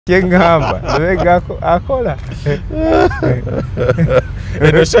Kyengamba Lubega akola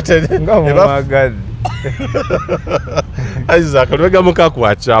eno shote ng'omwagadde Isaac Lubega mukaku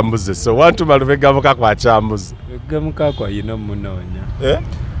achambuze so wantu Lubega mukaku achambuze Lubega mukaku ayina munoonya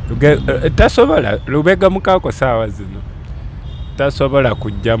tasobola Lubega mukaku saawa zino tasobola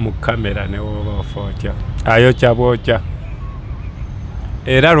kujja mu kamera ne woba ofotya ayokya bwokya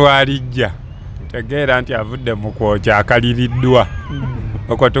era lwalijja tegeera nti avudde mu kwokya akaliriddwa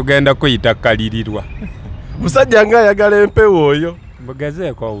okwo tugenda kuyita kalirirwa musajja nga ayagala empewo oyo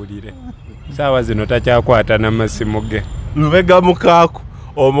mbugezeeko owulire saawa zino takyakwata n'amasimu ge Lubega mukaku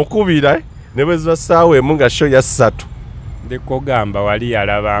omukubira ne bwe ziba ssaawa emu nga sho ya 3 ndikugamba wali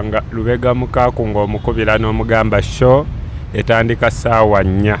yalabanga Lubega mukaku ng'omukubira n'omugamba sho etandika ssaawa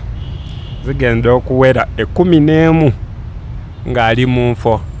 4 zigenda okuwera 11 ng'ali mu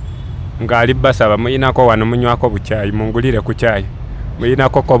nfo ng'ali basaba muyinako wano munywako bukyayi mungulire ku kyayi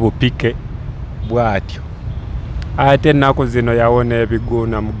muyinako ko bupike bwatyo ate ennaku zino yawona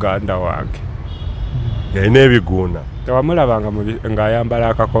ebiguuna muganda wange yalina ebiguuna tewamulabanga ng'ayambala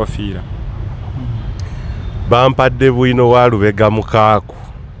akakofiira bampadde bwino wa Lubega mukaku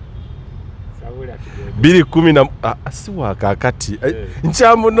 210 siwakakati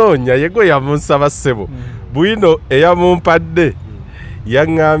nkyamunoonya yego yamunsaba ssebo bwino eyamumpadde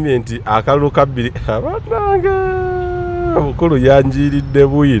yaŋŋambye nti akalulu ka 2 abananga omukulu yanjiridde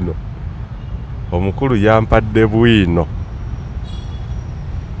bwino omukulu yampadde bwino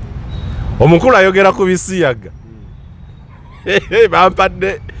omukulu ayogera ku bisiyaga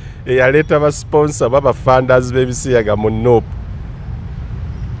bampadde eyaleeta basponsa babafanders b'ebisiyaga mu Nup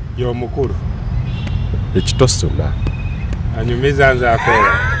y'omukulu ekitosona anyumiza nze akola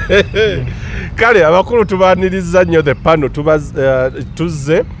kale abakulu tubaniriza nnyo the panel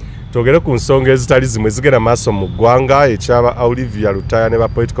tuzze twogere ku nsonga ezitali zimwe zigenda maaso mu ggwanga ekyaba Olivia Lutaya ne ba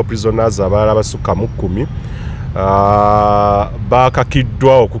political prisoners abalala basukka mu 10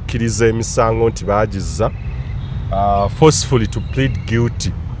 bakakiddwa okukkiriza emisango nti baagizza forcefully to plead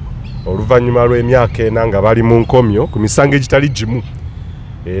guilty oluvannyuma lw'emyaka 4 nga bali mu nkomyo ku misango egitali gimu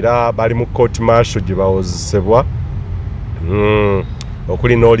era bali mu court martial gye bawozesebwa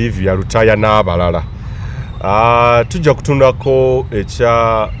okuli n'Olivia Lutaya n'abalala tujja kutundako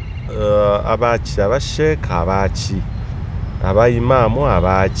ekya abaki abasheeka abaki abayimaamu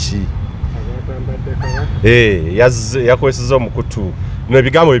abaki yakweseza omukutu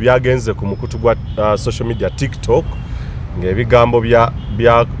ebigambo ebyagenze ku mukutu gwa social media TikTok ng'ebigambo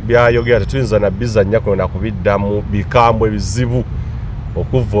byayogera tetuyinza nabizannya kwena kubiddamu bikambwe bizibu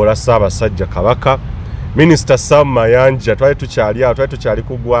okuvoola Ssaabasajja Kabaka Minister Sam Mayanja twali tukyali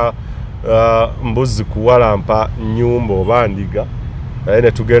kugwa mbuzi kuwalampa nyumba oba ndiga naye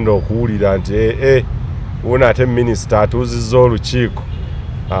ne tugenda okuwulira nti una ate minister atuuzizza olukiiko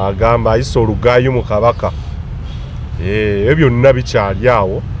agamba ayisa olugaayu mu Kabaka ebyo byonna bikyali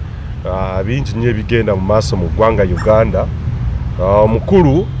awo bingi nnyo ebigenda mu maaso mu ggwanga Uganda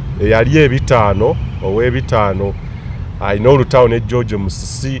omukulu eyali ow'ebitaano alina olutawo ne George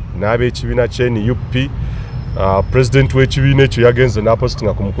Musisi n'ab'ekibiina kye NUP president w'ekibiina ekyo yagenze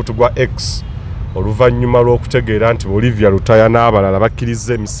n'apostinga ku mukutu gwa X oluvannyuma lw'okutegeera nti Olivia Lutaya n'abalala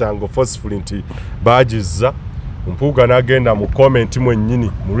bakkiriza emisango forcefully nti baagizza Mpuuga n'agenda mu comment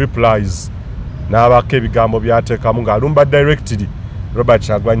mwennyini mu replies n'abako ebigambo byateekamu ng'alumba directly Robert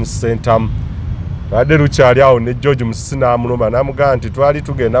Kyagulanyi Ssentamu badde lukyali awo ne George Musisi n'amulumba n'amugamba nti twali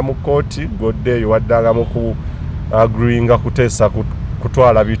tugenda mu kooti goddeeyo waddanga mu ku agreeing kuteesa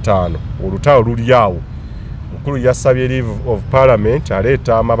kutwala 5 olutawo luli awo mukulu yasabye leave of parliament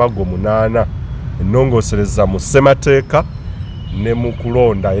aleeta amabago 8 ennongoosereza mu ssemateeka ne mu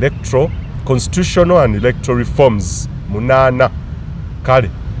kulonda electoral constitutional and electoral reforms 8 kale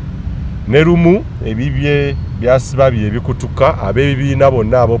ne lumu ebibye byasiba bye bikutuka ab'ebibiina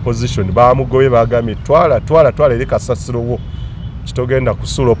bonna ab'opposition baamugobye bagambye twala eri kasasiro wo kitogenda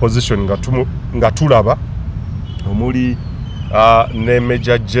kusula opposition nga tulaba omuli ne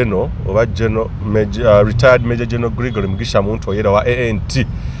Major General oba retired Major General Gregory Mugisha Muntu oyera wa ANT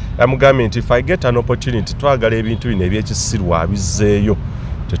amugambye nti if I get an opportunity twagala ebintu bino ebyekisirwa abizzeeyo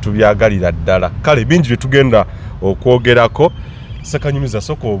tetubyagalira ddala kale bingi bye tugenda okwogerako Sekanyumiza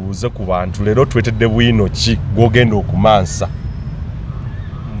soko obuuze ku bantu leero twetedde bwino ki gwogenda okumansa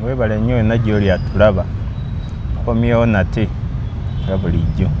webale nnyo enna gy'oli atulaba komyewo nate nga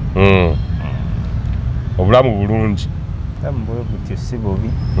bulijjo obulamu bulungi tambule gutyo si bubi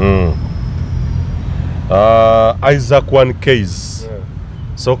Isaac 1 case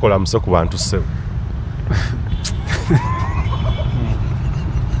sokola muse ku bantu sebo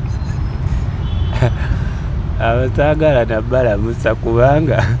abataagala nabbalamusa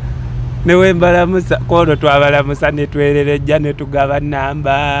kubanga newe mbalamusa kono twabalamusa netwererejja netugaba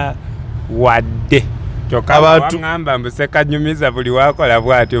namba wadde kyokabangamba mbusekanyumiza buli wakola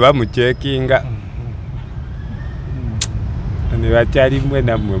bwatyo bamucekinga nebakyali mmwe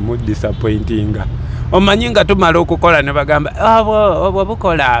nammwe mudisappointinga omanyi nga tumala okukola ne bagamba obwo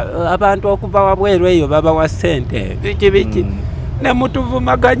bukola abantu okuva wabweru eyo babawa ssente biki ne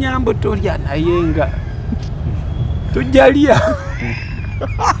mutuvumaganya mbu tulya naye nga tujalya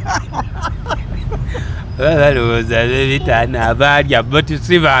balowooza bebitaana abalya bo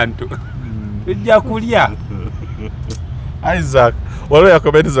tusi bantu tujja kulya. Isaac waliwo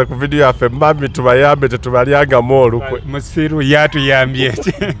yakomereza ku video yaffe mami tubayambe tetubalyangamu olukwe musiru yatuyambye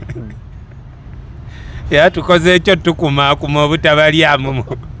yatukoze ekyo tukumaakuma obutabalyamu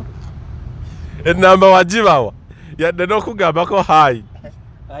enamba wagibawa yadde n'okugambako hayi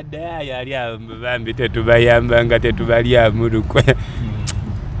addayo ali bambi tetubayambanga tetubalyamu lukwe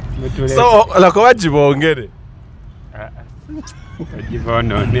so lako bagibongere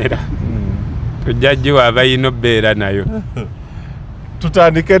tagiboononera tujja giwa abayina obbeera nayo.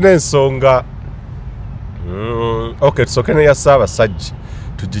 Tutandike n'ensonga okay tusooke neya Ssaabasajja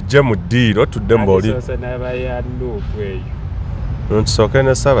tugijje mu ddiiro tudde mboli tusooke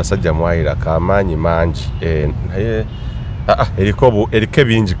ne Ssaabasajja mwayirako amaanyi mangi naye eriko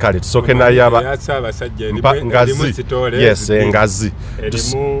bingi kale tusooke naye ngazi yes engazi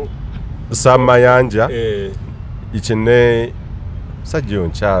Saamayanja ikine sajja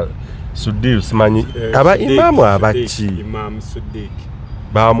onkyala Sudiru simanyi aba imaamu abaki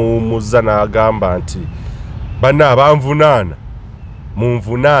bamuwumuzza n'agamba nti banna abanvunaana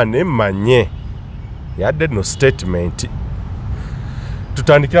munvunaane mmanye yadde no statement.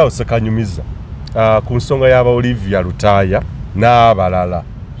 Tutandikirawo Ssekanyumiza ku nsonga y'aba Olivia Lutaaya n'abalala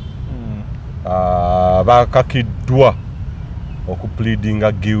bakakiddwa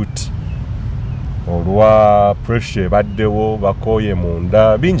okupleadinga guilty olwa pressure baddewo bakooye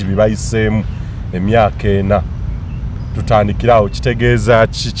munda bingi bibayiseemu emyaka 4. Tutandikirawo kitegeeza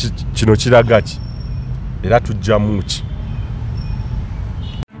kino kiraga ki era tujjamu ki.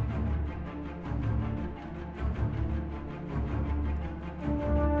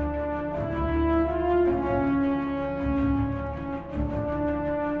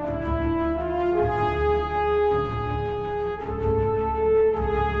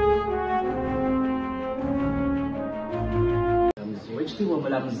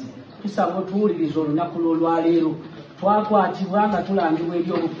 Tusaba otuwuliriza olunaku lw'olwaleero twakwatibwa nga tulangibwa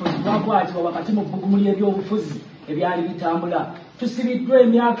ebyobufuzi twakwatibwa wakati mu bbugumu ly'ebyobufuzi ebyali bitambula tusibiddwa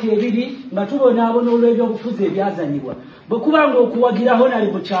emyaka 2 nga tubonaabona olw'ebyobufuzi ebyazanyibwa bwe kuba nga okuwagiraho nali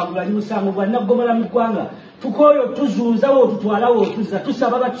Kyagulanyi musango gwa nnagomola mu ggwanga tukooyo tuzunzawo tutwalawo tuzza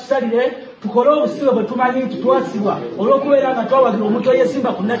tusaba batusalire tukole obusibe bwe tumanyi nti twasibwa olw'okubeera nga twawagira omuntu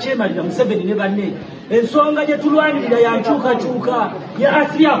eyesimba ku Nakyemalira Museveni ne banne. Ensonga gye tulwanirira ya nkyukakyuka ya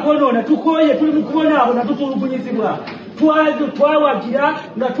asiri akwonoona tukooye tuli mu kubonaabona tutulugunyizibwa twawagira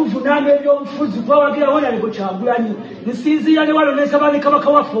nga tuvunaana ebyobufuzi twawagirawo nali Kyagulanyi nsinziira ne wano n'ensaba ne Kabaka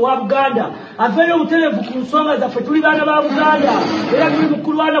waffe owa Buganda aveeyo obutereevu ku nsonga zaffe tuli baana ba Buganda era tuli mu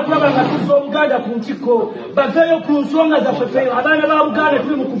kulwana kulaba nga tuzza Obuganda ku ntikko baveeyo ku nsonga zaffe ffe abaana ba Buganda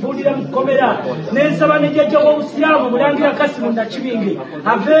tuli mu kuvundira mu kkomera n'ensaba ne jjajja w'obusiraamu Mulangira Kasimu Nakibinge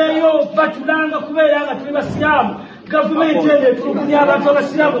aveeyo batulanga kubeera nga tuli basiraamu gavumenti eno etulugunya abantu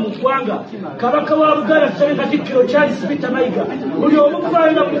abasiraamu mu ggwanga. Kabaka wa Buganda tusabye Katikkiro Charles Peter Mayiga buli omu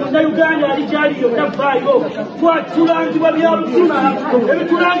kuvaayo nga buli munnayuganda ali gyali yonna vaayo twatulangibwa bya bufuzi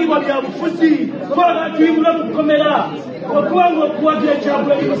ebitulangibwa bya bufuzi twagala tuyimbula mu kkomera okubanga okuwagira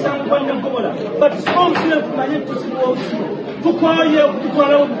Kyagulanyi musango gwa nnagomola batusiba obusibe tumanye tusiba obusibe tukooye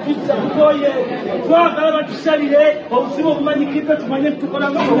okututwalawo butuzza tukooye twagala batusalire obusibe obumanyikiddwa tumanye tukola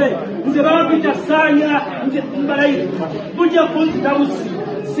ngabe nze babita saanya nze mbalayiro bujja kunzita busi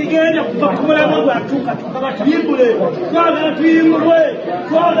sigenda kuva ku mulamu gwatuuka tukaba tuyimbule twagala tuyimbulwe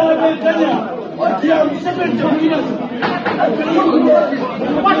twagala benkanya ya Museveni tewulira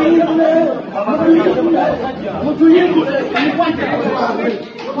mutuyimbule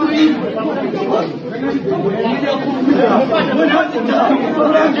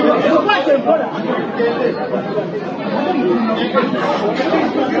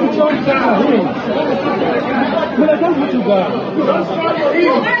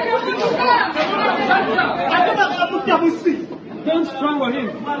Don't strangle him.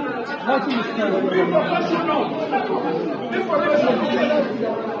 Let him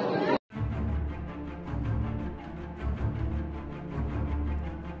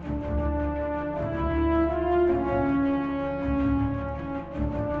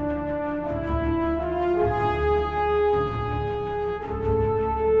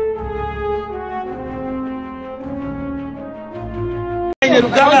BobiWine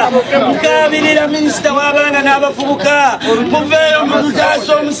Lugaba mukabirira minisita w'abaana n'abavubuka muveeyo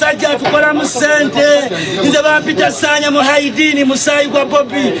mutaaso omusajja atukola mu ssente nze bampita Sanya mu Haidini musaayi gwa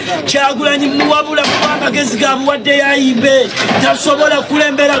Bobi Kyagulanyi muwabula kuba amagezi ga Abawadde yayimbe tasobola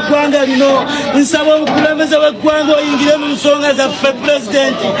kulembera ggwanga lino nsaba omukulembeze w'eggwanga oyingire mu nsonga zaffe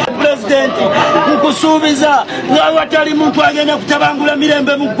pulezidenti nkusuubiza nga watali muntu agenda kutabangula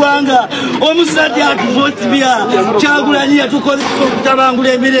mirembe mu ggwanga omusajja atuvotibya Kyagulanyi yatukozesa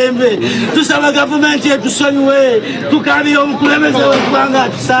okutabangula emirembe tusaba gavumenti etusonyiwe tukabira omukulembeze w'eggwanga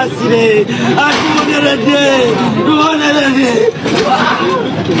atusaasire atuboneredde tuboneredde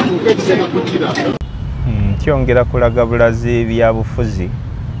kyongera kulaga bulazi byabufuzi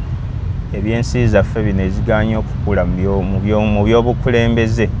ebyensi zaffe bino eziganya okukula mu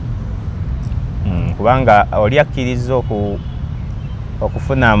byobukulembeze kubanga oli akkiriza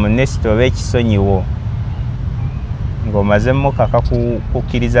okufuna amunesiti oba ekisonyiwo ng'omaze mukaka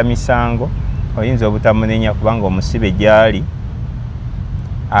kukkiriza misango oyinza obutamunenya kubanga omusibe gy'ali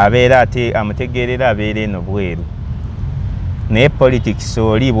abeera ate amutegeerera abeera eno bweru naye politics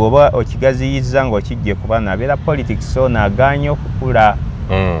oli bw'oba okigaziyiza ng'okijje kuba nabeera politics ono aganya okukula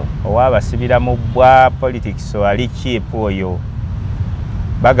owaabasibira mu bbwa politics ali chipu oyo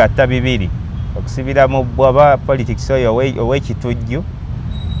bagatta bibiri okusibira mu bbwa ba politics oyo ow'ekitujju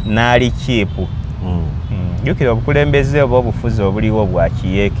n'ali chipu jjukira obukulembeze oba obufuzi obuliwo bwa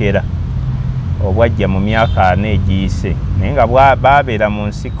kiyeekera obwajja mu myaka 4 egiyise naye nga baabeera mu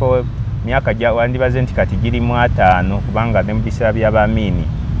nsiko myaka wandibaze nti kati girimu 5 kubanga ne mu biseera by'abamiini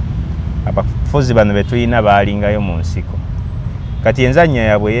abafuzi bano be tulina baalingayo mu nsiko kati enzannya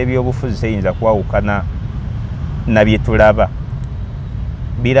yaabwe y'ebyobufuzi teyinza kwawukana na bye tulaba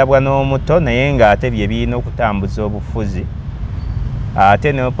birabwa n'omuto naye ng'ate bye birina okutambuza obufuzi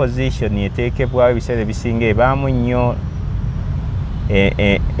ate ne opposition eteekebwayo ebiseera ebisinga ebaamu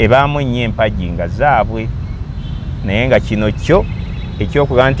nnyo empagi nga zaabwe naye nga kino kyo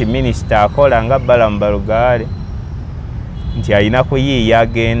ekyokuga nti minisita akola nga Balaam Balugaale nti alina kuyiiya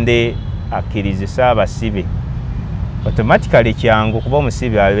agende akkirizisa abasibe automatically kyangu kuba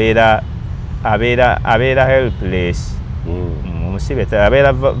omusibe abeera helpless omusibe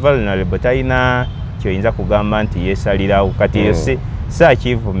abeera vulnerable talina kyoyinza kugamba nti yeesalirawo kati eyo si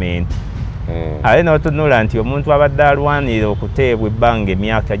achievement ate n'otunula nti omuntu abadde alwanirira okuteebwa ebbanga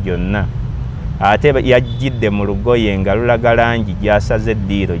emyaka gyonna ate yajjidde mu lugoye nga lulaga langi gy'asaze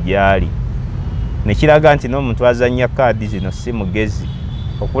eddiiro gy'ali ne kiraga nti n'omuntu azannya kaadi zino si mugezi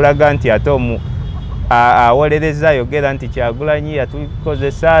okulaga nti ate awolereza ayogera nti Kyagulanyi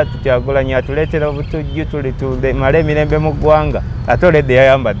yatukozesa Kyagulanyi atuleetera obutujju tulimale emirembe mu ggwanga ate oledde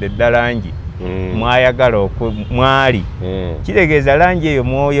yayambadde edda langi mwayagala mwali kitegeeza langi eyo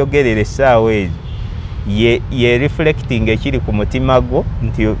mwoyogerera essaawa ezo ye reflecting ekiri ku mutima gwo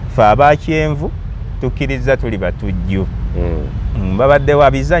nti fe abakyenvu tukkiriza tuli batujju babadde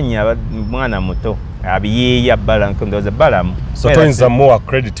wabizannya mwana muto abiyiiya ndowooza Balaam so toyinza muwa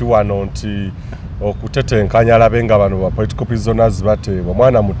credit wano nti okutetenkanya alabe nga bano ba political prisoners bateebwa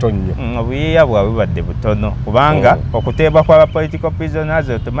mwana muto nnyo obuyiiya bwabwe bubadde butono kubanga okuteebwa kw'aba political prisoners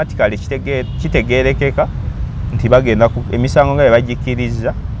automatically kitegeerekeka nti bagenda emisango nga bye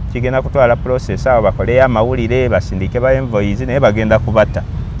bagikkiriza kigenda kutwala process awo bakoleyo amawulire basindike ba envoys naye bagenda kubata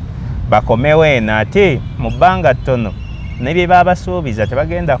bakomewo eno ate mu bbanga ttono nebye babasuubiza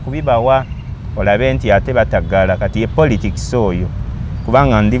tebagenda kubibawa olabe nti ate batagala kati ye politics oyo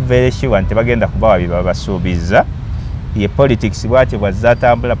kubanga ndi very sure nti bagenda kubawa bye babasuubiza ye politics bwati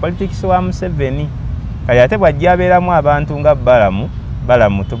bwazatambula politics wa Museveni kali ate bwajja abeeramu abantu nga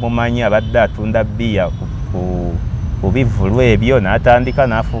Balaam tumumanyi abadde atunda bbiya ku bivulu ebyo n'atandika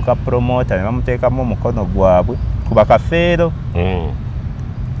n'afuuka promoter ne bamuteekamu omukono gwabwe kuba kafeero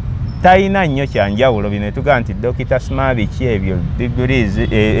talina nnyo kyanjawulo bino etugaa nti Dokita Smart biki ebyo degrees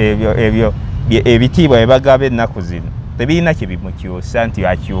ebyo ebitiibwa bye bagaba ennaku zino tebirina kye bimukyusa nti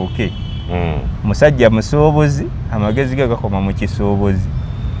akyuke musajja musuubuzi amagezi ge gakoma mu kisuubuzi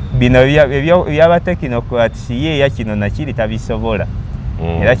bino ebyabatekinokrati yeeya kino nakiri tabisobola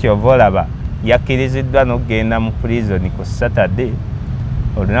era kyova olaba yakkiriziddwa n'okugenda mu prison ku Saturday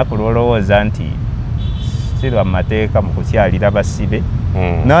olunaku lwolowooza nti si lwa mateeka mu kukyalira abasibe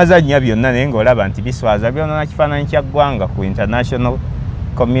n'abazannya byonna naye ng'olaba nti biswaza byonona kifaananyi kya ggwanga ku international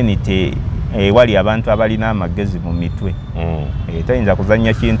community wali abantu abalina amagezi mu mitwe toyinza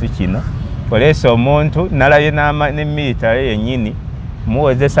kuzannya kintu kino oleesa omuntu nalabye ne military yennyini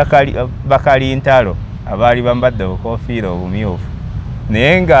muwozesa bakalintalo abaali bambadde obukoofiira obumyufu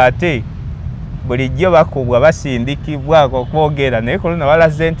naye ng'ate bulijjo bakubwa basindikibwako okwogera naye kuluna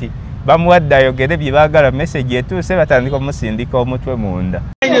balaze nti bamuwadde ayogere bye baagala message etuuse batandika omusindika omutwe munda.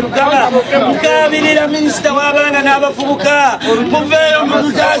 Mukabirira minisita w'abaana n'abavubuka muveeyo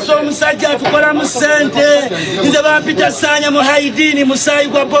mutaaso omusajja atukola mu ssente nze bampita Ssaanya mu Haidini musaayi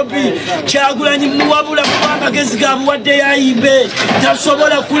gwa Bobi Kyagulanyi muwabula kuba amagezi ga Abawadde yayimbe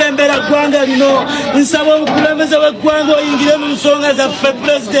tasobola kulembera ggwanga lino. Nsaba omukulembeze w'eggwanga oyingire mu nsonga zaffe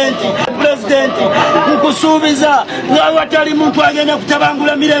pulezidenti nkusuubiza nga watali muntu agenda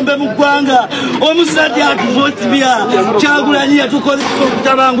kutabangula mirembe mu ggwanga. Omusajja atuvotibya Kyagulanyi yatukozesa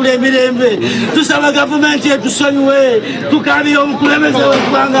okutabangula emirembe. Tusaba gavumenti etusonyiwe tukabira omukulembeze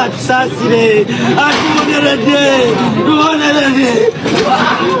w'eggwanga atusaasire atuboneredde.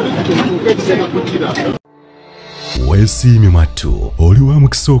 Weesiimye mwattu oli wa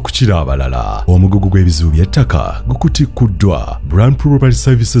mukisa okukira abalala. Omugugu gw'ebizibu by'ettaka gukutikuddwa Brand Property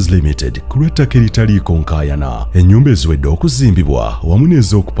Services Limited ku lw'ettaka eritaliiko nkaayana. Ennyumba eziwedde okuzimbibwa wamu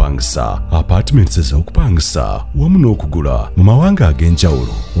n'ez'okupangisa, apartments ez'okupangisa wamu n'okugula mu mawanga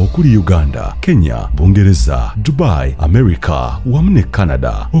ag'enjawulo okuli Uganda, Kenya, Bungereza, Dubai, America wamu ne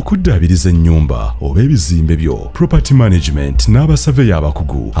Canada. Okuddaabiriza ennyumba oba ebizimbe byo, property management n'abasaveya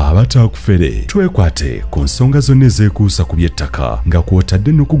abakugu abataakufere. Twekwate ku nsonga zonna ezekuusa ku by'ettaka nga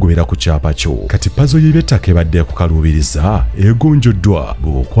kw'otadde n'okugobera ku kyapa kyo. Kati pazo y'eby'ettaka ebadde okukaluubiriza egonjoddwa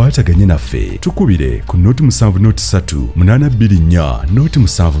bw'okwataganye naffe. Tukubire ku noti 703 noti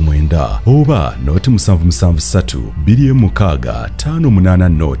 79 oba noti 773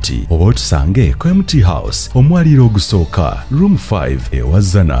 noti oba otusange ku MT House omwaliiro ogusooka room 5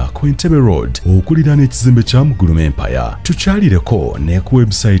 ewazana ku Entebbe Road okuliraana ekizimbe kya Mugulum Empire. Tukyalireko ne ku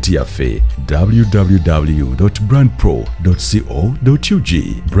website yaffe www.brandpro.co.ug.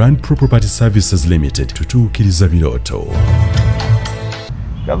 Brand Pro Property Services Limited, tutuukiriza birooto.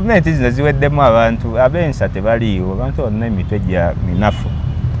 Gavumenti zino ziweddemu abantu ab'ensa tebaliiwo, abantu bonna emitwe gya minafu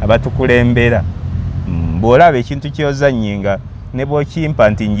abatukulembera. Bw'olaba ekintu ky'ozannyenga ne bw'okimpa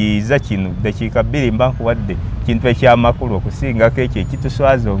nti njiyiza kino dakiika 2 mba nkuwadde kintu ekyamakulu okusingako ekyo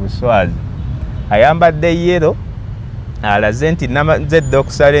ekituswaza obuswazi. Ayambadde yero alaze nti nzedde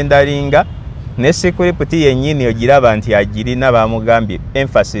okusalendalinga ne security yennyini ogiraba nti agirina bamugambye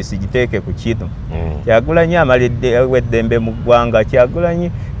emphasis giteeke ku kino. Kyagulanyi amalidde weddembe mu ggwanga.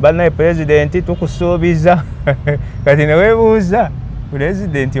 Kyagulanyi bannaye pulezidenti tukusuubiza kati ne weebuuza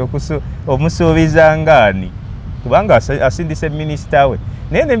pulezidenti omusuubiza ngaani kubanga asindise minisita we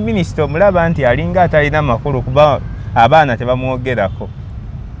naye ne minisita omulaba nti alinga atalina makulu kuba abaana tebamwogerako.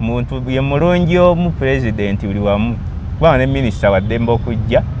 Muntu ye mulungi omu pulezidenti buli wamu kubanga ne minisita waddembe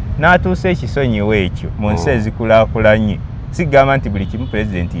okujja n'atuusa ekisonyiwo ekyo mu nsi ezikulaakulanye. Sigamba nti buli kimu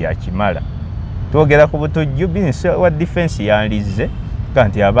pulezidenti yakimala. Twogera ku butujju. Minisita wa defense yanlize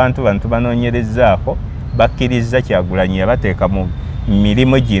nti abantu banoonyerezaako bakkiriza Kyagulanyi yabateeka mu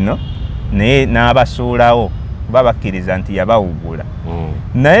mirimu gino naye n'abasuulawo kuba bakkiriza nti yabawugula.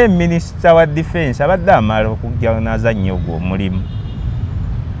 Naye minisita wa defense abadde amala okujja n'azannya ogwo omulimu.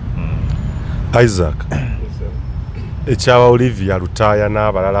 Isaac, ekyawa Olivia Lutaaya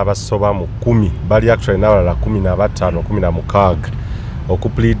n'abalala abasoba mu 10 bali actually n'abalala 15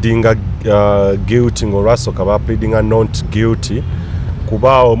 okupleadinga guilty ng'olwasooka bapleadinga not guilty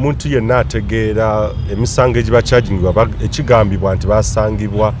kuba omuntu yenna ategeera emisango egiba chargingibwa ekigambibwa nti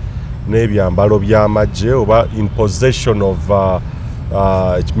basangibwa n'ebyambalo by'amagye oba in possession of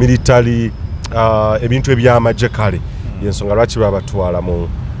military ebintu eby'amagye kale yensonga lwaki babatwala mu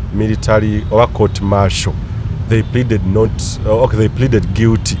military oba court martial. They pleaded they pleaded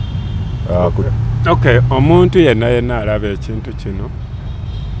guilty. Okay, omuntu yenna alaba ekintu kino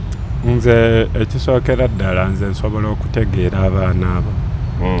nze ekisookera ddala nze nsobola okutegeera abaana abo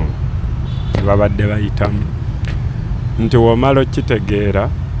babadde bayitamu nti womala okitegeera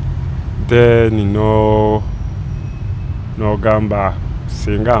then n'ogamba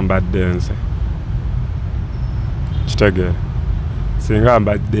singa mbadde nze kitegeera singa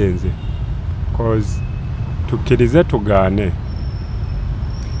mbadde nze cause tukkirize tugaane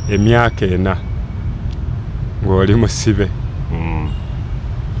emyaka 4 ng'oli musibe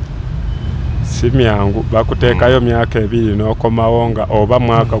si myangu bakuteekayo myaka 2 n'okomawo nga oba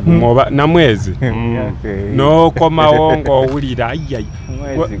mwaka gumu oba na mwezi n'okomawo ng'owulira ayyayi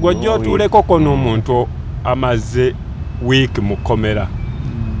gw'ojja otuulekoko n'omuntu amaze wiiki mu kkomera.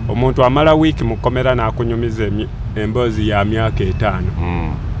 Omuntu amala wiiki mu kkomera n'akunyumiza emboozi ya myaka 5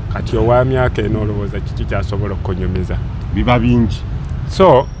 kati owa myaka 4 olowooza kiki kyasobola okukunyumiza? Biba bingi.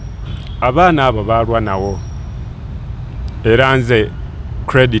 So abaana abo baalwa nawo era nze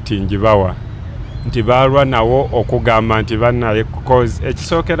credit ngibawa nti baalwa nawo okugamba nti bannaye cause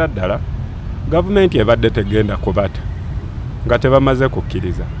ekisookera ddala gavumenti ebadde tegenda kubata nga tebamaze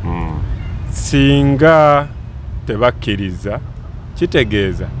kukkiriza singa tebakkiriza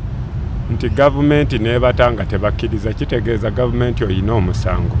kitegeeza nti gavumenti nebatanga tebakkiriza kitegeeza gavumenti oyina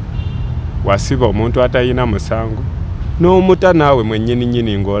omusango wasiba omuntu atayina musango n'omuta naawe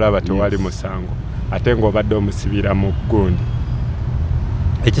mwennyini ng'olaba tewali musango ate ng'obadde omusibira mu gundi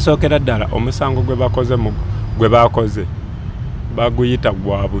ekisookera ddala omusango gwe bakoze baguyita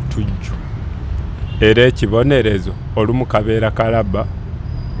gwa butujju era ekibonerezo olumu kabeera kalaba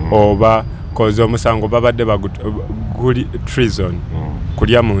oba koze omusango babadde guli treason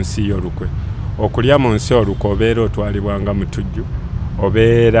kulya mu nsi y'olukwe okulya mu nsi olukwe obeera otwalibwanga mutujju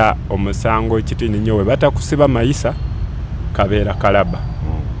obeera omusango ekitini nnyo we batakusiba mayisa kabeera kalaba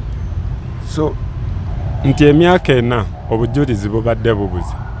so nti emyaka ena obujulizi bubadde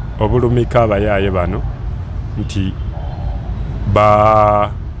bubuze obulumika abayaaye bano nti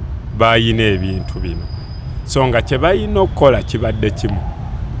bayina ebintu bino so nga kye bayina okukola kibadde kimu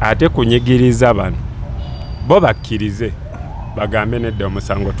ate kunyigiriza bano bo bakkirize bagambe nedda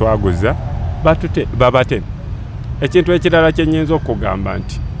omusango twaguza babateme ekintu ekirala kye nnyinza okugamba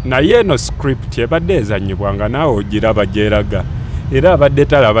nti naye eno script ebadde ezannyibwanga naawe ogiraba gyeraga era abadde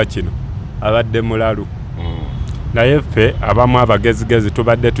talaba kino abadde mulalu naye ffe abamu abagezigezi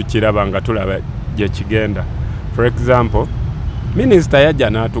tubadde tukiraba nga tulaba gye kigenda for example minisita yajja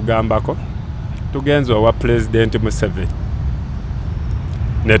n'atugambako tugenze owa pulezidenti Museveni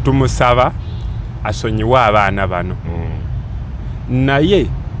ne tumusaba asonyiwe abaana bano naye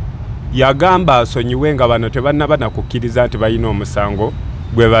yagamba asonyiwe nga bano tebannaba nakukkiriza nti balina omusango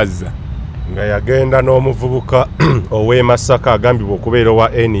gwe bazza nga yagenda n'omuvubuka ow'e Masaka agambibwa okubeera owa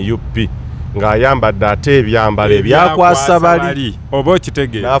NUP ng'ayambadde ate ebyambalo ebyakwasa bali oba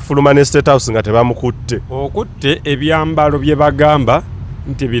okitegeera n'afuluma ne State House nga tebamukutte okutte ebyambalo bye bagamba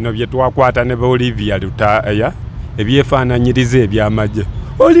nti bino bye twakwata ne Olivia Lutaya ebyefaananyiriza ebyamagye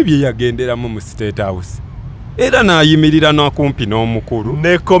Olivia yagenderamu mu State House era n'ayimirira n'akumpi n'omukulu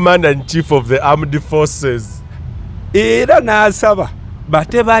ne Commander in Chief of the Armed Forces era n'asaba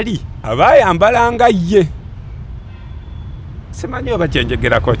bate bali abayambalanga ye simanyi oba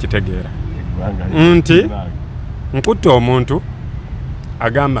kyenjegerako kitegeera nti nkutte omuntu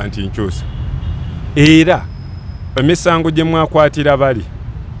agamba nti nkyusa era emisango gye mwakwatira bali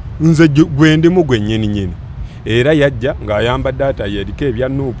nze gwe ndimu gwe nnyini era yajja ng'ayambadde atayeriko ebya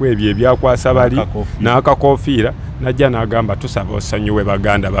Nuupu ebyo ebyakwasa bali n'akakofiira najja n'agamba tusaba osonyiwe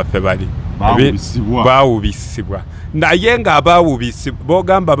baganda baffe bali baawubisibwa naye ng'abaawubisibwa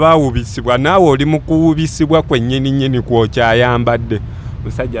b'ogamba baawubisibwa naawe oli mu kuwubisibwa kwennyini kwokyayambadde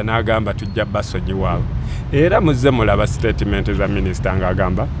musajja n'agamba tujja basonyiwaabo era muzze mulaba statement za minisita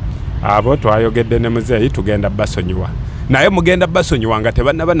ng'agamba abo twayogedde ne muzeeyi tugenda basonyiwa naye mugenda basonyiwa nga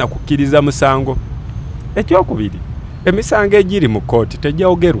tebannaba nakukkiriza musango ekyokubiri emisango egiri mu kooti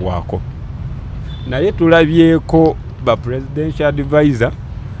tejjawogerwako naye tulabyeko ba presidential advisor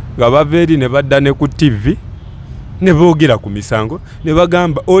nga bava eri ne badda ne ku TV ne boogera ku misango ne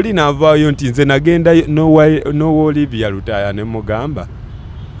bagamba oli naavaayo nti nze nagenda n'owa Olivia Lutaya ne mugamba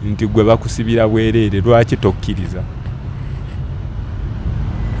nti gwe bakusibira bwereere lwaki tokkiriza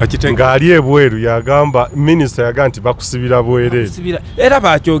ng'ali ebweru yagamba minisita yagamba nti bakusibira bwereere era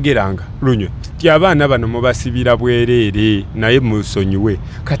bakyogeranga lunywe ti abaana bano mubasibira bwereere naye musonyiwe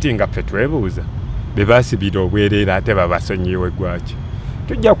kati nga ffe twebuuza be basibira obwereere ate babasonyiwe gwaki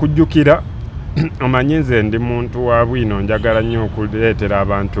tujja kujjukira omanyi nze ndi muntu wa bwino njagala nnyo okuleetera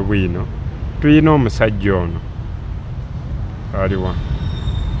abantu bwino tuyina omusajja ono aliwa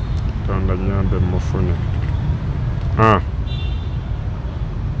tonda nyambe mufune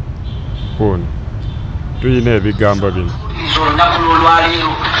ono tuyina ebigambo bino olunaku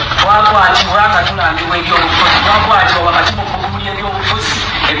lwolwaleero twakwatibwa nga tulangibwa ebyobufuzi twakwatibwa wakati mu kugumya ebyobufuzi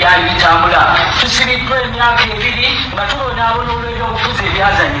ebyali bitambula tusibiddwa emyaka ebiri nga tubonaabona olw'ebyobufuzi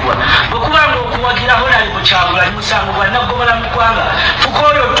ebyazanyibwa bwekuba nga okuwagiraho nali mukyagulani musango gwa naggobola mu ggwanga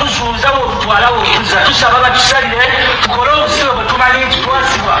tukole otuzuuza bwolutwala bwolutuzza tusaba batusalire tukole obusibe bwe tumanyi nti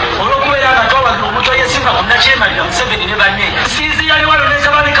twasibwa olw'okubeera nga twawagira omuntu eyesinga ku nakyemalira Museveni ne banne nsiizi yali wano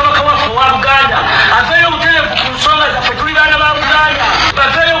nesaba ne kabaka waffe owa Buganda aveeyo obutereevu ku nsonga zaffe tuli baana ba Buganda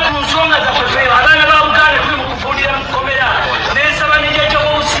baveeyo ku nsonga zaffe fe abaana ba Buganda tuli mu kufundira mu kkomera n'ensaba n'ejjajja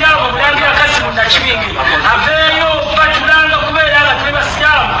w'obusiraamu Mulangira Kasimu Nakibinge aveeyo batulanga kubeera nga tuli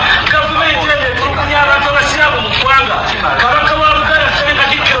basiraamu gavumenti eno etulugunya abantu abasiraamu mu ggwanga kabaka wa Buganda Ssenga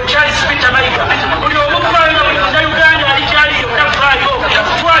Dikkiro Charles Peter Mayiga buli omu kubanga buli munnayuganda ali kyaliyo tafaayo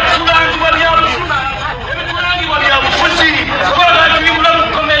twatulangibwa byabufuzi ebitulangibwa byabufuzi kuba abantu bibula mu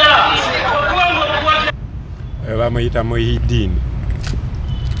kkomera bamuyita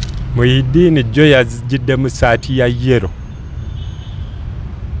Muhyiddin jo yazijjidde mu saati ya yero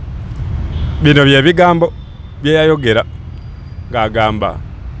bino bye bigambo bye yayogera ng'agamba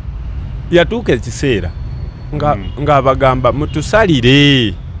yatuuka ekiseera ng'abagamba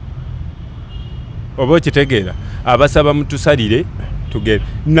mutusalire oba okitegeera abasaba mutusalire tugere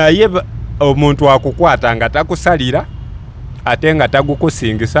naye omuntu akukwata nga takusalira ate nga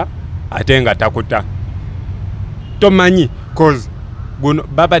tagukusingisa ate nga takuta tomanyi cause guno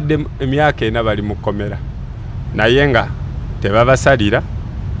babadde emyaka ena bali mu kkomera naye nga tebabasalira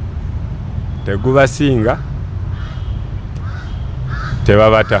tegubasinga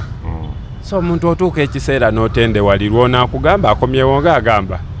tebabata so omuntu otuuka ekiseera n'otendewalirwa onaakugamba akomyewo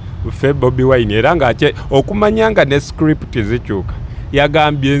ng'agamba ffe BobiWine era nga okumanya nga ne script zikyuka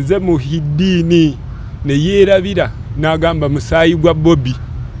yagambye nze muhiddiini ne yeerabira n'agamba musaayi gwa Bobi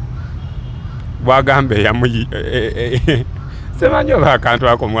bwagambe yamuyi semanyi oba akantu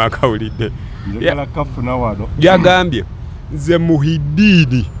ako mwakawulidde yagambye nze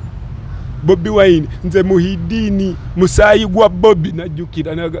muhiddiini BobiWine nze muhiddiini musaayi gwa Bobi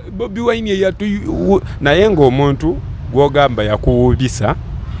najjukira BobiWine naye ng'omuntu gw'ogamba yakuwubisa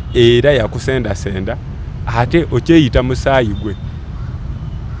era yakusendasenda ate okyeyita musaayi gwe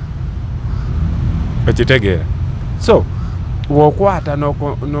okitegeera so wokwata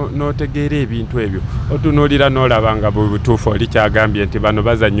n'otegeera ebintu ebyo otunuulira n'olaba nga bwe butuufu oli kyagambye nti bano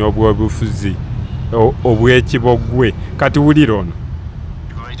bazannya obw'obufuzi obw'ekibogwe kati wulira ono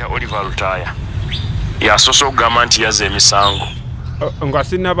Oliver Lutaya yasoose okugamba nti yaza emisango nga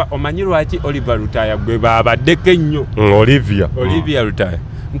sinaba omanyi lwaki Oliver Lutaya gwe baabaddeko ennyo Olivia Lutaya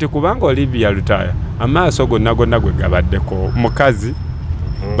nti kubanga Olivia Lutaya amaaso gonna gwe gabaddeko mukazi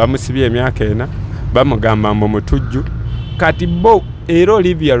bamusibye emyaka ena bamugamba mbu mutujju kati bo era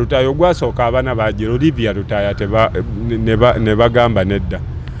Olivia Lutaya ogwasooka abaana bagira Olivia Lutaya ne bagamba nedda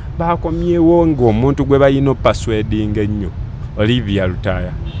bakomyewo ng'omuntu gwe bayina persuading ennyo Olivia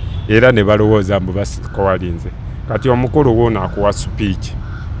Lutaya era ne balowooza mbu basikowalinze kati omukulu woona akuwa speech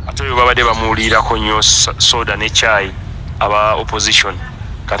ate oyo babadde bamuwulirako nnyo soda ne chai aba opposition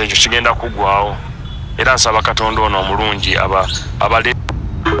kati ekyo kigenda kuggwawo era nsaba Katonda ono omulungi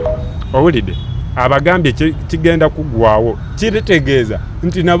owulidde abagambye kigenda kuggwawo kiritegeeza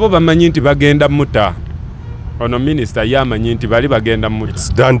nti nabo bamanyi nti bagenda muta ono minisita yamanyi nti bali bagenda muta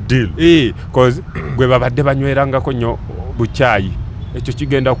it's done deal cause gwe babadde banywerangako nnyo buchayi ekyo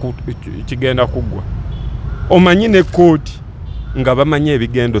kigenda kuggwa omanyi ne kooti nga bamanyi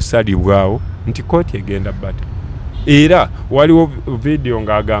ebigendo salibwawo nti kooti egenda bata era waliwo video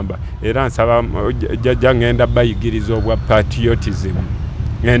ng'agamba era nsaba jjajja ngenda bayigiriza obwa patriotism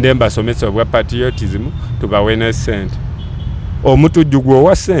ngende mbasomesa obwa patriotism tubawe ne ssente omutujju gwe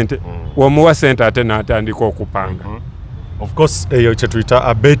owa ssente womuwa ssente ate n'atandika okupanga of course eyo kye tuyita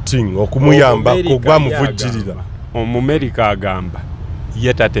abetting okumuyamba kugwa muvujjirira Omumerika agamba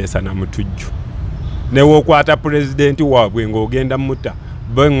ye tateesa na mutujju newokwata pulezidenti waabwe ng'ogenda muta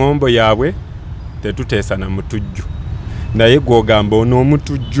b'engombo yaabwe tetuteesa na mutujju naye gw'ogamba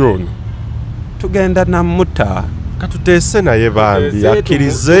onoomutujju ono tugenda na muta katuteese naye bambi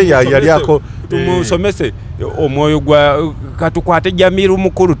akkirize yalyako tumusomese omwoyo gwa katukwate Jamiru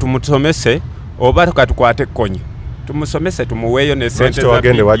mukulu tumusomese oba katukwate Konye tumusomese tumuweeyo ne sente za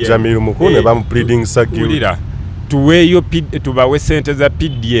wagende wa Jamiru mukulu ne bamu pleading sagulira tuweeyo tubawe sente za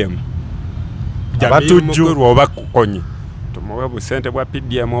PDM abatujju oba Konye tumuwe busente bwa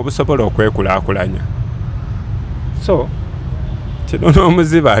PDM obusobola okwekulaakulanya so kino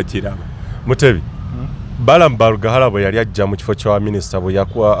n'omuziba akiraba Mutebi Balaam Balugahala bwe yali ajja mu kifo kya minisita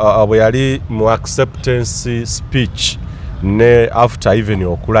bwe yali mu acceptance speech ne after even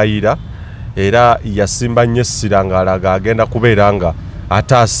okulayira era yasimba nnyo essira ng'alaga agenda kubeera nga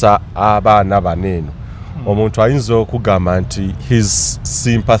ataasa abaana baneeno omuntu ayinza okugamba nti his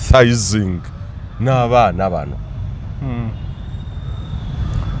sympathizing n'abaana bano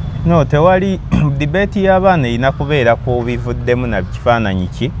no tewali debate y'abaana erina kubeera ku bivuddemu na kifaananyi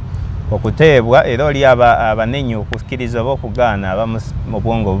ki okuteebwa era oli abanenyi okukkiriza oba okugaana abamu mu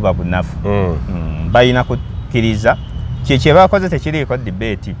bwongo buba bunafu balina kukkiriza kye bakoze tekiriiko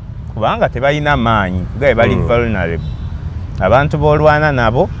debate kubanga tebalina maanyi kugabe bali vulnerable abantu b'olwana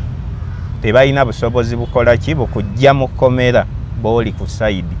nabo tebalina busobozi bukola ki bukujja mu kkomera b'oli ku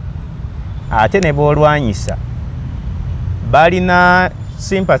sayidi ate ne b'olwanyisa balina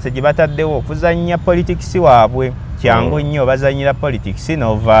sympathy gye bataddewo okuzannya politikisi waabwe kyangu nnyo bazanyira politikisi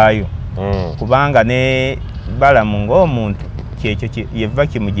n'ovaayo kubanga ne Balaam ng'omuntu kyekyo yeva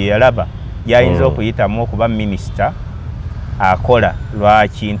kimu gye yalaba yayinza okuyitamu okuba minisita akola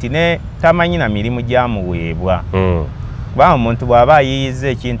lwaki nti ne tamanyi na mirimu gyamuweebwa kubanga omuntu bw'aba ayiyiza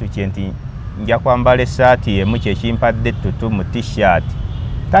ekintu kye nti nja kwambala essaati emu kyekimpadde ettutu mu t-shirt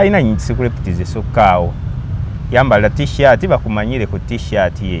talina script zisukkaawo yambala t-shirt bakumanyire ku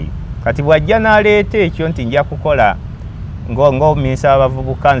t-shirt yeyo kati bwajja n'aleeta ekyo nti nja kukola ng'ominisa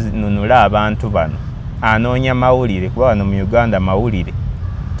abavubuka nunula abantu bano anoonya mawulire kuba wano mu Uganda mawulire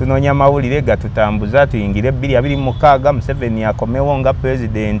tunoonya mawulire gatutambuza tuyingire 2026 Museveni akomewo nga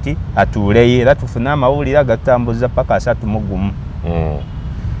president atuuleyo era tufune amawulire agatutambuza paka 31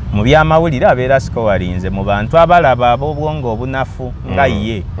 mu byamawulire abeera sikowalinze mu bantu abalaba ab'obwongo obunafu nga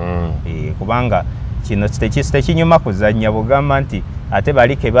ye kubanga kino tekinyuma kuzannya bugamba nti ate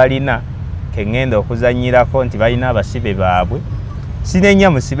bali ke balina kengenda okuzanyirako nti balina abasibe baabwe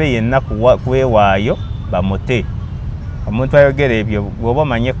sinenya musibe yenna kwewaayo bamute omuntu ayogera ebyo bw'oba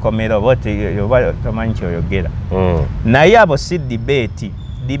omanye ekkomera oba tomanyi kyoyogera naye abo si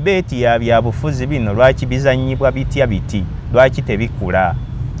debate ya byabufuzi bino lwaki bizanyibwa bitya biti lwaki tebikula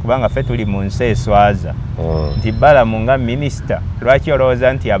kubanga ffe tuli mu nsi eswaza nti Balaam nga minisita lwaki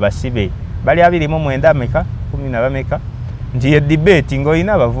olowooza nti abasibe bali 29 ameka 10 bameka nti debate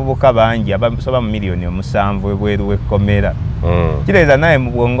ng'olina abavubuka bangi abasoba mu 7,000,000 ebweru w'ekkomera kireeza naye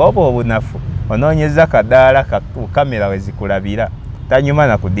mu bwongo obwo obunafu onoonyeza kadaala kamera wezikulabira tanyuma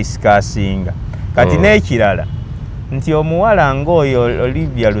na kudisikasinga kati n'ekirala nti omuwala ng'oyo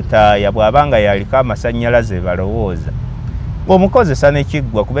Olivia Lutaaya bw'abanga yaliko amasannyalaze balowooza omukozesa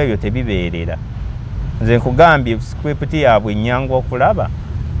n'Ekiggwo kuba ebyo tebibeerera nze nkugambye script yaabwe ennyangu okulaba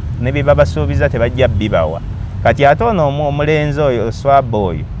ne bye babasuubiza tebajja bibawa kati ate ono omulenzi oyo swab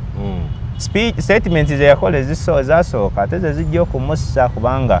oyo statement ze yakola ezasooka ate ze zijja okumussa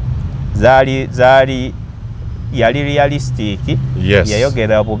kubanga zaali yali realistic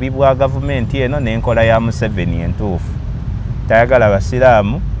yayogera obubi bwa gavumenti eno n'enkola ya Museveni entuufu tayagala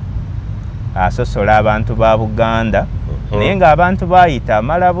basiraamu asosola abantu ba Buganda naye ng'abantu bayita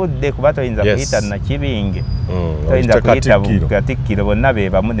amala budde kuba toyinza kuyita Nakibinge toyinza kuyita Katikkiro bonna be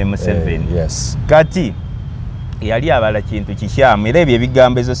bamu ne Museveni kati yali abala kintu kikyamu era ebyo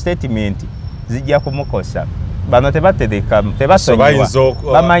ebigambo ezo statement zijja kumukosa bano tebatereka tebasonyiwa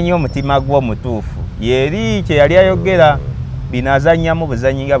bamanyi omutima gw'omutuufu yeri kye yali ayogera binazannyamu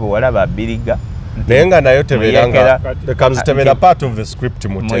buzanyi nga bwewalaba Biriga naye nga nayo tebeeranga tekamuzitebera part of the script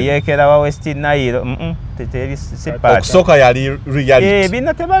muyekera wa West Nile okusooka yali reality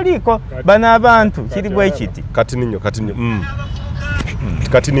bino tebaliiko bano abantu kiri bwe kiti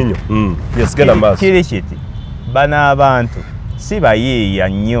kati ninyo yes genda maaso kiri kiti bano abantu si bayiiya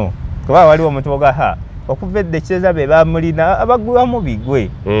nnyo kuba waliwo omuntu oga okuva edde kiseeza be bamulina abagwamu bigwe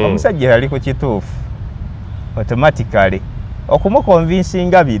omusajja yali ku kituufu automatically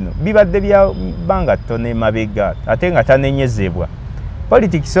okumukonvinsinga bino bibadde byabanga ttone emabega ate nga tanenyezebwa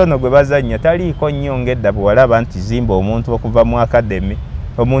politics ono gwe bazannya taliiko nnyo ng'edda bwe walaba nti zimba omuntu okuva mu academy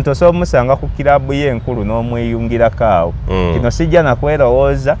omuntu osobola omusanga ku kirabu ye enkulu n'omweyungirako awo kino sijja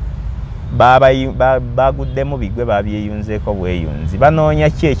nakwerowooza baguddemu bigwe babyeyunzeeko bweyunzi banoonya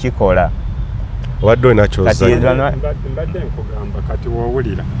ki ekikola wadde olina kyozanya mbadde nkugamba kati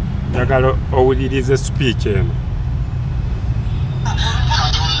woowulira njagala owulirize speech eno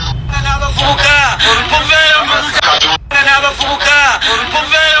n'abavubuka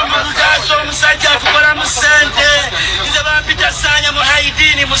muveeyo mu lutaasa omusajja atukola mu ssente nze bampita saanya mu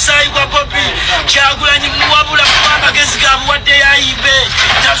haidini musaayi gwa Bobi Kyagulanyi muwabula kuba amagezi ga Abawadde yayibe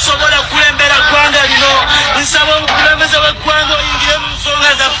tasobola kulembera ggwanga lino nsaba omukulembeze w'eggwanga oyingire mu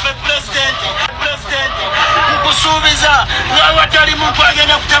nsonga zaffe pulezidenti nkusuubiza nga watali muntu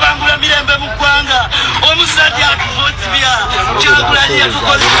agenda kutabangula mirembe mu ggwanga omusajja atuvotibya Kyagulanyi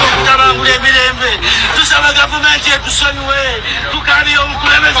yatukozesa okutabangula emirembe tusaba gavumenti etusonyiwe tukabira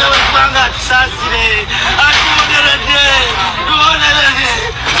omukulembeze w'eggwanga atusaasire atuboneredde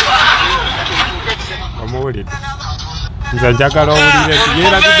omuwulidde nze njagala owulire nti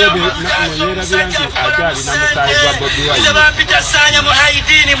yeerabira nti akyalina musaayi gwa BobiWine nze bampita saanya mu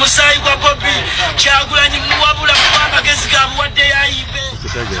haidini musaayi gwa Bobi Kyagulanyi muwabula kuba amagezi ga Abawadde yayibe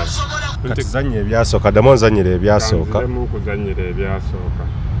kati zanya ebyasooka ddamu onzanyira ebyasooka okuzanyira ebyasooka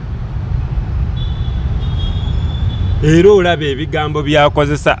era olaba ebigambo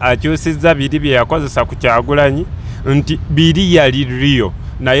byakozesa akyusizza biri bye yakozesa ku Kyagulanyi nti biri yali rio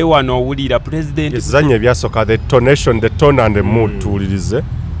naye wano owulira president zanya ebyasooka the tonation the tone and the mood tuwulirize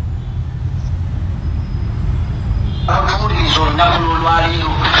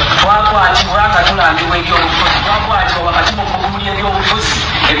twakwatibwa nga tulangibwa ebyobufuzi twakwatibwa wakati mu kugumula ebyobufuzi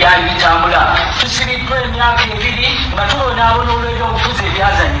ebyali bitambula tusibiddwa emyaka 2 nga tubonaabona olw'ebyobufuzi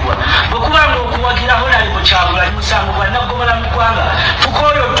ebyazanyibwa bwekuba nga okuwagiraho nali mu Kyagulanyi musango gwa nnaggobala mu ggwanga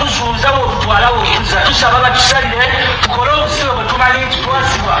tukooyo tuzuuza bwotutwala bwotuzza tusaba batusalire tukole obusibe bwe tumanyi nti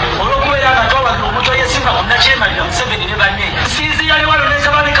twasibwa olw'okubeera nga twawagira omuntu oyesi okusinga ku nakyemalira Museveni ne banne nsinzi yali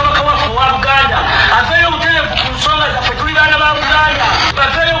walonesa babe kabaka waffe wa Buganda aveeyo obutereevu ku nsonga zaffe tuli baana ba Buganda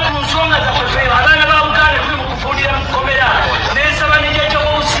baveeyo ku nsonga zaffe ffe abaana ba Buganda tuli mu kufuulira mu kkomera n'ensaba n'enjejja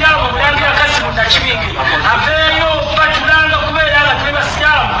w'obusiraamu Mulangira Kasimu Nakibinge aveeyo batulanga kubeera nga tuli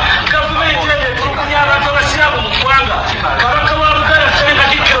basiraamu gavumenti eno etulugunya abantu abasiraamu mu ggwanga kabaka wa Buganda Ssentebe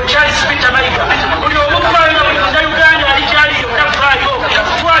Katikkiro Charles Peter Mayiga buli omufaayo buli munnayuganda ali gyaliyo tafaayo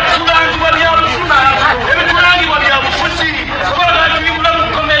twatulangibwa byabufuzi ebitulangibwa byabufuzi kuba abantu bibula mu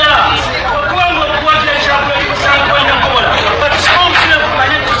kkomera okubanga okuwagira ekyabula ebikusangibwa nakola batusibobusire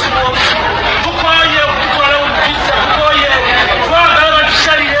kumanye tusiba obusibu tukoye okutwala obutisa tukoye twagala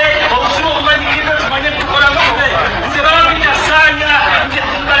batusalire obusibu okumanyikirwa tumanye tukola mube nze babitasaanya nze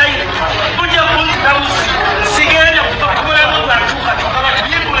timbalayire tujja kunzitabuzi sigenda kuva kumulamu bwatuuka tukaba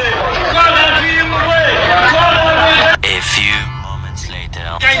tuyimbule twagala tuyimbulwe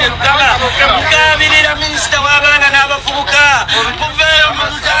mukabirira minisita w'abaana n'abavubuka muveeyo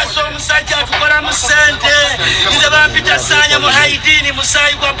mututaasa omusajja atukola mu ssente nze bampitasaanya mu haidini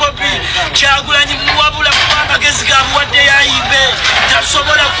musaayi gwa Bobi Kyagulanyi muwabula kuba amagezi ga Abawadde yayibe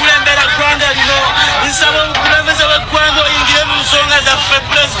tasobola kulembera ggwanga lino nsaba omukulembeze w'eggwanga oyingire mu nsonga zaffe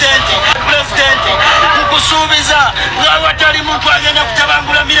pulezidenti nkusuubiza nga watali muntu agenda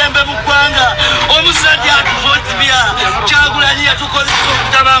kutabangula mirembe mu ggwanga omusajja atuvotibya Kyagulanyi yatukozesa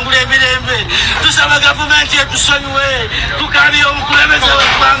okutabangula emirembe tusaba gavumenti etusonyiwe tukabire omukulembeze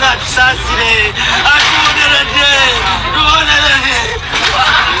w'eggwanga atusaasire atuboneredde tubonerere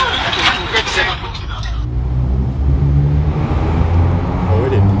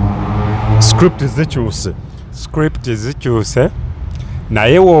script zikyuse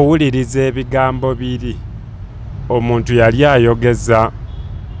naye woowuliriza ebigambo biri omuntu yali ayogeza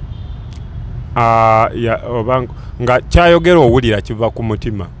nga kyayogera owulira kiva ku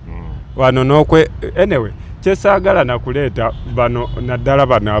mutima wano n'okwe anyway kyesaagala nakuleeta bano naddala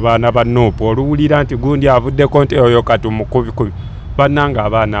bano abaana ba Nup oluwulira nti gundi avuddeko nti oyo katumukubikubi bannanga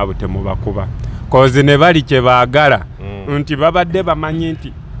abaana abo temubakuba kozi ne bali kye baagala nti babadde bamanyi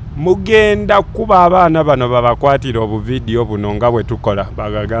nti mugenda kuba abaana bano babakwatira obuvidiyo buno nga bwe tukola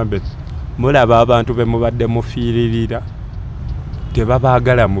bagagambe mulaba abantu be mubadde mufiiririra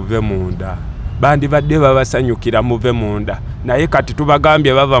tebabaagala muve munda bandibadde babasanyukira muve munda naye kati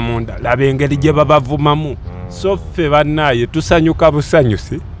tubagambye bava munda laba engeri gye babavumamu so ffe bannaye tusanyuka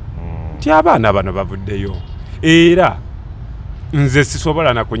busanyusi nti abaana bano bavuddeyo era nze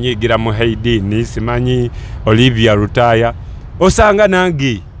sisobola na kunyigira mu haidini simanyi Olivia Rutaya osanga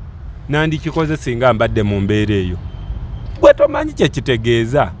nange nandikikoze singa mbadde mu mbeera eyo gwe tomanyi kye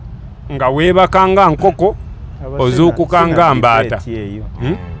kitegeeza nga weebakanga nkoko ozuukukanga mbaata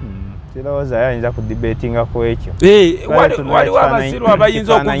Siroza yayinza ku debatinga ku ekyo. Waliwo abasiru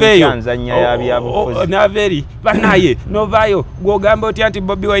abayinza okuveeyo naveri banaye novaayo gwogamba otya nti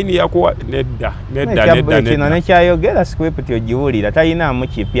BobiWine yakuwa nedda kino nekyayogera script ogiwulira talinaamu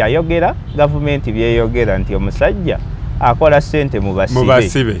kipya ayogera gavumenti byeyogera nti omusajja akola ssente mu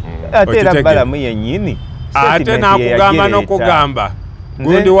basibe ate era Balamu yennyini ate nakugamba n'okugamba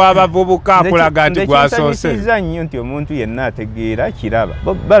gundi w'abavubuka akulaga nti gwasoose nnyo nti omuntu yenna ategeera kiraba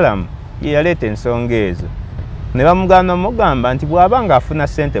Balamu ye yaleeta ensonga ezo ne bamugana omugamba nti bw'abanga afuna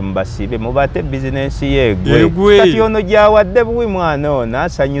ssente mu basibe mubate bizinensi yeegwe kati ono gyawadde buwi mwana ono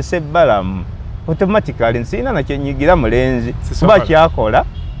asanyuse Balamu automatically nsina nakyenyigira mulenzi kuba kyakola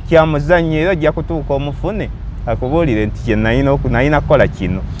kyamuzannyo era ajja kutuuka omufune akubuulire nti kyenayina kukola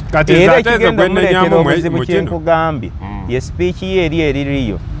kino era ekigenda muleetera obuzibu kyenkugambye ye speech ye eri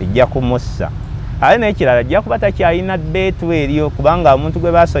eririyo ejja kumussa ate n'ekirala ajja kuba takyalina ddeetu eryo kubanga omuntu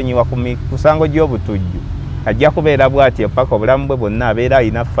gwe basonyiwa ku misango gy'obutujju ajja kubeera bw'atyo paka obulamu bwe bwonna abeera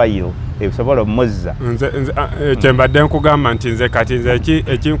alina fayiro ebisobola omuzza kyembadde nkugamba nti nze kati nze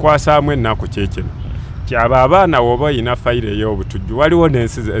ekinkwasaamu ennaku kyekino kyaba abaana woba oyina fayiro ey'obutujju waliwo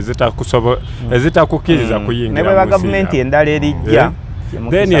n'ensi ezitakukkiriza kuyingira ne bwe gavumenti endala erijja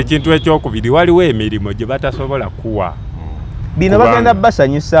then ekintu ekyokubiri waliwo emirimu gye batasobola kuwa bino bagenda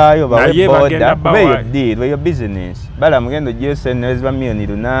basanyusaayo baweboda beyo deal eyo business Balamu genda gyesennezi ba milioni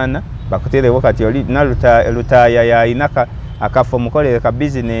 8 bakuterewo kati oli Lutaaya yalina akafo mukolere ka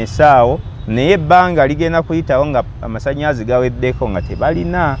business awo naye ebbanga ligenda kuyitawo nga amasanyazi gaweddeko nga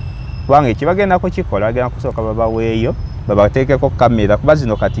tebalina kubanga ekibagenda kukikola bagenda kusooka babaweeyo babateekeko kamera kuba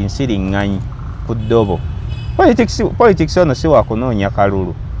zino kati nsiriŋŋanyi ku ddobo politics ono si wakunoonya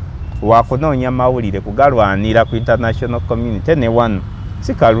kalulu wakunoonya mawulire kugalwanira ku international community ne wano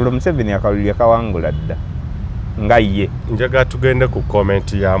si kalulu Museveni akalulu kawangula dda nga ye njaga tugende ku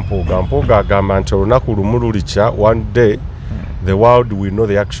comment ya Mpuuga agamba nti olunaku lumu lulikya one day the world will know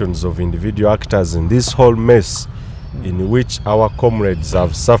the actions of individual actors in this whole mess in which our comrades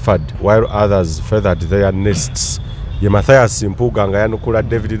have suffered while others feathered their nests. Ye Mathias Mpuuga nga yanukula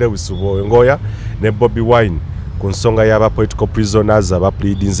David Lewis Ngoya ne BobiWine ku nsonga y'aba political prisoners aba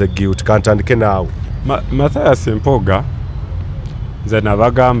pleading guilty. Kantandike naawe. Mathias Mpuuga nze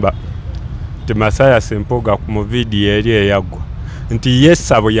nabagamba nti Mathias Mpuuga mu video eri eyagwa nti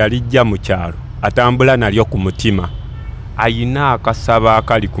yessabo yalijja mu kyalo atambula nalyo ku mutima ayina akasaba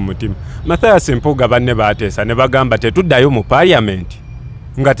akali ku mutima. Mathias Mpuuga banne bateesa ne bagamba tetuddayo mu parliament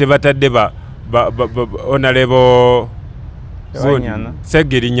nga tebatadde Honorable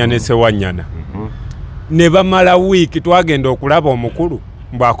Segirinya ne Sewanyana ne bamala wiiki twagenda okulaba omukulu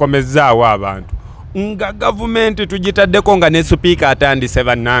mbwakomezzaawo abantu nga gavumenti tugitaddeko nga ne speaker atandise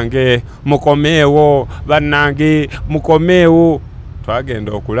bannange mukomeewo bannange mukomeewo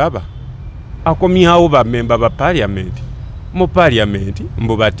twagenda okulaba akomyawo bammemba ba parliament mu parliament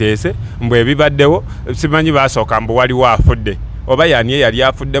mbu bateese mbu ebibaddewo simanyi basooka mbu waliwo afudde oba yani yali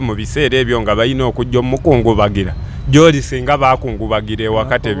afudde mu biseera ebyo nga balina okujja omukungubagira gyoli singa bakungubagira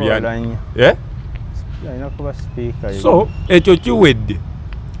ewakati ebyani so ekyo kiwedde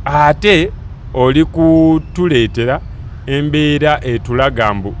ate oli kutuleetera embeera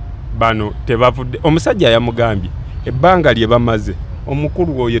etulaga mbu bano tebavudde. Omusajja yamugambye ebbanga lye bamaze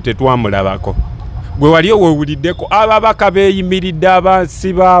omukulu oyo tetwamulabako. Gwe wali owuliddeko ababaka beeyimiridde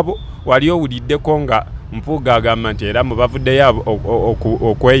abansi baabo wali owuliddeko nga Mpuuga agamba nti era mubavuddeyo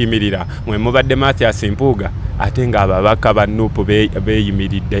okweyimirira mwe mubadde Mathias Mpuuga ate nga ababaka ba Nup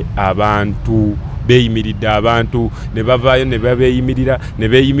beeyimiridde abantu ne bavaayo ne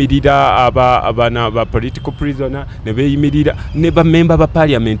beeyimirira aba political prisoner ne beeyimirira ne bamemba ba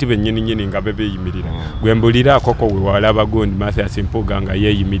parliament bennyini nga beeyimirira. Gwe mbulira akoko we walaba gondi Mathias Mpuuga nga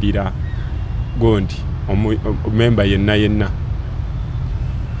yeeyimirira gondi omemba yenna.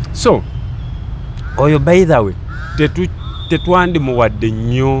 So oyo by the way tetwandimuwadde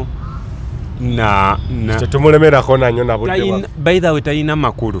nnyo na tetumulemerako nanyo nabudde by the way talina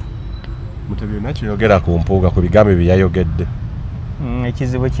makulu mutebyonna kiyogera ku Mpuuga ku bigambo byayogedde.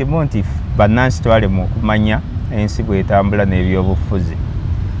 Ekizibu kimu nti bannansi twalema okumanya ensi bwetambula n'ebyobufuzi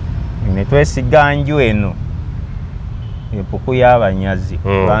ne twesiga nju eno empuku y'abanyazi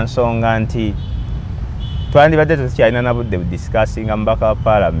lwansonga nti twandibadde tetukyalina na budde budisikasinga mubaka wa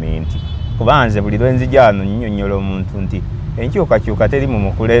paalamenti kuba nze buli lwenzija wano nnyonnyola omuntu nti enkyukakyuka teri mu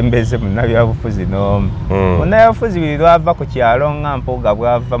mukulembeze munnabyabufuzi n'omu. Munnabyabufuzi buli lwava ku kyalo nga Mpuuga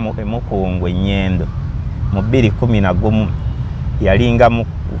bwava mu Mukungu Ennyendo mu 2011 yalinga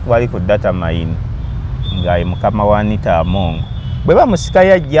wali ku data mine nga ye mukama wa Anita Amongo. Bwe bamusika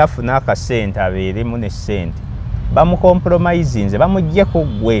yajja afuna akasente abeeremu ne ssente bamukompromisinze bamugje ku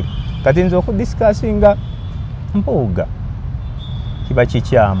ggwe kati nze okudisikasinga Mpuuga kiba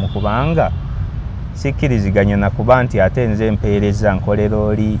kikyamu kubanga sikkiriziganya na kuba nti ate nze empeereza nkolera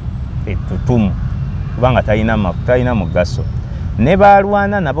oli ettutumu kubanga talina mugaso. Ne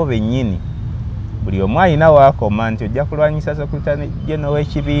balwana nabo bennyini buli omu alina waakoma nti ojja kulwanyisa Secretary General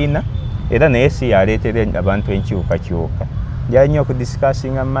w'ekibiina era naye si yaleetera abantu enkyukakyuka. Njala nnyo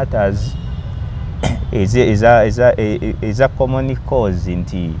okudisikasinga matters eza common cause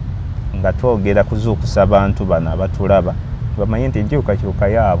nti nga twogera kuzuukusa abantu bano abatulaba bamanye nti enkyukakyuka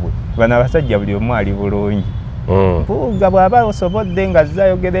yaabwe bano abasajja buli omu ali bulungi. Mpuuga bw'aba osobodde nga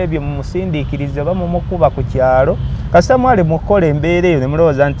zayogera ebyo mu musindiikirize oba mumukuba ku kyalo kasita mwali mukola embeera eyo ne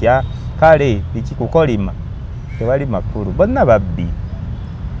mulowooza nti kale ekikukolima tewali makulu bonna babbi.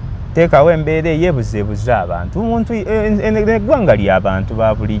 Teekawo embeera eyeebuzeebuze abantu omuntu eggwanga ly'abantu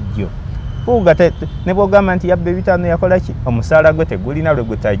ba bulijjo. Mpuuga ne bw'ogamba nti yabba ebitaano yakola ki omusaala gwe tegulina lwe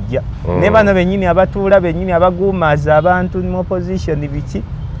gutajja. Ne bano bennyini abatuula bennyini abaguumaaza abantu mu opposition biki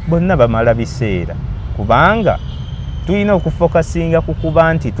bonna bamala biseera kubanga tulina okufokasinga ku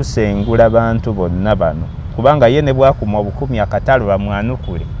kuba nti tusengula bantu bonna bano kubanga ye ne bwakuma obukumi akatalo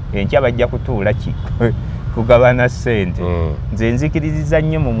bamwanukule enkya bajja kutuula ki kugabana ssente. Nze nzikiririza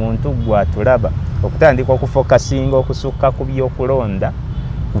nnyo mu muntu gwe atulaba okutandika okufokasinga okusukka ku by'okulonda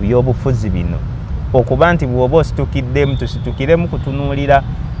ku by'obufuzi bino okuba nti bw'oba ositukiddemu tusitukiremu kutunuulira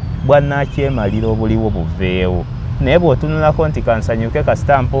bwannakyemalira obuliwo buveewo naye bw'otunulako nti kansanyuke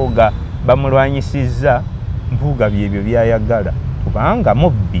kasita Mpuuga bamulwanyisizza Mpuuga byebyo byayagala kubanga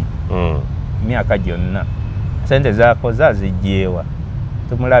mubbi emyaka gyonna sente zakoze azijjeewa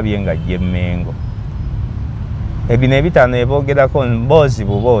tumulabye nga ajja Mmengo. Ebino ebitaano eboogerako mboozi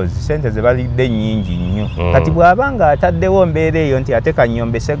buboozi sente ze balidde nnyingi nnyo. Kati bw'aba nga ataddewo mbeera eyo nti ate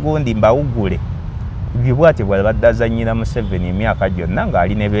Kanyombe Segundi mbawugule bye bw'ati bw'abadde azannyira Museveni emyaka gyonna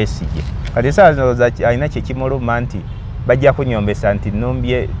ng'ali ne Besigye. Kati essaawa zino alina kye kimuluma nti bajja kunyombesa nti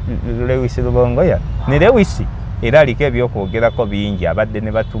Numbye Lewis Lubongoya ne Lewis era aliko ebyokwogerako bingi abadde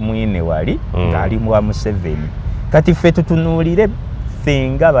ne batumwine wali ng'ali mu Museveni kati ffe tutunuulire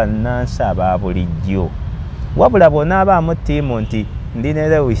fenga bannansi aba bulijjo wabula bw'onaabaamu ttiimu nti ndi ne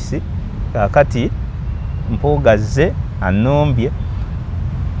Lewis kakati mpuugazze anumbye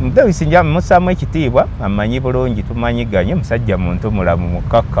Lewis nja musaamu ekitiibwa amanyi bulungi tumanyiganye musajja muntu mulamu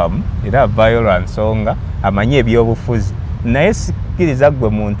mukakkamu era avaayo lwa nsonga amanyi ebyobufuzi naye sikkiriza gwe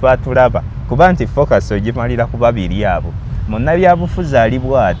muntu atulaba kuba nti focus ogimalira ku babiri abo munnabyabufuzi ali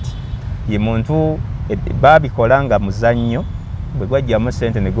bw'ati ye muntu baabikola nga muzannyo bwe gwajjamu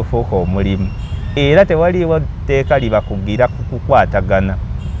ssente ne gufuuka omulimu era tewaliiwo tteeka libakugira kukukwatagana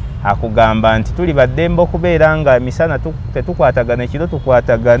akugamba nti tuli baddembe okubeera nga emisana tetukwatagana ekiro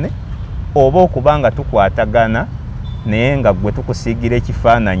tukwatagane oba okuba nga tukwatagana naye nga gwe tukusiigira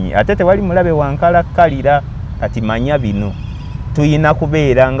ekifaananyi ate tewali mulabe wankalakkalira kati manya bino tuyina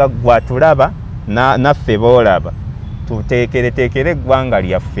kubeera nga gwatulaba naffe boolaba tuteekereteekere eggwanga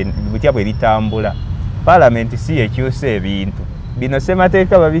lyaffe butya bwe litambula paalamenti si ekyusa ebintu bino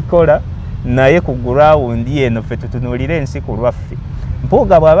ssemateeka babikola naye ku gurawundi eno ffe tutunuulire ensi ku lwaffe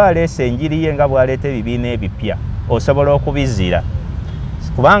Mpuuga bw'aba aleese enjiri ye nga bw'aleeta ebibiina ebipya osobola okubizira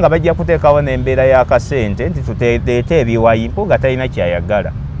kubanga bajja kuteekawo n'embeera y'akasente nti tuteete ebiwayi Mpuuga talina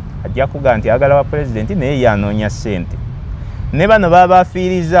kyayagala ajja kuga nti ayagala wa pulezidenti naye yanoonya ssente ne bano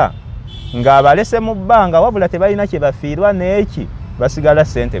baabafiiriza ng'abalese mu bbanga wabula tebalina kye bafiirwa n'eki basigala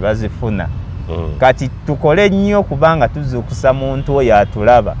ssente bazifuna kati tukole nnyo kubanga tuzuukusa muntu oyo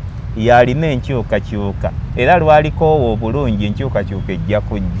atulaba yalina enkyukakyuka era lwalikoowo obulungi enkyukakyuka ejja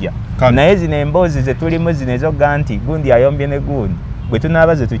kujja naye zino emboozi ze tulimu zino ezoga nti gundi ayombye ne gundi bwe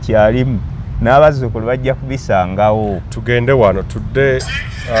tunaaba ze tukyalimu n'abazzukulu bajja kubisangawo tugende wano tudde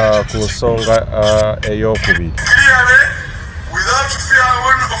ku nsonga ey'okubiri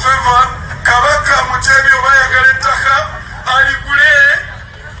kabaka Mutebi oba yagala ettaka aligule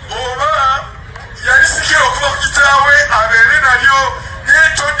oba yalisikira okuba ku kitaawe abeere nalyo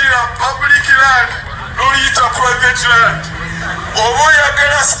netondera public land n'oluyita private land oba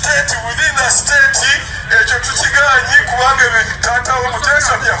oyagala state within the state ekyo tukigaanyi kubanga taatawo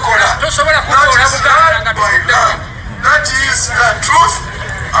Muteesa byakola that is the truth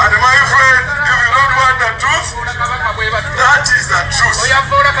and my friend if you don't want the truth that is the truth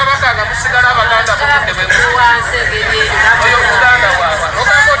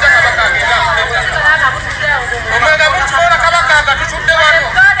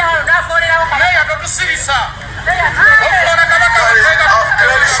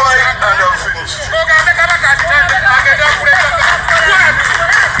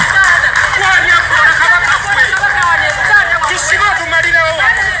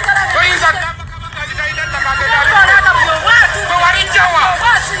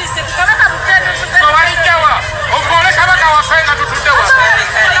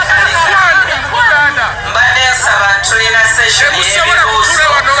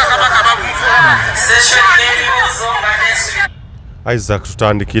Isaac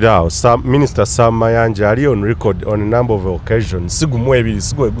tutandikira Minister Sam Mayanja ali on record on a number of occasions sigumu ebiri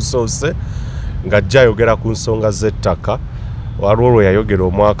sigo egusoose nga jayogera ku nsonga z'ettaka walwo yayogera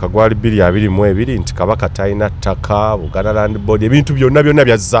omwaka gwali 2022 nti kabaka talina ttaka Buganda Land Board ebintu byonna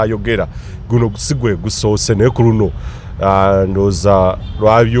byazzayogera guno sigo egusoose naye ku luno ndooza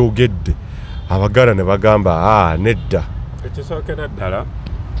lwabyogedde abaganda ne bagamba nedda ekisookera ddala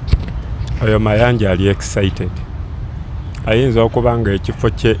oyo Mayanja ali excited ayinza okuba nga ekifo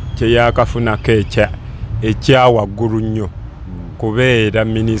kye yakafunako ekyawaggulu nnyo kubeera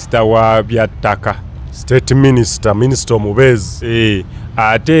minisita wa byattaka state minister omubeezi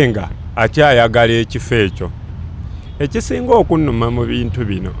ate nga akyayagala ekifo ekyo ekisinga okunnuma mu bintu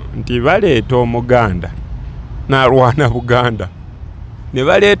bino nti baleeta Omuganda n'alwana Buganda ne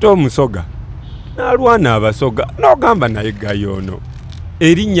baleeta Omusoga n'alwana Abasoga n'ogamba naye gayoono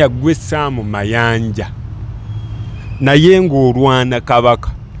erinnya ggwe Sam Mayanja naye ng'olwana kabaka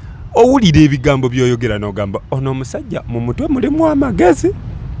owulira ebigambo by'oyogera n'ogamba ono omusajja mu mutwe mulimu amagezi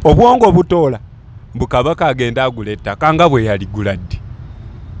obwongo butoola mbu kabaka agenda agula ettaka nga bwe yaligula ddi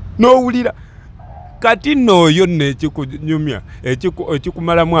n'owulira kati n'oyo n'ekikunyumya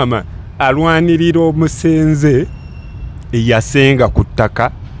ekikumalamu ama alwanirira omusenze eyasenga ku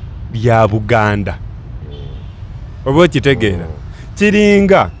ttaka lya Buganda oba okitegeera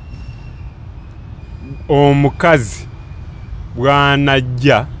kiringa omukazi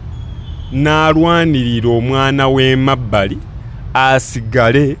bwanajja n'alwanirira omwana w'emabbali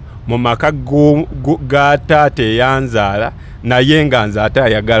asigale mu maka ga taata eyanzaala naye nga nze ate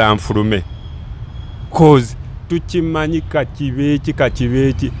ayagala nfulume cause tukimanyi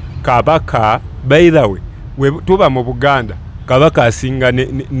kakibeeki kabaka by the way we tuba mu Buganda kabaka asinga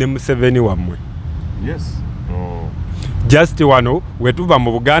ne Museveni wammwe. Yes. Just wano we tuba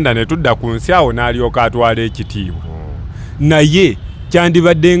mu Buganda ne tudda ku nsi awo n'alyoka atwala ekitiibwa. Naye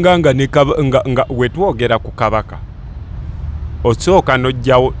kyandibadde nga we twogera ku kabaka osooka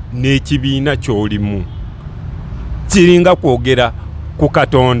n'ojjawo n'ekibiina ky'olimu kiringa kwogera ku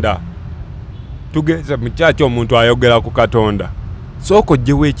Katonda. Tugeze mu kyaki omuntu ayogera ku Katonda sooka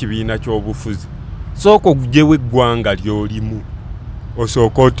ogyewo ekibiina ky'obufuzi sooka ogyewo eggwanga ly'olimu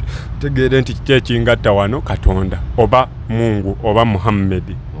osooka otegeere nti kiki ekingatta wano Katonda oba Mungu oba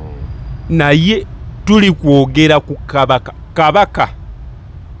Muhammad. Naye tuli kwogera ku kabaka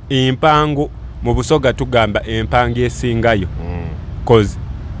empango mu Busoga tugamba empango esingayo kozi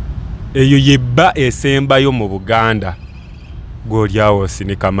eyo yebba esembayo mu Buganda gw'olyawo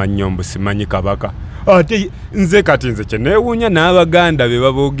sinika mannyo mbu simanyi kabaka. Ate nze kati nze kyeneewuunya n'Abaganda be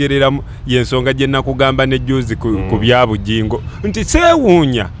baboogereramu y'ensonga gye nakugamba n'ejjuuzi ku byabugingo nti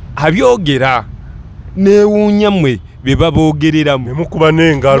seewuunya abyogera neewuunya mmwe be baboogereramu ne mukuba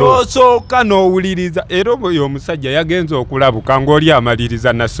n'engalo n'osooka n'owuliriza. Era oyo omusajja yagenze okulabuka ng'oli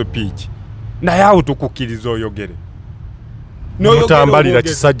amaliriza na speech naye awo tukukkiriza oyogere mutambalira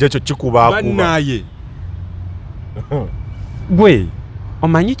kisajja ekyo kikubaakuba bannaye gwe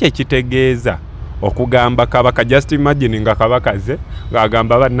omanyi kyekitegeeza okugamba kabaka. Just imagine nga kabaka ze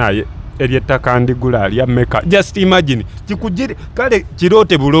ng'agamba bannaye eryettaka ndigula alya meka. Just imagine kikugire kale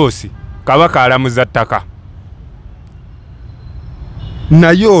kiroote buloosi kabaka alamuza ttaka.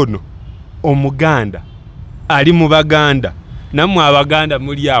 Naye ono Omuganda ali mu Baganda nammwe Abaganda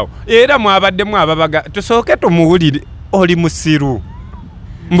muli awo era mwabaddemu ababaga tusooke tumuwulire oli musiru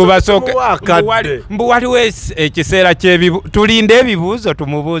mbubasooke mbu waliwo ekiseera tulinde ebibuuzo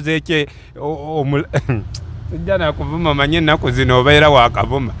tumubuuze ekye sijja nakuvuma manye ennaku zino obeera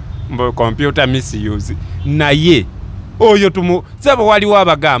wakavuma mbu computer misuse. Naye oyo sebo waliwo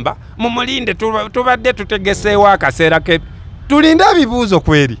abagamba mumulinde tubadde tutegeseewo akaseera ke tulinde ebibuuzo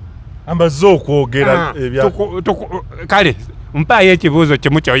kweri ambaze okwogera kale mpaayo ekibuuzo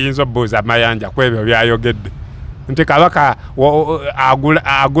kimu kyoyinza obuuza amayanja ku ebyo byayogedde nti kabaka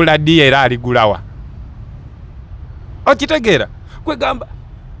agula ddi era aligulawa. Okitegeera kwegamba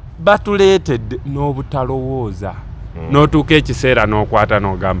batuleetedde n'obutalowooza n'otuuka ekiseera n'okwata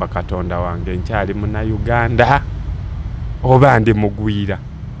n'ogamba Katonda wange nkyali Munnayuganda oba ndi mugwira.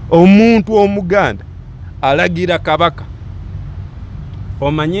 Omuntu Omuganda alagira kabaka.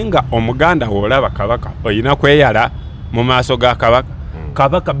 Omanyi nga Omuganda w'olaba kabaka oyina kweyala mu maaso ga kabaka.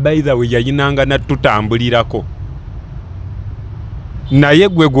 Kabaka by the way yayinanga natutambulirako. Naye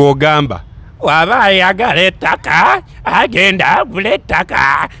gwe gw'ogamba waba ayagala ettaka agenda agula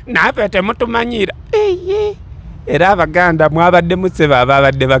ettaka naffe temutumanyira. Era Abaganda mwabadde musebe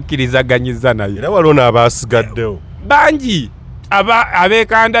ababadde bakkirizaganyiza naye. Era waliwo n'abaasigaddewo bangi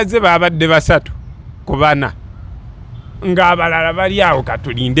abeekandaze babadde 3 ku 4 ng'abalala bali awo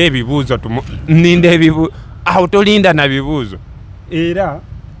katulinde ebibuuzo awo tolinda na bibuuzo. Era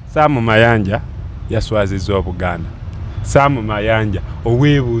Saamu Mayanja yaswazizza Obuganda. Saamu Mayanja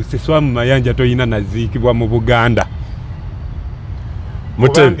oweebuuse Saamu Mayanja toyina naziikibwa mu Buganda.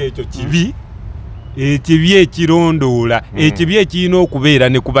 Mutebe ekyo ekibi ekirondoola ekibi ekirina okubeera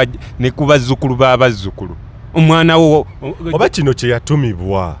ne ku bazzukulu b'abazzukulu. Omwana wo oba kino kye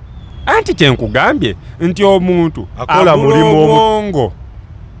yatumibwa anti kyenkugambye nti omuntu akola mulimu obwongo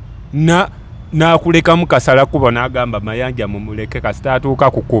n'akulekamu kasala kubo n'agamba Mayanja mumuleke kasita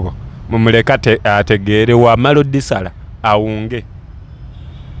atuuka ku kubo mumuleka ategeere wamala oddisala awunge.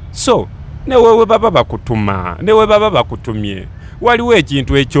 So newewe baba bakutuma newe baba bakutumye waliwo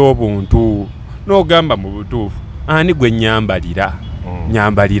ekintu eky'obuntu n'ogamba mu butuufu ani gwe nyambalira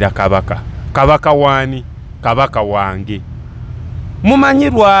nyambalira kabaka wani kabaka wange. Mumanyi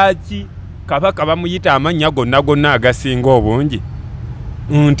lwaki kabaka bamuyita amannya gonna agasinga obungi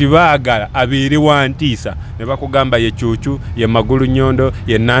nti baagala abeere wa ntiisa ne bakugamba ye Cuucu ye Magulu Nyondo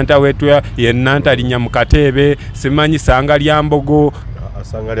ye Nantawetwa ye Nantalinya mu Kateebe simanyi Sanga lya Mbogo.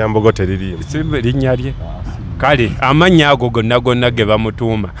 Sanga lya Mbogo teririmu linnya lye. Kale amannya ago gonna ge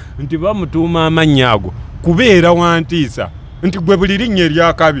bamutuuma nti bamutuuma amannya ago kubeera wa ntiisa nti gwe buli linnya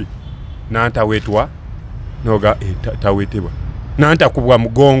eryakabi Nantawetwa noga tawetebwa Nantakubwa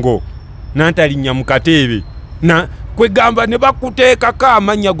mugongo Nantalinya mu Kateebe na kwegamba ne bakuteekako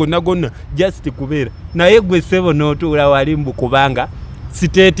amannya gonna just kubeera naye gwe sebo n'otuula wali mbu kubanga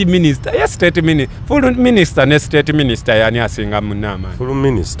state minister ya state minister full minister ne state minister yani asinga munamaani. Full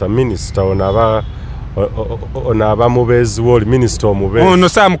minister onaba mubeezi w'oli minister omubeezi ono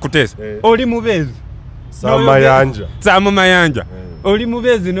Sam Kutesa oli mubeezi Samayanja. Samayanja. Oli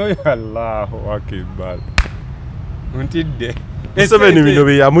mubezi noyo Allahu akbar. Untidde. Museveni bino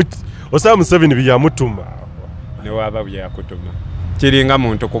byamuti. Osaba Museveni byamutuma. Ne waba byakutuma. Kiringa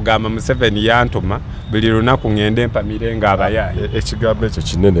muntu kugamba Museveni yantuma buli lunaku ngende mpamire nga abayaye. Ekigambo ekyo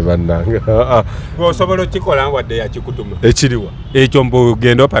kinene bannanga. Osobola kikola wadde yakikutuma. Ekiriwa. Ekyo mbu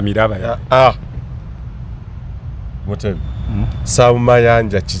genda opamira abayaye. Mutemi.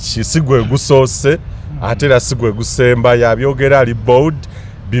 Samayanja kiki sigwe gusoose ate era sigwe gusemba yabyogera ali bold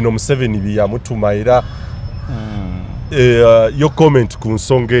bino Museveni byamutuma era yo comment ku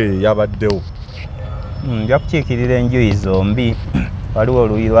nsonga yabaddewo. Nja kukiikirira enjuyi zombi. Waliwo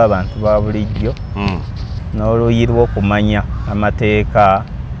oluyi lw'abantu ba bulijjo n'oluyi lw'okumanya amateeka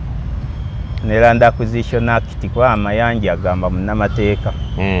ne Land Acquisition Act kuba Amayanja agamba munnamateeka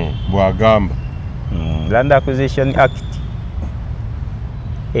bw'agamba Land Acquisition Act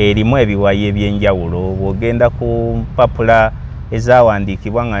erimu ebiwayi ebyenjawulo bw'ogenda ku mpapula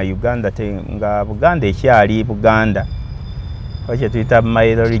ezawandiikibwa nga Uganda nga Buganda ekyali Buganda kye tuyita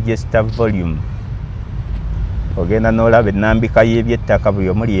Mail Register Volume ogenda n'olaba ennambika y'ebyettaka buli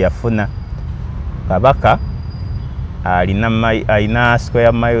omu lye yafuna Kabaka alina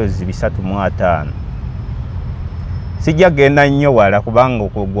square miles 305 sijja genda nnyo wala kubanga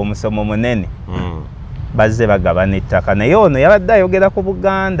okugwa omusomo munene bazze bagabana ettaka naye ono yabadde ayogera ku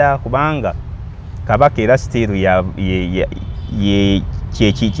Buganda kubanga Kabaka era stiru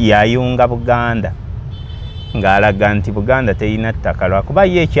yayunga Buganda ng'alaga nti Buganda terina ttaka lwakuba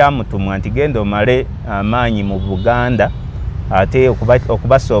ye ekyamutumwa nti genda omale amaanyi mu Buganda ate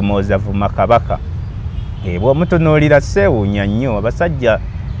okubasoomooza vuma Kabaka. Bw'omutunuulira seewuunya nnyo abasajja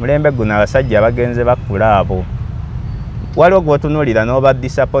mulembe guno abasajja abagenze bakula abo waliwo gw'otunuulira n'oba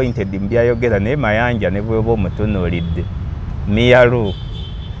disappointed mu byayogera naye Mayanja ne bw'oba omutunuulidde miyalu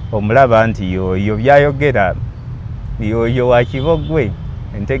omulaba nti yoyo byayogera yoyo wa Kibogwe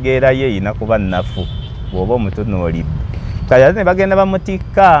entegeera ye erina kuba nnafu bw'oba omutunuulidde kale ne bagenda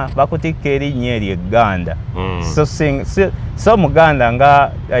bamutikka bakutikka erinnya eryo Egganda so Muganda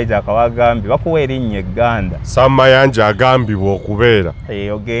nga Isaac wagambye bakuwa erinnya Egganda Samayanja agambibwa okubeera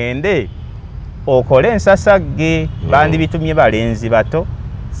ogende okole ensasagge bandi bitumye balenzi bato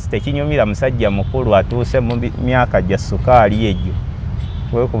tekinyumira musajja mukulu atuuse mu myaka gya sukaali egyo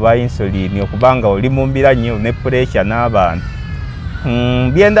wekuba insulini okubanga oli mumbira nnyo ne pressure n'abantu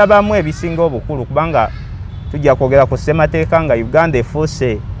byendabamu ebisinga obukulu kubanga tujja kwogera ku ssemateeka nga Uganda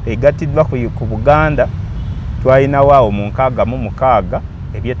efuuse egattiddwa ku Buganda twalina waawo mu 66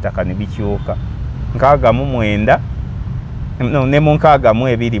 ebyettaka ne bikyuka 69 ne mu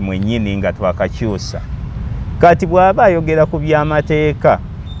 62 mwennyini nga twakakyusa kati bw'aba ayogera ku by'amateeka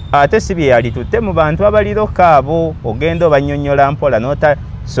ate si bye yali tutte mu bantu abaliroka abo ogenda obanyonnyola mpola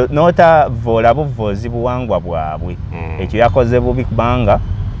n'otavoola buvoozi buwangwa bwabwe ekyo yakoze bubi kubanga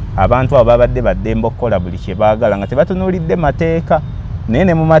abantu abo babadde baddemba okukola buli kye baagala nga tebatunuulidde mateeka naye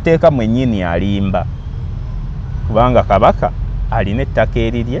ne mu mateeka mwennyini alimba kubanga Kabaka alina ettaka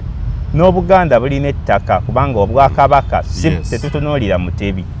erirye n'Obuganda bulina ettaka kubanga obwakabaka tetutunuulira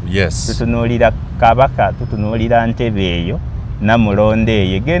Mutebi tutunuulira Kabaka tutunuulira Ntebe eyo Namulonde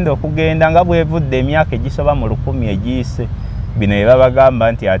eyo egenda okugenda nga bwevudde emyaka egisoba mu 10 egiyise bino bye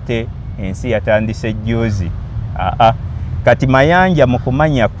babagamba nti ate ensi yatandise jjuuzi kati Mayanja mu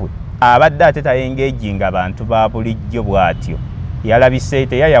kumanya kwe abadde ate tayengeejinga abantu ba bulijjo bw'atyo yalabise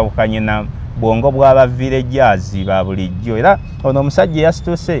teyayawukanye na bwongo bw'aba villagers ba bulijjo era ono omusajja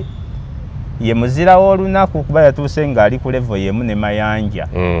yasituse ye muzira w'olunaku kuba yatuuse ng'ali ku level yemu ne Mayanja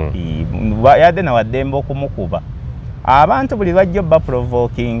yadde nawaddemba okumukuba abantu buli bajja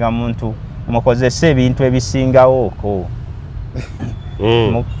baprovokinga muntu mukozesa ebintu ebisingawooko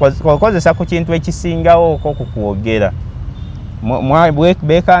mukozesa ku kintu ekisingawooko kukwogera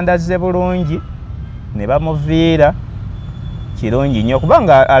beekandazze bulungi ne bamuviira kirungi nnyo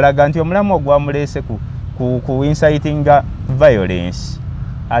kubanga alaga nti omulamu ogwamuleese ku inciting violence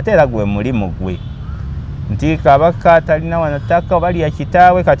ate era gwe mulimu gwe nti Kabaka talina wano ttaka oba lya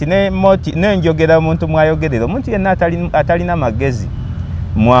kitaawe kati nenjogera omuntu mwayogerera omuntu yenna atalina magezi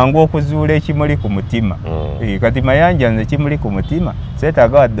mwangu okuzuula ekimuli ku mutima kati Mayanja nze kimuli ku mutima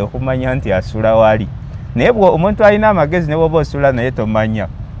seetaaga wadde okumanya nti asula wali naye omuntu alina amagezi ne bwoba osula naye tomanya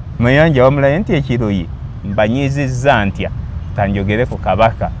Mayanja wamulaye nti ekiruyi mbanyiizizza ntya kanjogere ku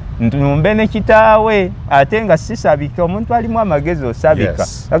Kabaka ntumbe ne kitaawe ate nga sisabika omuntu alimu amagezi osabika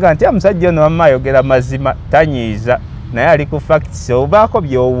aga nti omusajja ono wamma ayogera mazima tanyiiza naye ali ku facts obaako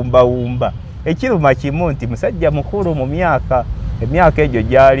byowumbawumba ekiruma kimu nti musajja mukulu mu emyaka egyo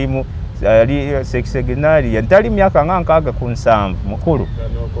gyalimu ali sekiseginali yantali myaka nga nkaaga ku 7 mukulu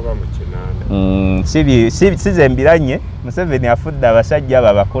sizembiranye Museveni afudde abasajja abo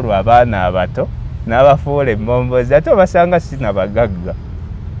abakulu abaana abato n'abafuula embombozi ate obasanga sina bagagga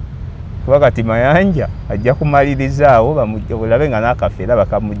kuba kati Mayanja ajja kumalirizaawo bulabe nga n'akafeera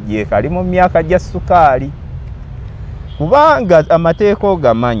bakamugjeeko ali mu myaka gya sukaali kubanga amateeka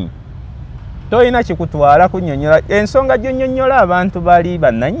ogamanyi toyina kikutwala kunnyonnyola ensonga gy'onnyonnyola abantu bali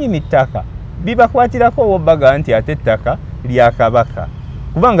bannannyini ttaka bibakwatirako wobaga nti ate ettaka lya kabaka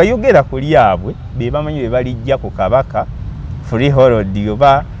kubanga yogera ku lyabwe be bamanyi be balijja ku kabaka freehold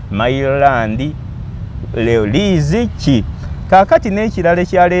oba mailand leolizi ki kaakati n'ekirala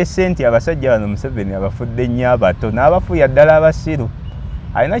ekyaleese nti abasajja bano Museveni abafudde nnyo abato n'abafuuya ddala abasiru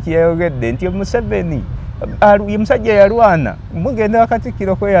alina kyeyayogedde nti Museveni omusajja yalwana mugenda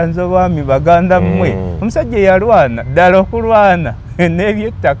wakatikkiro kweyanza obwami baganda mmwe omusajja yalwana ddala okulwana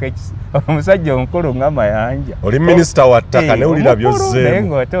n'ebyettaka omusajja omukulu nga Mayanja oli minisita wa ttaka ne olina byozzeemu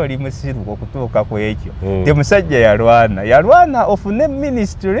ng'ate oli musiru okutuuka ku ekyo nti omusajja yalwana ofune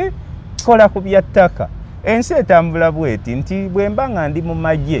ministry kola ku bya ttaka ensi etambula bweti nti bwe mba nga ndi mu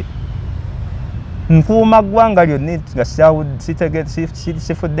magye nkuuma ggwanga lyonna nga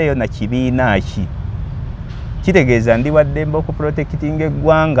sifuddeyo na kibiina ki kitegeeza ndi waddembe okuprotectinga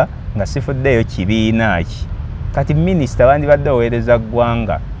eggwanga nga sifuddeyo kibiina ki kati minisita bandibadde oweereza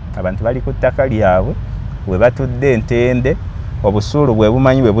ggwanga abantu bali ku ttaka lyabwe we batudde entende obusuulu bwe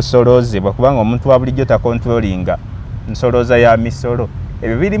bumanyi bwe busoloozebwa kubanga omuntu wa bulijjo takontrolinga nsolooza ya misolo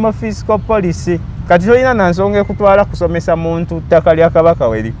ebyo birimu fiscal policy kati tolina nansonga ekutwala kusomesa muntu ttaka lya kabaka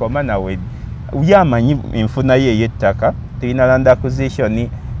werikoma nawe yamanyi enfuna ye ey'ettaka tulina land acquisition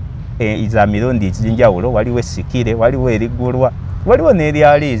za mirundi ezinjawulo waliwo essikire waliwo erigulwa waliwo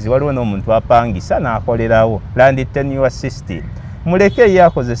n'eryaliizi waliwo n'omuntu apangisa n'akolerawo land tenure system muleke ye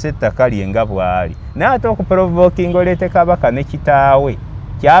akozesa ettaka lye nga bw'ali naye ate okuprovokinga oleete kabaka ne kitaawe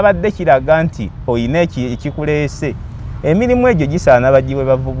kyabadde kiraga nti oyina ekikuleese emirimu egyo gisaana bagiwe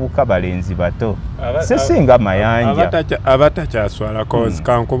bavubuka balenzi bato sisinga Mayanja abatakyaswala kozi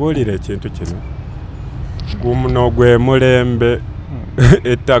kankubuulira ekintu kino guno gwe mulembe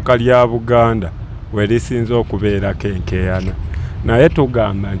ettaka lya Buganda we lisinza okubeerako enkeeyana naye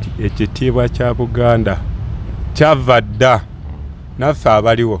tugamba nti ekitiibwa kya Buganda kyava dda naffe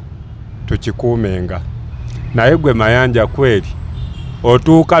abaliwo tukikuumenga naye gwe Mayanja kweri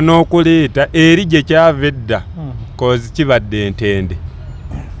otuuka n'okuliita eri gye kyava edda kozi kibadde entende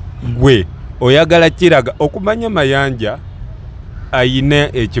gwe oyagala kiraga okumanya Mayanja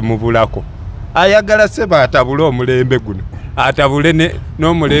ayina ekimubulako ayagala seba atabule omulembe guno atabule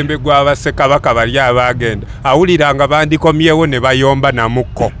n'omulembe gw'Abassekabaka bali abagenda awuliranga bandikomyewo ne bayomba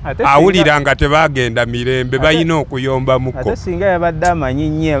namukko awuliranga tebagenda mirembe bayina okuyomba mukko ate singa yabadde amanyi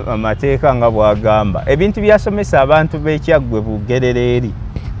nnyo amateeka nga bwagamba ebintu byasomesa abantu b'Ekyaggwe Bugerere eri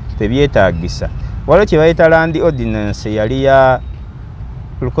tebyetaagisa waliwo kye bayita land ordinance yali ya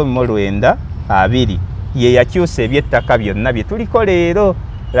 1920 ye yakyusa ebyettaka byonna bye tuliko leero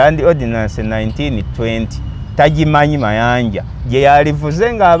land ordinance 1920 tagimanyi Mayanja gye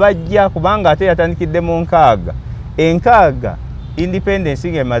yalivuze ng'abajja kubanga ate yatandikidde mu enkaaga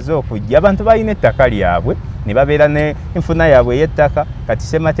independence ng'emaze okujja abantu balina ettaka lyabwe ne babeera n'enfuna yaabwe ey'ettaka kati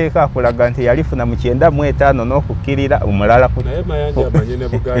ssemateeka akulaga nti yalifuna mu 95 n'okukkirira omulala naye Mayanja amanyi ne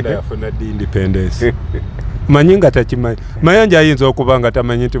Buganda yafuna ddi independence manyi nga takimanyi Mayanja ayinza okuba nga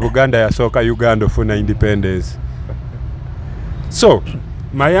tamanyi nti Buganda yasooka Uganda ofuna independence so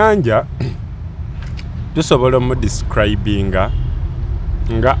Mayanja tusobola omudescribinga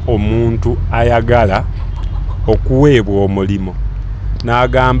nga omuntu ayagala okuweebwa omulimo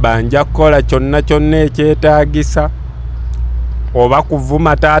n'agamba nja kukola kyonna kyonna ekyetaagisa oba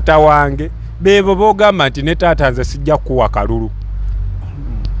kuvuma taata wange beebo boogamba nti ne taata nze sijja kuwa kalulu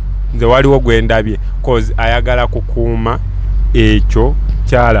nze waliwo gwe ndabye cause ayagala kukuuma ekyo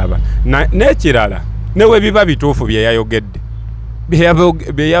kyalaba n'ekirala newe biba bituufu bye yayogedde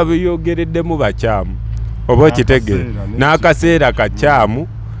bye yayogereddemu bakyamu oba okitegeera n'akaseera kakyamu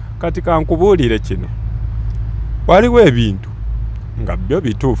kati kankubuulire kino waliwo ebintu nga byo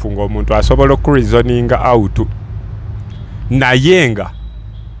bituufu ng'omuntu asobola okureasoninga out naye nga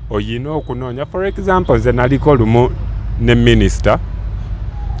oyina okunoonya for example nze naliko lumu ne minisita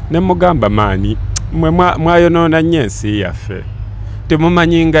ne mugamba maani mwe mwayonoona nnyo ensi yaffe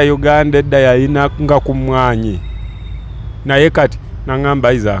temumanyi nga Uganda edda yalina nga ku mwanyi naye kati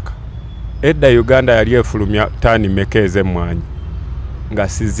naŋŋamba Isaac edda Uganda yali efulumya taani meka ez'emmwanyi nga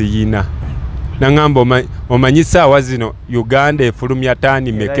siziyina nangamba omanyi saawa zino Uganda efulumya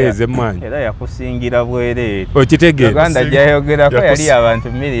ttaani mmeka ez'emmwanyi era yakusingira bwereere okitegeera Uganda gyayogerako yali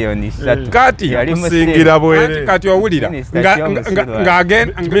abantu miliyoni 3 kati yakusingira bwereere kati owulira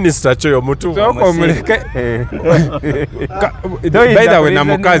ng'agenda minisita kyoyo mutu sooka omuleke by the way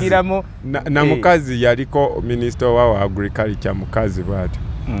namukazi yaliko minisita wa agriculture mukazi bw'atyo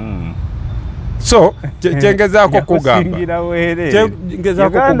so chengezaako kugamba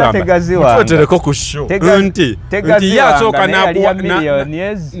tutereko ku show nti yasooka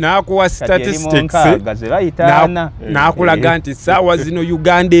n'akuwa statistics n'akulaga nti saawa zino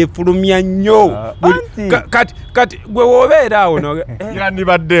Uganda efulumya nnyo kati gwe woobeera awo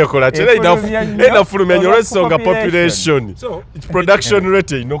yandibadde ekola kera enafulumya nnyo olw'ensonga population production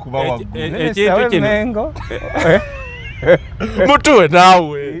rate erina okuba waggulu ekintu kino mutuwe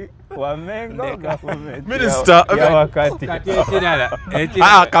naawe Wamengo Minister wakati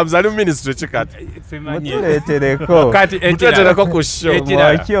kamzali minister chikati mutuletereko kati mutuletereko ku show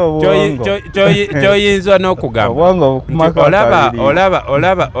kyoyinza n'okugamba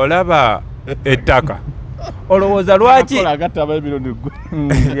olaba ettaka olowooza lwaki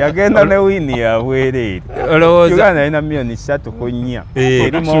yagenda ne wini yabwereere olowooza alina miliyoni 3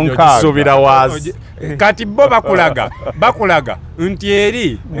 erimu 6 subira wazi kati bo bakulaga nti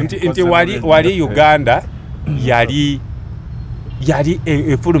eri nti wali Uganda yali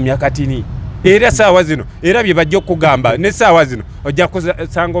efulumya katini era saawa zino era bye bajja okugamba ne saawa zino ojja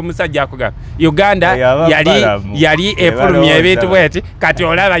kusanga omusajja akugamba Uganda yali efulumya ebintu bweti kati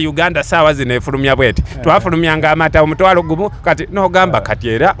olaba Uganda saawa zino efulumya bweti twafulumyanga amata omutwalo gumu kati n'ogamba kati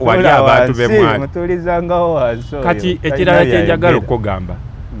era wali abantu b'emwali kati ekirala kyenjagala okugamba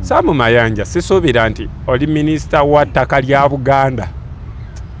Samu Mayanja sisuubira nti oli minisita wa ttaka lya Buganda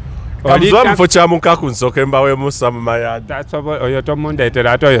Kamuzwa mfo kya nsooke mbawemu Samu Mayanja oyo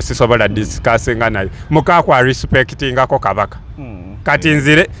tomundeetera ate oyo sisobola discussinga naye mukaku arespectingako kabaka kati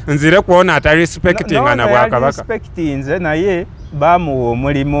nzire kuona atarespectinga na bwakabaka nze naye bamuwa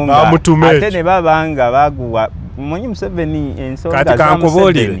omulimu ate ne babanga baguwa mumanyi Museveni ensonga kati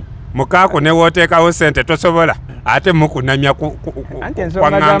kankubuulire mukaku ne wooteekawo sente tosobola ate mukunamya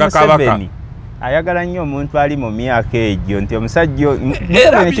kwanganga kabaka ayagala nnyo omuntu ali mu myaka egyo nti omusajja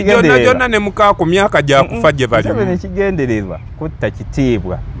gyonna ne mukaku myaka gyakufa gye balimu ekigendererwa kutta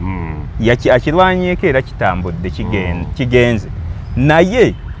kitiibwa akirwanyeeko era kitambudde kigenze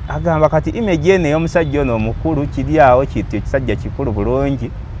naye agamba kati image eno ey'omusajja ono omukulu kiri awo kiti ekisajja kikulu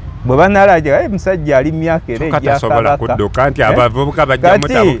bulungi bwe banalaja musajja ali myaka era ejyakabaka kudduka nti abavubuka bajja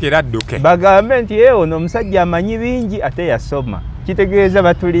mutabukira adduke bagambe nti ono omusajja amanyi bingi ate yasoma kitegeeza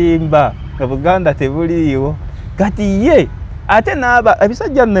batulimba Buganda tebuliiwo kati ye ate n'aba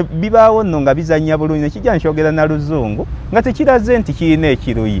ebisajja bibaawo nno nga bizannya bulungi nekijja nkyogera na luzungu nga tekiraze nti kirina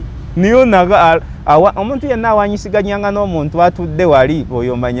ekiruyi niyo naga omuntu yenna awanyisiganyanga n'omuntu atudde wali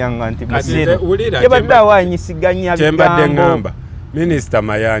oyo omanyanga nti musire yabadde awanyisiganya kyembadde ngamba Minisita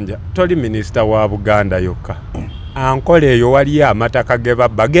Mayanja toli minisita wa Buganda yokka ankola eyo waliyo amataka ge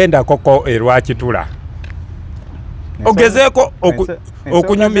babba genda koko erwakitula ogezeeko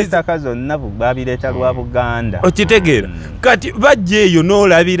okunyumiza ettaka zonna babireeta lwa Buganda okitegeera kati bajja eyo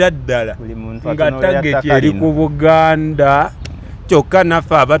n'olabira ddala nga tageti eri ku Buganda kyokka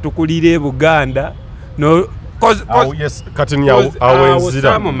naffe abatukulira e Buganda kati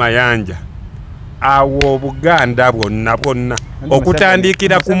awenzira Samu Mayanja awo Buganda bwonna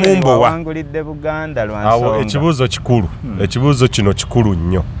okutandikira ku Mumbowa awo ekibuuzo kikulu ekibuuzo kino kikulu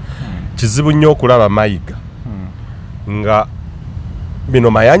nnyo kizibu nnyo okulaba mayiga nga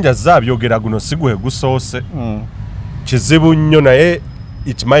bino Mayanja zaabyogera guno si gwe gusoose kizibu nnyo naye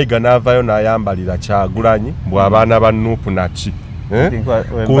mayiga n'avaayo n'ayambalira Kyagulanyi bw'abaana ba Nupu naki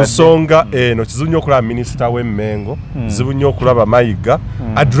ku nsonga eno kizibu nnyo okulaba minisita w'Emmengo kizibu nnyo okulaba mayiga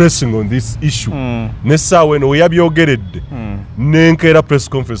addressing on this issue n'essaawa eno we yabyogeredde n'enkeera press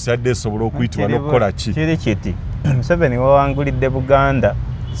conference yadde esobola okuyitibwa n'okukola ki kiri kiti Museveni wawangulidde Buganda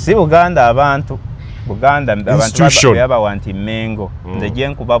si Buganda abantu Buganda abantu yabawa nti Mmengo nze gye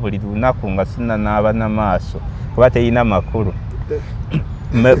nkuba buli lunaku nga sina naaba n'amaaso kuba teyina makulu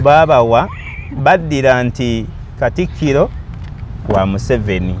babawa baddira nti Katikkiro wa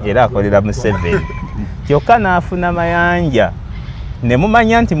Museveni era akolera Museveni kyokka n'afuna Mayanja ne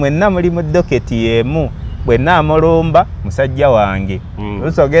mumanya nti mwenna muli mu doketi y'emu bwenna amulumba musajja wange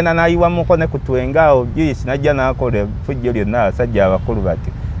oluusi ogenda n'ayiwamuko ne kutwengaawo Joyce najja n'akola effujjo lyonna abasajja abakulu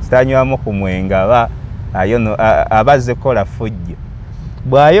bati sitanywamu ku mwenga abazze kola fujjo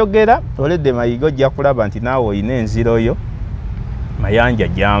bw'ayogera oledde Mayiga ojja kulaba nti naawe olina enziro yo Mayanja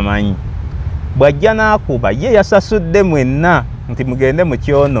gy'amanyi bw'ajja n'akuba ye yasasudde mwenna nti mugende mu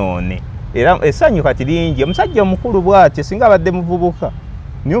kyonoone era essanyu kati lingi omusajja omukulu bw'atyo singa abadde muvubuka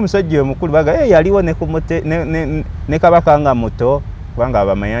niyo omusajja omukulu baga yaliwo ne kabaka nga muto kubanga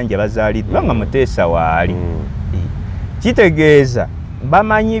abamayanja bazaaliddwa nga muteesa waali kitegeeza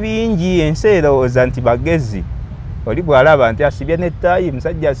bamanyi bingi ensi erowooza nti bagezi oli bw'alaba nti asibye nettaayi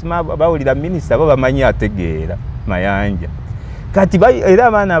musajja asima bawulira minisita bo bamanyi ategeera mayanja kati era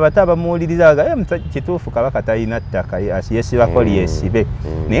abaana abato abamuwuliriza kituufu kabaka talina ttaka yesibako lyesibe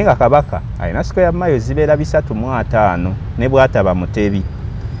naye nga kabaka alina square mayo zibeera 305 ne bw'ataba mutebi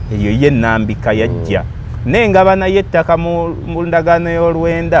eyo ye nnambika yajja n'engabana y'ettaka mu ndagaano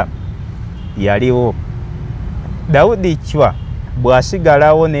y'olwenda yaliwo Daudi Chwa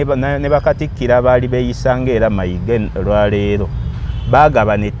bw'asigalawo ne bakatikkira baali beeyisanga era mayiga olwaleero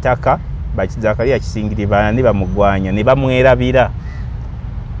baagabana ettaka Zakariya Kisingiri ne bamugwanya ne bamwerabira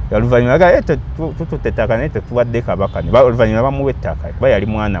oluvannyuma tututte ettaka naye tetuwadde kabaka oluvannyuma bamuwa ettaka kuba yali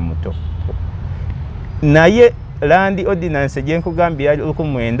mwana muto naye land ordinance gyenkugambye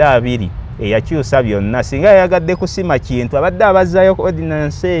 1920 eyakyusa byonna singa yayagadde kusima kintu abadde abazaayo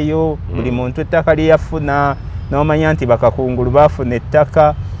ordinance eyo buli muntu ettaka lye yafuna n'omanya nti bakakungulu baafuna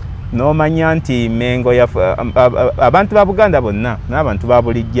ettaka n'omanya nti Mengo abantu ba Buganda bonna n'abantu ba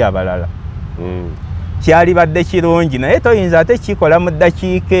bulijjo abalala kyali badde kirungi naye toyinza ate kikola mu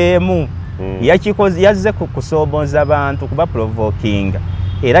ddakiika emu yazze kusoomooza bantu kuba provoking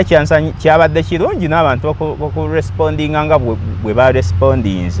era kyabadde kirungi n'abantu okurespondinga nga bwe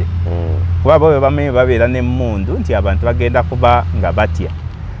barespondinze kuba bo bamenye babeera n'emmundu nti abantu bagenda kuba nga batya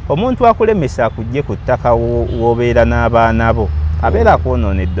omuntu akulemesa akujje ku ttaka w'obeera n'abaana bo abeera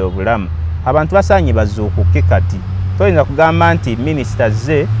akwonoonedde obulamu abantu basaanye bazuukuke kati toyinza kugamba nti minisita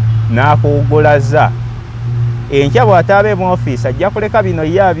ze n'akuwugulaza enkya bw'ataaba mu ofiisi ajja kuleka bino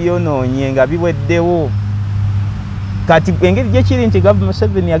ye abyonoonye nga biweddewo kati engeri gyekiri nti gavumenti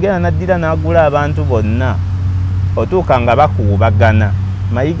Museveni yagenda n'addira n'agula abantu bonna otuuka nga bakuubagana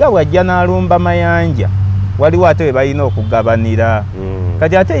mayiga bw'ajja n'alumba mayanja waliwo ate we balina okugabanira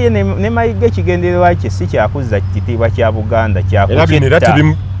kati ate ye ne mayiga ekigendererwa kye si kyakuzza kitiibwa kya Buganda kyakukitta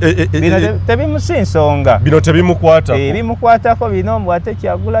tebimusi nsonga bino tebimukwatako bimukwatako bino mbw ate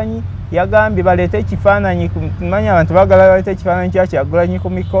Kyagulanyi yagambye baleete ekifaananyi manya abantu bagala baleete ekifaananyi kya Kyagulanyi ku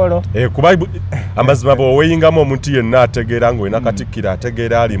mikolo kuba amazima bw'oweyingamu omuntu yenna ategeera ng'olina katikkiro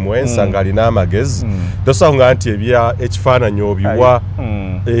ategeera ali mu ensa ng'alina amagezi tosanga nti ekifaananyi obiwa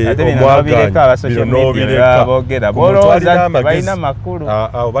omwaganya bino n'obireka balina makulu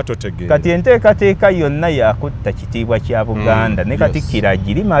oba totegeera kati enteekateeka yonna yakutta kitiibwa kya Buganda ne katikkiro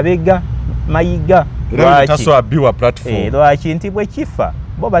agiri mabega mayiga lwaki nti bwe kifa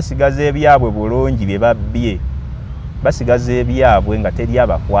bo basigaza ebyabwe bulungi bye babbye basigaza ebyabwe nga teri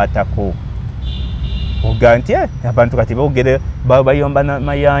abakwatako oga nti abantu kati boogere bayomba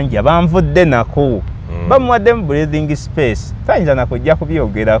mayanja banvudde nako bamuwadde mu breathing space tayinza nakujja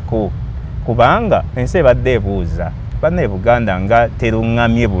kubyogerako kubanga ensi ebadde ebuuza banne Buganda nga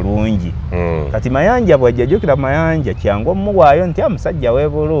teruŋŋamye bulungi kati mayanja bw'ajjajukira mayanja kyangu omuwaayo nti amusajja w'e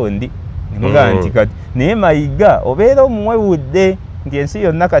Burundi nimugaa nti kati naye mayiga obeera omuwewudde nti ensi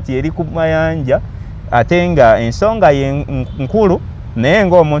yonna kati eri ku mayanja ate nga ensonga ye nkulu naye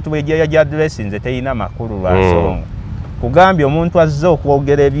ng'omuntu bwejja adressinze terina makulu lwa nsonga kugambye omuntu azze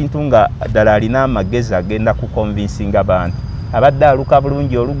okwogera ebintu nga ddala alina amagezi agenda kukonvinsinga abantu abadde aluka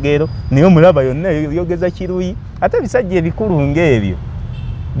bulungi olugero naye omulaba yonna yogeza kiruyi ate ebisajja ebikulu ng'ebyo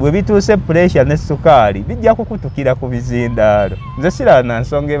bwe bituuse pressure ne sukaali bijja kukutukira ku bizindaalo nze siraba na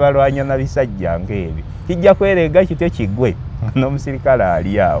nsonga ebalwanya na bisajja ng'ebyo kijja kwereega kityo kiggwe n'omusirikale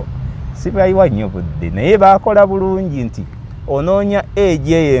ali awo sibayiwa nnyo budde naye baakola bulungi nti onoonya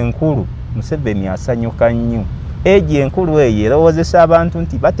eegi eyo enkulu Museveni asanyuka nnyo eegi enkulu eyo erowoozesa abantu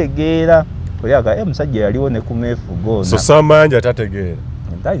nti bategeera olyaga musajja yaliwo ne ku meefugo so samayanja tategeera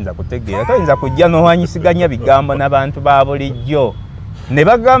tayinza kutegeera toyinza kujja n'owanyisiganya bigambo n'abantu ba bulijjo ne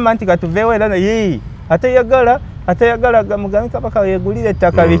bagamba nti katuveewo era naye atayagala mugambi kabaka yeegulire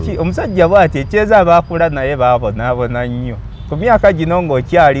ettaka biki omusajja bw'ati ekyeza abaakula naye baabonaabona nnyo ku myaka gino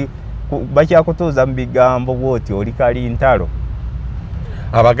ng'okyali bakyakutuuza mu bigambo bw'oti oli kalintalo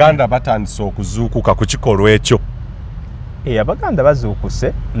Abaganda batandise okuzuukuka ku kikolwa ekyo Abaganda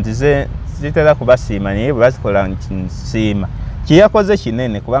bazuukuse nti ze zitera kubasiima naye bwe bazikola nsiima kyeyakoze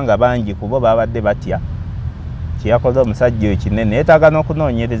kinene kubanga bangi kubo babadde batya kyeyakoze omusajja oyo kinene yeetaaga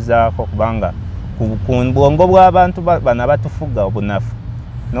n'okunoonyerezaako kubanga ku bwongo bw'abantu bana batufuga obunafu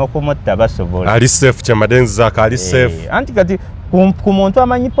n'okumutta basobola ali safe kyamadenzaako ali safe anti kati ku muntu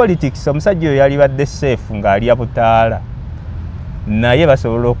amanyi politics omusajja oyo yali badde safe ng'alya butaala naye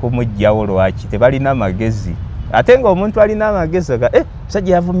basobola okumuggyawo lwaki tebalina magezi ate ng'omuntu alina amagezi ga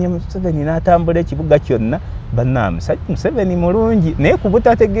musajja yavumye Museveni n'atambula ekibuga kyonna bannaamu Museveni mulungi naye ku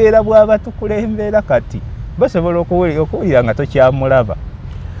butategeera bw'aba tukulembera kati basobola okuwulira nga tokyamulaba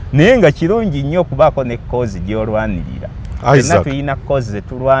naye nga kirungi nnyo okubaako ne kozi gy'olwanirira fenna tulina kozi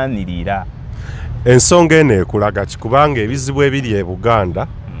zetulwanirira ensonga eno ekulaga kikubanga ebizibu ebiri e Buganda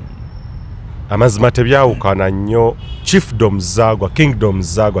amazima tebyawukana nnyo chiefdoms zaagwa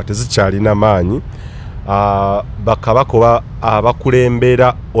kingdoms zaagwa tezikyalina maanyi bakabaka oba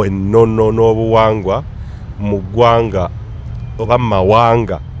abakulembera ennono n'obuwangwa mu ggwanga oba mu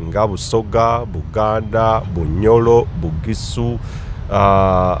mawanga nga Busoga, Buganda, Bunyolo, Bugisu,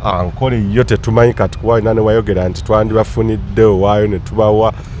 Ankole yo tetumanyi kati kuba ina ne wayogera nti twandibafunidde owaayo ne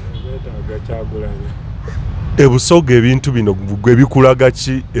tubawa Ebusoga ebintu bino gwe bikulaga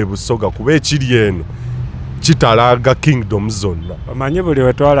ki Ebusoga kuba ekiri eno kitalaga kingdom zonna omanyi buli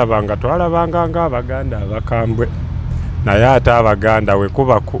we twalabanga ng'Abaganda abakambwe naye ate Abaganda we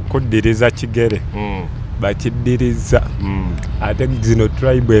kuba kuddiriza kigere bakiddiriza ate zino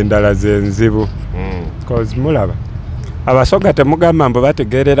tribe endala zenzibu cause mulaba Abasoga temugamba mbu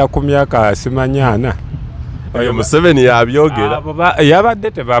bategeerera ku myaka asimanyana oyo Museveni yabyogera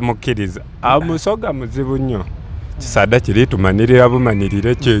yabadde tebamukkiriza Musoga muzibu nnyo kisada kiri tumanirira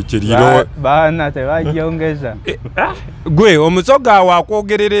bumanirire kiriro baana tebajongeza gwe Omusoga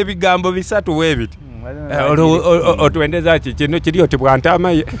wakwogerera ebigambo bisatu webiti otwendeza kino kiri oti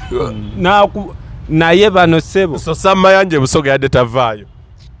bwantama naye bano sebo so Samayanja Busoga yadde tavaayo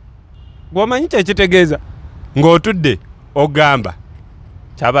gwomanyi kyekitegeeza ng'otudde ogamba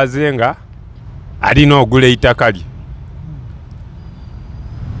kyabazenga alina ogula eitaka lye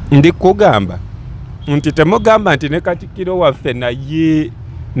ndi kugamba nti temugamba nti ne Katikkiro waffe naye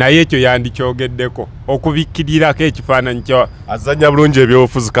ekyo yandikyogeddeko okubikkirirako ekifaananyi kya azanya bulungi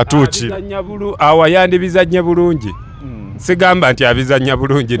ebyobufuzi katuuki awa yandibizanye bulungi sigamba nti abizanya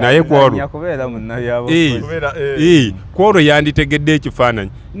bulungi naye kwolwo kwolwo yanditegedde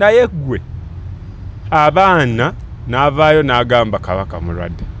ekifaananyi naye gwe abaana n'avaayo n'agamba kabaka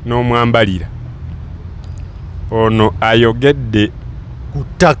mulwadde n'omwambalira ono ayogedde ku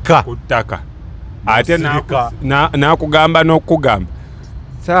ttaka ate n'akugamba n'okugamba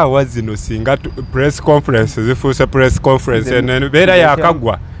saawa zino singa press conference zifuuse press conference enebeera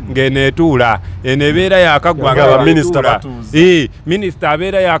yakagwa ng'eneetuula enebeera yakagwa minisita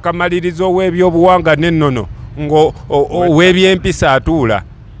abeera yakamaliriza ow'ebyobuwanga n'ennono ng'ow'ebyempisa atuula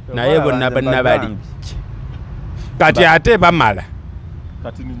naye bonna bali kati ate bamala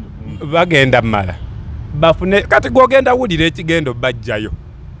bagenda mala bafune kati gogenda wulira ekigendo bajjayo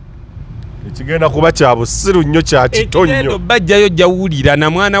ekigenda kuba kya busiru nnyo kya kitonyo ekigendo bajjayo jawulira na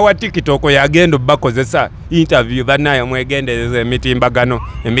mwana wa TikTok yagendo bakozesa interview banayo mwegendereza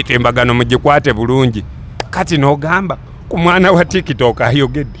emitimbagano mugikwate bulungi kati n'ogamba ku mwana wa TikTok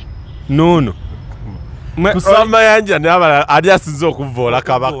ayogedde nono Samayanja n'abalala ali asinze okuvoola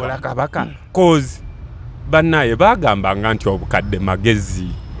kabaka cause banaye bagambanga nti obukadde magezi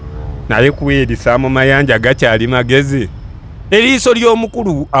naye kuweri Samayanja gakyali magezi eriiso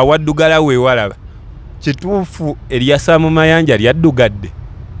ly'omukulu awaddugala weewalaba kituufu erya Samayanja lyaddugadde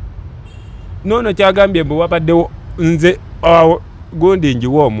noono kyagambye mbu wabaddewo nze gundi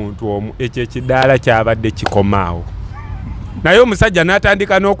njiwa omuntu omu ekyo ekidaala kyabadde kikomaawo naye omusajja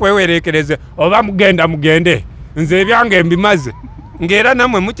n'atandika n'okwewereekereza oba mugende nze ebyange mbimaze ng'era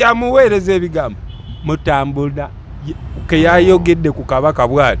namwe mukyamuweereza ebigambo mutambula ke yayogedde ku kabaka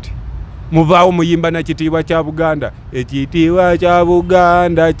bw'ati muvaawo muyimba na kitiibwa kya Buganda ekitiibwa kya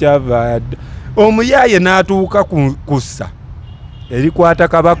Buganda kyavadda omuyaaye n'atuuka kussa erikwata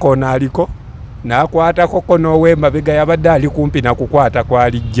kabaka ono aliko n'akwatako n'ow'emabega yabadde ali kumpi nakukwata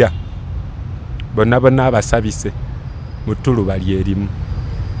kwalijja bonna abasabise mu ttulu bali erimu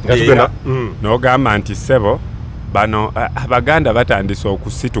n'ogamba nti ssebo bano Abaganda batandise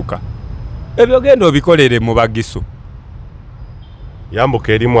okusituka ebyogenda obikolere mu Bagisu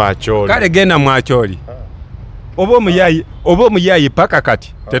yambuka eri Mwakyoli kale genda Mwakyoli oba omuyaayi paka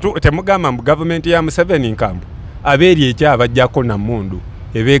kati temugamba mu gavumenti ya Museveni nkambu abeeri ekyabajjako na mmundu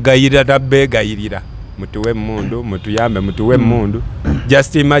ebeegayirira mutuwe mmundu mutuyambe mutuwe mmundu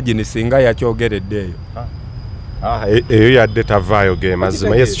just imagine singa yakyogeredde eyo eyo yadde tavaayo ge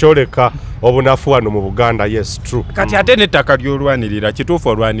mazima yes kyoleka obunafu wano mu Buganda yes true kati ate n'ettaka ly'olwanirira kituufu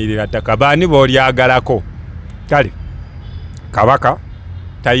olwanirira ttaka baani b'olyagalako kale kabaka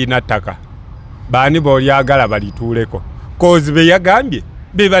tayina ttaka baani b'olyagala balituuleko kozi be yagambye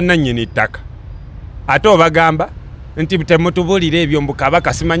be bannannyini ttaka ate obagamba nti temutubulira ebyo mbu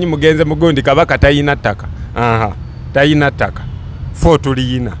kabaka simanyi mugenze mugundi kabaka tayina ttaka tayina ttaka fo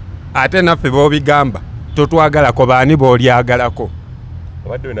tuliyina ate naffe b'obigamba totwagalako baani b'olyagalako?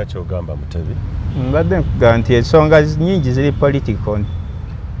 Obadde olina kyogamba Mutebi? Mbadde nkugamba nti ensonga nnyingi ziri political.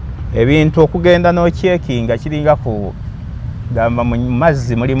 Ebintu okugenda n'okyekinga kiringa ku gamba mu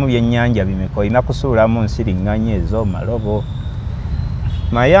mazzi mulimu byennyanja bimeka olina kusuulamu nsiriŋŋanya ez'omalobo.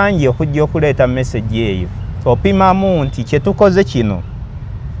 Mayanja okujja okuleeta message eyo opimamu nti kyetukoze kino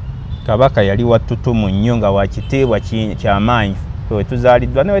Kabaka yali wattutumu nnyo nga wakitiibwa kyamaanyi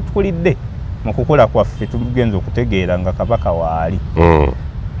wetuzaaliddwa ne wetukulidde mu kukula kwaffe tugenza okutegeera nga Kabaka waali.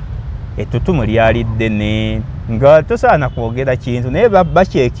 Ettutumu lyalidde ne nga tosaana kwogera kintu naye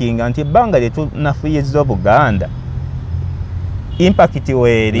bakyekinga nti ebbanga lye tunafuyizza Obuganda impact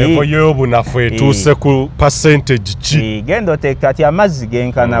weeri level y'obunafu etuuse ku percentage ki? Genda oteeka kati amazzi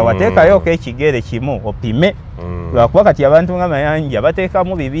genkana wateekayoko ekigere kimu opime lwakuba kati abantu nga Mayanja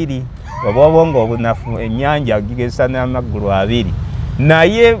bateekamu 2 oba obonga obunafu ennyanja gigesa n'amaggulu 2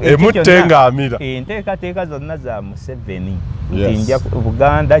 naye emuttengaamira enteekateeka zonna za Museveni nti nja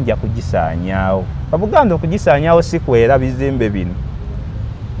Buganda nja kugisaanyaawo. Obuganda okugisaanyaawo si kwera bizimbe bino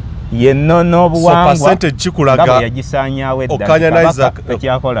yenno n'obuwangwa nga yagisaanyaawo eddala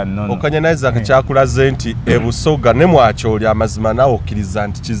ekyakola nnono. Okanya Isaac kyakulaze nti ebusoga ne mwakyoli amazima nawe okkiriza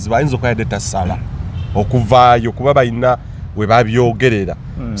nti kizibu ayinza okuyadde tasala okuvaayo kuba balina we babyogerera.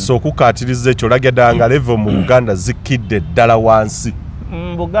 So okukaatiriza ekyo olaga ddala nga level mu Buganda zikidde ddala wansi.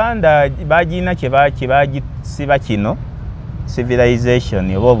 Buganda bagina kyebagisiba kino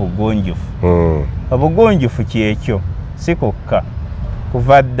civilization oba obugunjufu. Obugunjufu kyekyo si kokka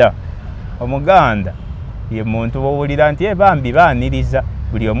kuva dda Omuganda ye muntu bowulira nti bambi baaniriza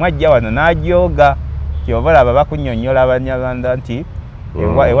buli omu ajja wano n'ajooga kyobalaba bakunnyonnyola Abanyarwanda nti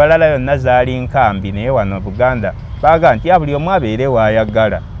ewalala yonna zaali nkambi naye wano Buganda baga nti buli omu abeere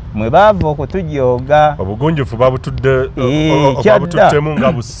waayagala mwe baava okutujooga. Obugunjufu babututtemu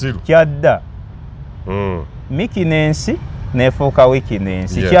nga busiru kyadda mikinensi nefuuka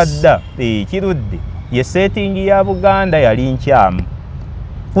wikinensi kyadda kirudde ye setting ya Buganda yali nkyamu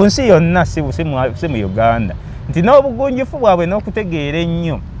ku nsi yonna si mu Uganda nti n'obugunjufu bwabwe n'okutegeera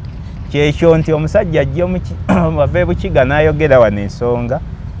ennyo kyekyo nti omusajja ajja ava e Bukiga n'ayogera wano ensonga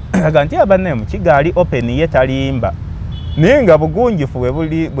aga nti abanne Mukiga ali open ye talimba naye nga bugunjufu bwe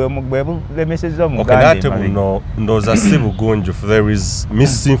bulemesezza Omuganda. Ate buno ndooza si bugunjufu. There is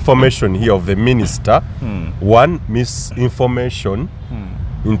misinformation here of the minister. One misinformation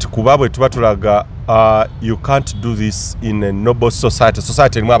nti kuba bwe tuba tulaga you can't do this in a noble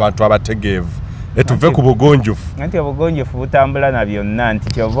society erimu abantu abategeevu etuve ku bugunjufu nti obugunjufu butambula na byonna nti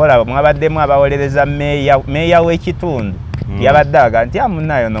kyovola mwabaddemu abawolereza meeya w'ekitundu yabadde aga nti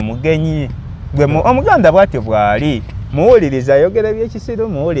amunayo n'omugenyi gwe Omuganda bwatyo bwali muwuliriza ayogera ebyekisiru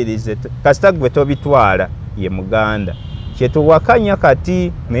muwulirize kasita gwe tobitwala ye Muganda kyetuwakanya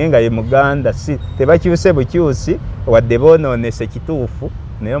kati naye nga ye Muganda si tebakyuse bukyusi wadde boonoonese kituufu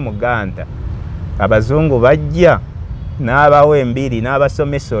naye Muganda abazungu bajja n'abawa embiri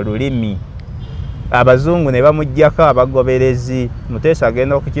n'abasomesa olulimi abazungu ne bamuggyako abagoberezi Muteesa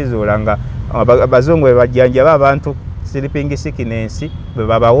agenda okukizuula nga abazungu bwe bajjanjaba abantu sleeping sickness bwe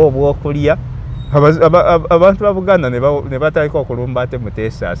babawa obwokulya abantu ba Buganda ne batandika okulumba ate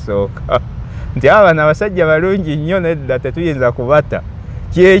Muteesa asooka nti abana abasajja balungi nnyo nedda tetuyinza kubata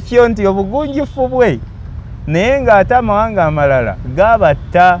kyekyo nti obugunjufu bwe naye ng'ate amawanga amalala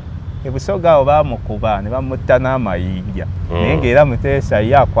gabatta ebusoga awo baamukuba ne bamutta n'amayinja naye ng'era Muteesa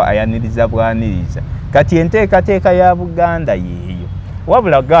yakwa ayaniriza bwaniriza kati enteekateeka ya Buganda yeeyo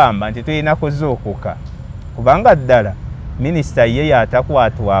wabula gamba nti tulina kuzuukuka kubanga ddala minisita ye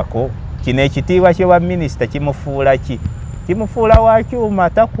yatakwatwako kino ekitiibwa kye bwa minisita kimufuula ki? Kimufuula wa kyuma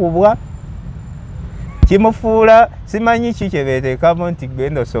takubwa kimufuula simanyi ki kye beeteekamu nti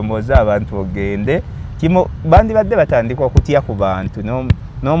genda osomoza abantu ogende bandibadde batandika okutya ku bantu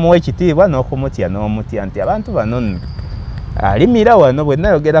n'omuwa ekitiibwa n'okumutya n'omutya nti abantu bano nno alimira wano bwe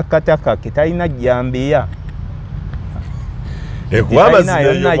nayogera kataka ke talina jjambiya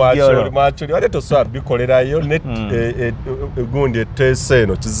ate tosobola bikolerayo egundi eteesa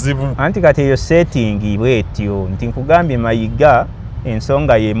eno kizibu anti kati eyo setting bwetyo nti nkugambye Mayiga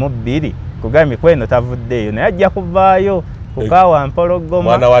ensonga yemu 2 kugambye kweno tavuddeeyo naye ajja kuvaayo kukawa mpologoma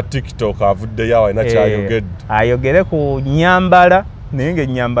mwana wa TikTok avuddeyo awo alina kyayogedde ayogere ku nnyambala naye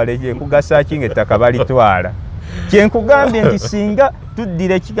ng'ennyambala ekugasa ki ng'ettaka balitwala kyenkugambye nti singa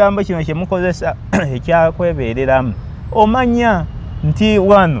tuddira ekigambo kino kye mukozesa ekyakwebeereramu omanya nti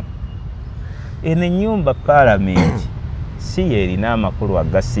wano eno ennyumba Parliament si yerina amakulu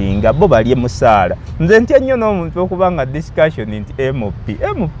agasinga bo bali musaala nze ntya nnyo n'omuntu okubanga discussion nti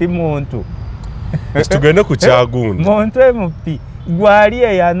MP muntu tugende ku kyagundi muntu MP gwali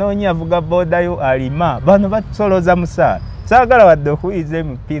eyanoonya avuga bodayo alima bano basoloza musaala saagala wadde okuyiza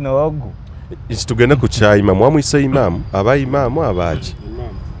emipino ogwo nti tugende ku kyayima mwamuyise imaamu aba imaamu abaaki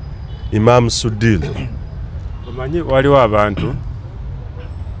imaamu Sudil omanyi waliwo abantu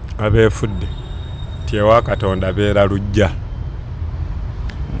abeefudde ti ewa Katonda beera lujja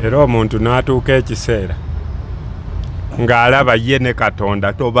era omuntu n'atuuka ekiseera ng'alaba ye ne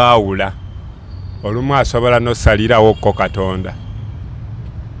Katonda tobaawula olumu asobola n'ossalirawo Katonda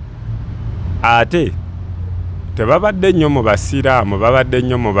ate tebabadde nnyo mu basiraamu babadde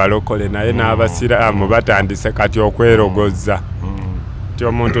nnyo mu balokole naye n'abasiraamu batandise kati okwerogozza ti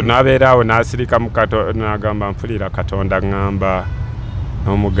omuntu n'abeeraawo n'asirika mu Katonda n'agamba nfulira Katonda ŋŋamba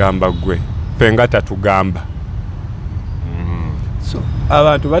n'omugamba gwe ffe nga tatugamba so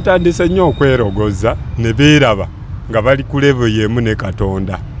abantu batandise nnyo okwerogozza ne beeraba nga bali ku levo y'emu ne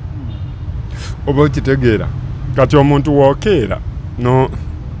Katonda oba okitegeera kati omuntu wookeera no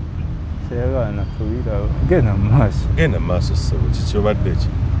genda maaso ssebo kikyobadde eki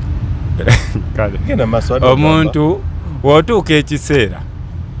kale omuntu wootuuka ekiseera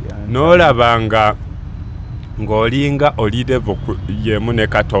n'olaba ng'olinga oli levo y'emu ne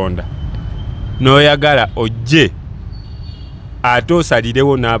Katonda n'oyagala ojje ate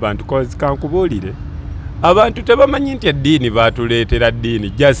osalirewo n'abantu kozi kankubuulire abantu tebamanyi nti eddiini baatuleetera ddiini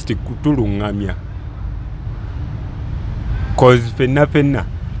just kutuluŋŋamya kozi fenna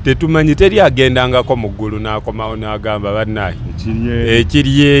tetumanyi teri agendangako mu ggulu n'akomawo n'agamba bannaayi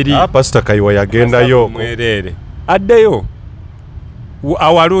ekiri eri pasita Kayiwa yagendayo mwereere addeyo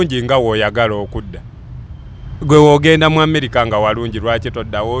awalungi nga w'oyagala okudda gwe woogenda mu Amerika nga walungi lwaki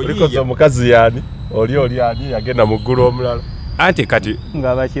toddawo olikoze omukazi yaani oli ani yagenda mu ggulu omulala anti kati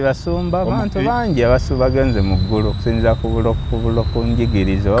nga bakibasumba abantu bangi bagenze mu ggulu okusinziira ku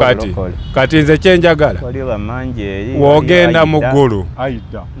njigirizo kati nze kyenjagala woogenda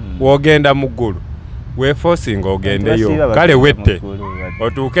mu ggulu weefoosinga ogendeyo kale wette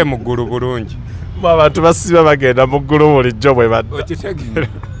otuuke mu ggulu bulungi abantu basiba bagenda mu ggulu bulijjo bwe badda okitegeera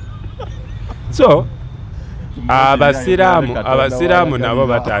so abasiraamu nabo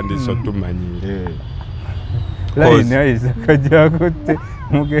batandise otumanyire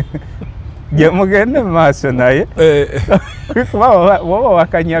mugende mu maaso naye woba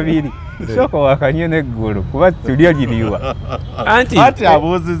wakanya biri sooka wakanye n'eggulu kuba tulyo liriwa anti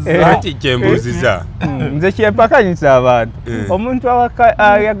kyembuuziza nze kyempakanyisa abantu omuntu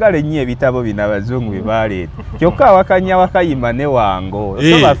ayagala ennyo ebitabo bino abazungu bye baleeta kyokka awakanya Wakayima ne Wango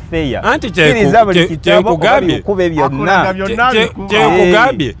soba feya anti kyekugambye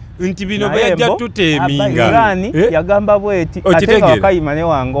kyekugambye nti bino bajja tuteeminga yagamba bweti ate nga Wakayima ne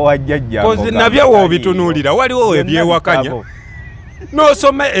Wango wajjajja kozi nabyo woobitunuulira waliwo ebyewakanya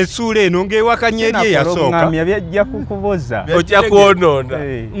n'osoma essuula eno ng'ewakanya eri eyasooka byajja kukuboza ojja kwonoona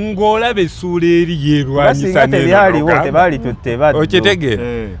ng'olaba essuula eri yerwanyisa okitegeera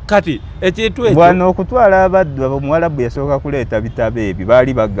kati ekintu ekyo bwana okutwala abaddu omuwalabu yasooka kuleeta bitabo ebyo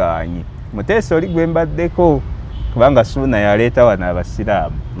baali bagaanye Muteesa oli gwe mbaddeko kubanga Suuna yaleeta wano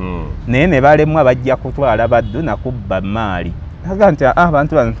abasiraamu naye ne balemwa bajja kutwala baddu nakubba maali aga nti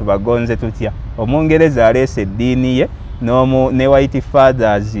abantu bano tubagonze tutya Omungereza aleese eddiini ye ne White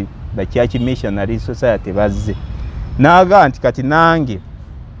Fathers ba Church Missionary Society bazze naga nti kati nange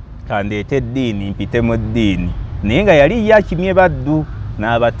kandeete eddiini mpite mu ddiini naye nga yali yakimye baddu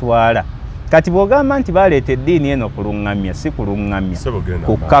n'abatwala kati bw'ogamba nti baleeta eddiini eno kuluŋŋamya si kuluŋŋamya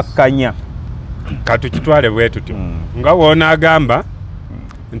kukakkanya katukitwale bwe tutyo nga woonaagamba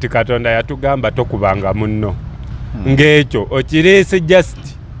nti Katonda yatugamba tokubanga munno ng'ekyo okireese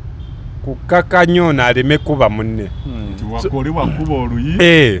just kukakkanya ono aleme kuba munne wakuba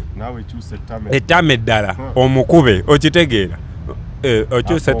oluyi naawe kyusa ettame eddala omukube okitegeera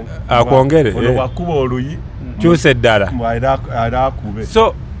okyusa akwongere wakuba oluyi kyusa eddala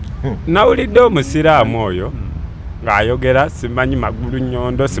so nawulidde omusiraamu oyo ng'ayogera simanyi magulu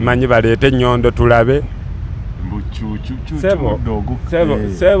nnyondo simanyi baleete nnyondo tulabe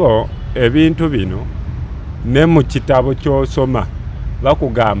sebo ebintu bino ne mu kitabo ky'osoma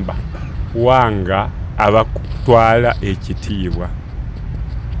bakugamba wanga abakutwala ekitiibwa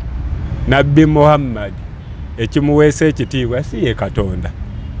Nabbi Muhammad ekimuweesa ekitiibwa si ye Katonda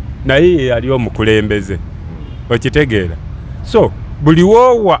naye ye yali omukulembeze okitegeera so buli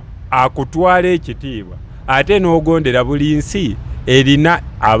woowa akutwala ekitiibwa ate n'ogondera buli nsi erina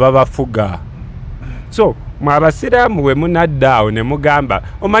ababafuga so mwe abasiraamu bwe munaddaawo ne mugamba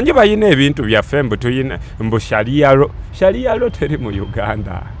omanyi bayina ebintu byaffe mbutuyina mbu shaliyalo teri mu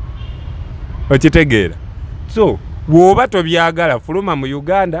Uganda okitegeera so bw'oba tobyagala fuluma mu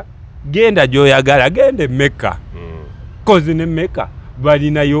Uganda genda gy'oyagala genda Mecca kozi ne Mecca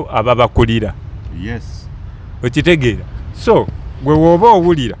balinayo ababakulira. Yes. Okitegeera. So gwe woba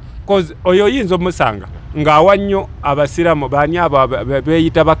owulira kozi oyo yinzo musanga ng'awa nnyo abasiramu baani abo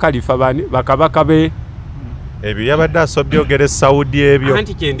beeyita bakalifa baani bakabaka be ebyo yabadde asobyogera Saudi ebyo.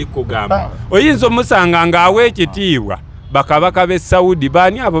 Anti kye ndi kugamba oyinza omusanga ng'awa ekitiibwa bakabaka be Saudi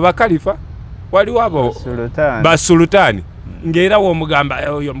baani abo bakalifa waliwo abo basulutaani ng'era w'omugamba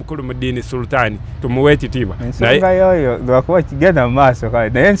oyo mukulu mu ddiini sultaani tumuwe ekitiibwa. Ensonga yoyo lwakuba kigenda mu maaso kale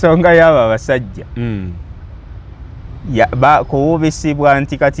naye ensonga y'abo abasajja kuwubisibwa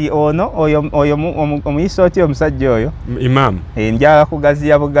nti kati ono oyo omuyisa otya omusajja oyo Imam njala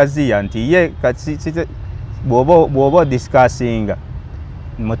kugaziya bugaziya nti ye kati bw'oba discussinga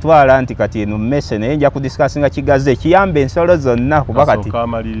mutwala nti kati eno mmese naye nja kudiscussinga kigaze kiyamba ensolo zonna kuba kati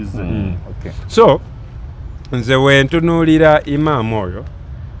so nze wentunuulira Imam oyo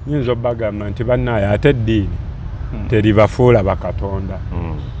nyinza obbagamba nti bannaye ate eddiini teribafuula bakatonda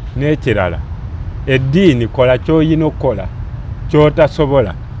n'ekirala eddiini kola ky'oyina okukola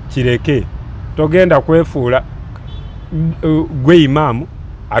ky'otasobola kireke togenda kwefuula gwe imaamu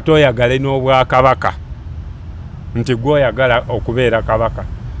ate oyagale n'obwakabaka nti gwe oyagala okubeera kabaka.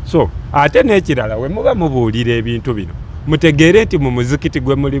 So ate n'ekirala we muba mubuulira ebintu bino mutegeere nti mu muzikiti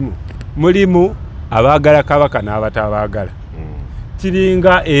gwe mulimu abaagala kabaka n'abatabaagala.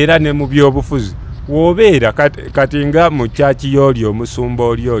 Kiringa era ne mu byobufuzi w'obeera kati nga mu kyaki y'oli omusumba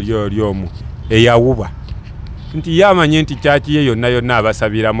oli omu eyawuba nti yamanye nti kyaki ye yonna yonna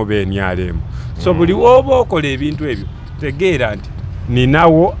abasabiramu b'enyalemu. So buli woba okola ebintu ebyo tegeera nti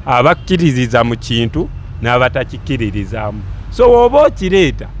ninawo abakkiririza mu kintu n'abatakikiririzaamu. So woba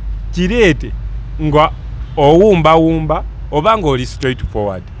kireete nga owumbawumba oba ng'oli straight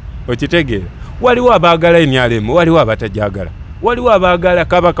forward okitegeera. Waliwo abaagala enyalemu waliwo abatajagala waliwo abaagala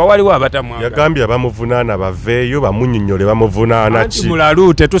kabaka waliwo abatamwagala. Yagambye abamuvunaana baveeyo bamunnyonnyole bamuvunaana ki.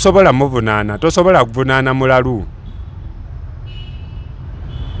 Mulalu tetusobola muvunaana tosobola kuvunaana mulalu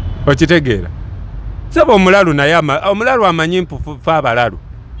okitegeera. Saba omulalu naye omulalu amanyi mpufu fa abalalu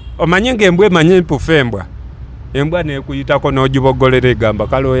omanyi ng'embwa emanyi mpufu embwa neekuyitako n'ogiboggolera egamba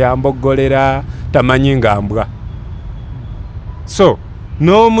kale oyamboggolera tamanyi nga mbwa. So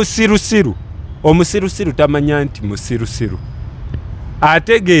n'omusirusiru omusirusiru tamanya nti musirusiru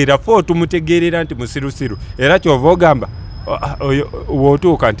ategeera fo tumutegeerera nti musirusiru era kyova ogamba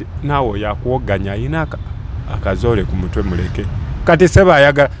wootuuka nti naawe yakuwoganya ayina akazoole ku mutwe muleke kati seba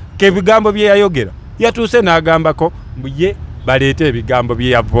ayagala kebigambo bye yayogera yatuuse n'agambako ye baleete ebigambo bye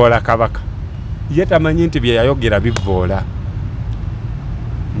yavoola kabaka ye tamanyi nti bye yayogera bivoola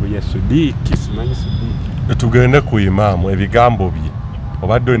mbuye Sudiiki simanyi Sudiiki. Tugende ku imaamu ebigambo bye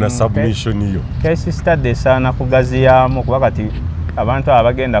obadde olina submission yo. Case study esaana kugaziyamu kuba kati abantu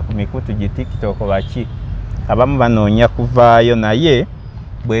abagenda ku mikutu gi TikTok baki abamu banoonya kuvaayo naye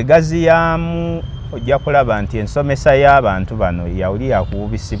bwegaziyamu ojja kulaba nti ensomesa y'abantu bano yawuli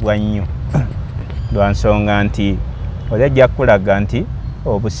yakuwubisibwa nnyo lwa nsonga nti oli ajja kulaga nti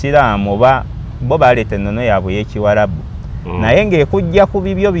obusiraamu oba bo baleeta ennono yaabwe y'ekiwarabu naye ng'ekujja ku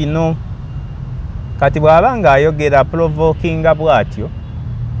bibyo bino kati bw'aba ng'ayogera provokinga bw'atyo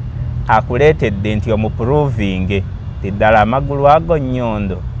akuleetedde nti omuprovinge ddala amagulu ago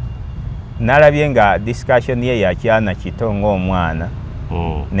nnyondo nalabye nga discussion ye yakyana kito ng'omwana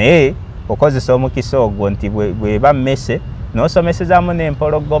naye okozesa omukisa ogwo nti bweba mmese n'osomesezaamu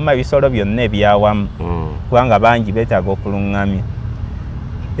n'empologoma ebisolo byonna ebyawamu kubanga bangi beetaaga okuluŋŋamya.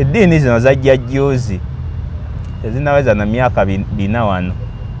 Eddiini zino zajja jjuuzi tezinaweza na myaka 4 wano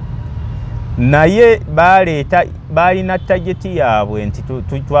naye balina tageti yaabwe nti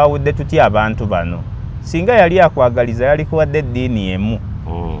twawudde tutya abantu bano. Singa yali akwagaliza yali kuwadde eddiini emu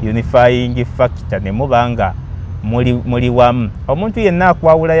unifying factor ne mubanga muli wamu. Omuntu yenna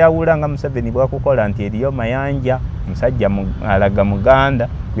akwawula yawula nga Museveni bwakukola nti eriyo mayanja musajja alaga muganda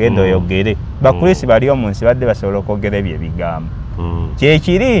genda oyogere. Bakulisi bali omunsi badde basobola okwogera ebyo ebigambo.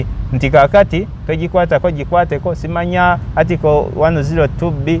 Kyekiri nti kakati togikwatako gikwateko simanya article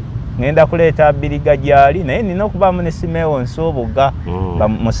 102B ngenda kuleeta abiriga gyali naye nina okubaamu ne Simewo Nsuubuga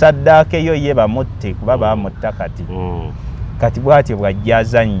musaddaake yo ye bamutte kuba bamutta kati bwatyo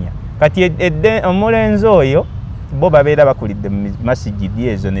bwajjazannya kati omulenzi oyo bo babeera bakulidde mu masigidi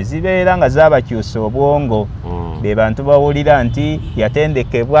ezo ne zibeera nga zaabakyusa obwongo be bantu bawulira nti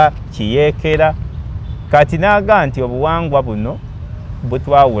yatendekebwa kiyeekera kati naaga nti obuwangwa buno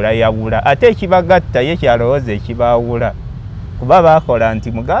butwawula yawula ate ekibagatta ye kyalowooza ekibaawula kuba bakola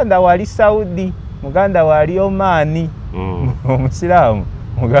nti muganda wali Saudi muganda wali Omani omusiraamu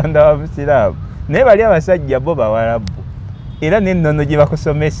muganda wa musiraamu nebali abasajja bo bawalabu era n'ennono gye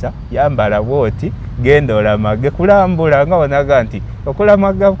bakusomesa yambala bwoti genda olamage kulambula nga onaga nti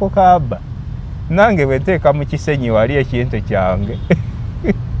okulamaga ko kaaba nange bweteeka mu kisenyi wali ekintu kyange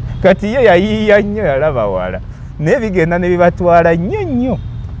kati ye yayiiya nnyo yalaba wala naye bigenda ne bibatwala nnyo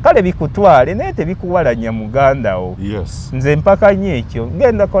kale bikutwale naye tebikuwalanya muganda wo. Nze mpaka nnyo ekyo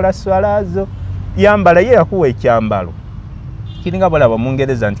genda kola swalazo yambala ye yakuwa ekyambalo kiringa bolaba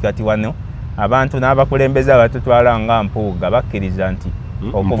Mungereza nti kati wano abantu n'abakulembeze abatutwala nga mpuuga bakkiriza nti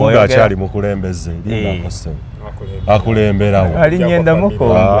okuboyogera akyali mukulembeze akulemberawo ali nyenda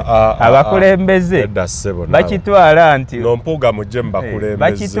mukongo abakulembeze bakitwala nti nompuuga mujje mubakulembeze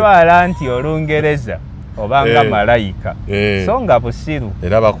bakitwala nti Olungereza obanga malayika so nga busiru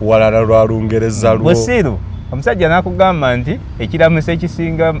era bakuwalala lwa Lungereza lwo busiru. Omusajja nakugamba nti ekiramuso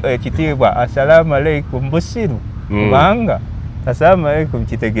ekisinga ekitiibwa assalamu alaikum busiru kubanga assalamu alaikum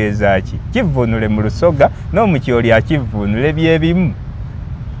kitegeeza ki kivunule mu lusoga n'omukyoli akivunule byebimu.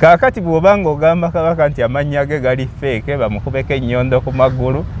 Kaakati bw'obanga ogamba kabaka nti amannya ge gali feeke bamukubeko ennyondo ku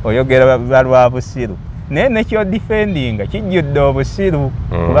magulu oyogera lwa busiru naye nekyodifendinga kijjudde obusiru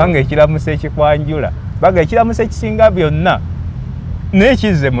kubanga ekiramuso ekikwanjula baga ekiramuso ekisinga byonna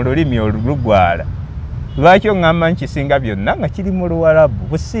n'ekizze mu lulimi olugwala lwaki oŋŋamba nkisinga byonna nga kiri mu Luwarabu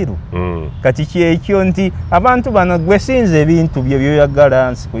busiru. Kati kyekyo nti abantu bano gwe sinza ebintu bye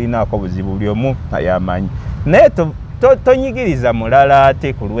byoyagala nsi kulinaako buzibu buli omu ayamanyi naye tonyigiriza mulala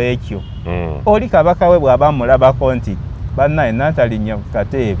ate ku lwekyo oli kabaka we bw'aba mulabako nti bannaye natalinya ku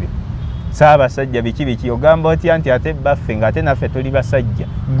kateebe Ssaabasajja biki ogamba otya nti ate baffe ng'ate naffe tuli basajja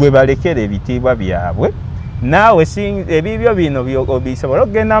gwe balekera ebitiibwa byabwe naawe ebibyo bino bisobola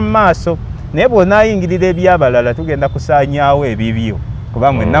okugenda mu maaso naye bw'onaayingirira ebyabalala tugenda kusaanyaawo ebibyo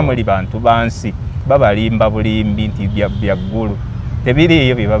kuba mwenna muli bantu bansi babalimba bulimbi nti byaggulu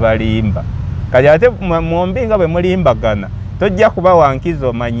tebiriiyo bye babalimba kati ate mwombi nga bwe mulimbagana tojja kuba wankiza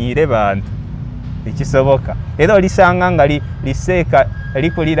omanyiire bantu ekisoboka era olisanga nga liseeka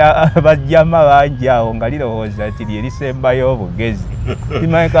likulira bajjama bangi awo nga lirowooza nti lyerisembayo obugezi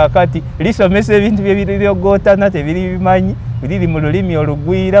limanyi kaakati lisomesa ebintu byebiryogootana tebiri bimanyi liri mu lulimi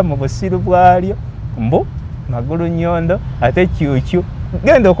olugwira mu busiru bwalyo mbu magulu nnyondo ate kyukyu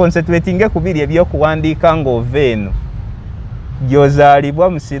genda okonsentratinge ku biri ebyokuwandiika ng'ova eno gy'ozaalibwa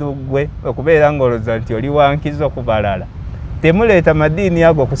musiru gwe okubeera ng'olowooza nti oli wankiza okubalala temuleeta madiini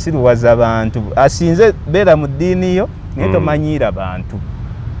ago okusiruwaza bantu asinze beera mu ddiini yo naye tomanyiira bantu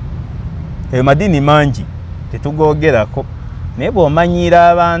eyo madiini mangi tetugoogerako naye bw'omanyiira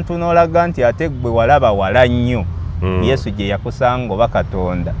abantu n'olaga nti ate gwe walaba wala nnyo Yesu gye yakusanga oba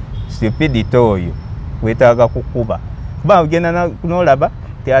Katonda stupidity oyo weetaaga kukuba kuba ogenda n'olaba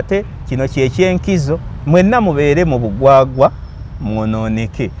ti ate kino kyekyenkizo mwenna mubeere mu bugwagwa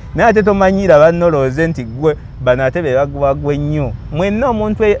mwonooneke naye ate tomanyiira bannolooze nti gwe bano ate be bagwagwe nnyo mwenna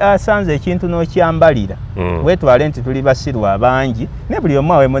omuntu asanze ekintu n'okyambalira weetwale nti tuli basiru abangi ne buli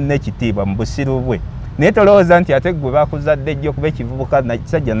omu awe munne ekitiibwa mu busiru bwe naye tolowooza nti ate gwe bakuzadde ejjo okuba ekivubuka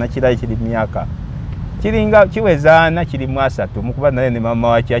kisajja nakirayi kiri myaka kiringa kiwezaana kiri mu 3 mukuba naye ne maama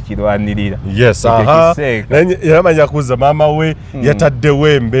waki akirwanirira yaramanya kuza maama we yataddewo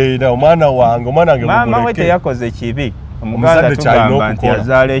embeera omwana wange maama we teyakoze kibi omuganda tugamba nti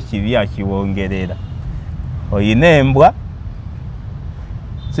azaala ekibi akiwongerera oyina embwa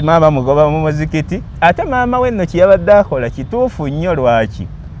si maama mugoba mu muzikiti ate maama we nno kyeyabadde akola kituufu nnyo lwaki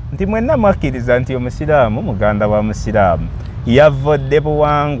nti mwenna mwakkiriza nti omusiraamu muganda wa musiraamu yavodde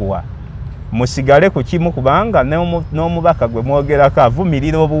buwangwa musigale ku kimu kubanga n'omubaka gwe mwogerako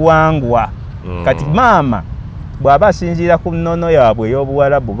avumirira obuwangwa kati maama bw'aba asinziira ku nnono yaabwe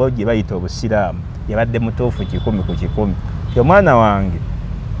ey'obuwarabu bo gye bayita obusiraamu yabadde mutuufu 100 ku 100 omwana wange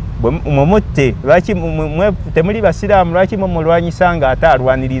mumutte lwaki temuli basiraamu lwaki mumulwanyisa nga ate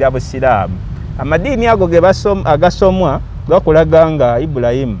alwanirira busiraamu amadiini ago agasomwa gakulaga nga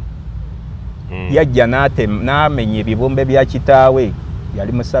Ibulayimu yajja n'amenya ebibumbe bya kitaawe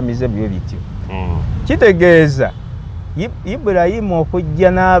yali musamize byo bityo kitegeeza Ibulayimu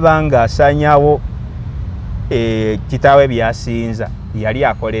okujja n'abanga asanyawo kitaawe byasinza yali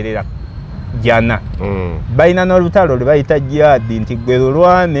akolerera jana balina n'olutalo lwe bayita jihadi nti gwe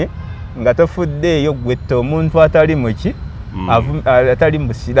lulwane nga tofuddeeyo gwetta omuntu atali muki atali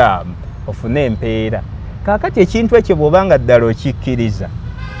musiraamu ofune empeera kaakati ekintu ekyo bw'obanga ddala okikkiriza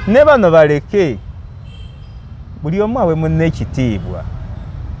ne bano baleke buli omu awe munne ekitiibwa.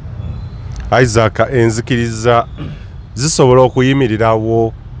 Isaac enzikiriza zisobola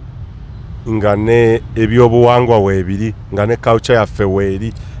okuyimirirawo nga ne ebyobuwangwa weebiri nga ne culture yaffe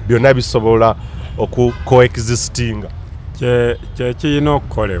weeri byonna bisobola okucoexistinga kyekirina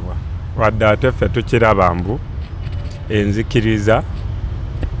okukolebwa wadde ate ffe tukiraba mbu enzikiriza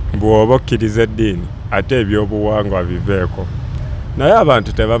bw'oba okkiriza eddiini ate ebyobuwangwa biveeko naye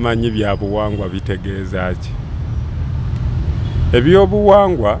abantu tebamanyi byabuwangwa bitegeeza ki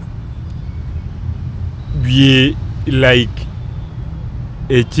ebyobuwangwa bye like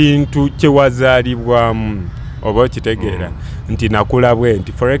ekintu kyewazaalibwamu oba okitegeera nti nakulabwe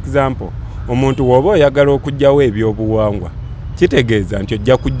nti for example omuntu w'oba oyagala okugyawo ebyobuwangwa kitegeeza nti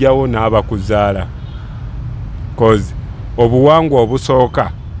ojja kugyawo n'abakuzaala cause obuwangwa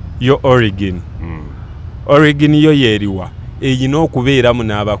obusooka yo origin origin yo yeeriwa eyina okubeeramu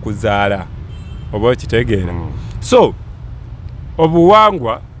n'abakuzaala oba okitegeera so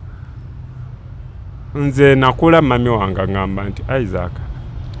obuwangwa nze nakula mami wange ngamba nti Isaac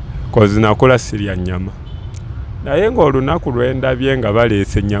cause nakula sirya nnyama naye ng'olunaku lwendabye nga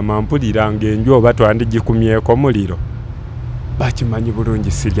baleese ennyama mpuliranga enju oba twandigikumyeko muliro bakimanyi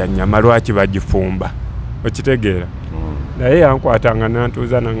bulungi sirya nnyama lwaki bagifumba okitegeera naye yankwatanga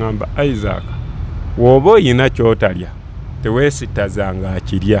nantuuza nangamba Isaac w'oba oyina kyotalya teweesitazanga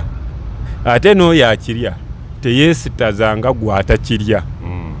akirya ate n'oyo akirya teyeesitazanga gwatakirya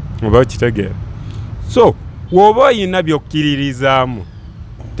oba okitegeera so w'oba oyina by'okkiririzaamu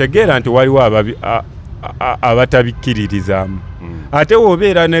tegeera nti waliwo abatabikkiririzaamu ate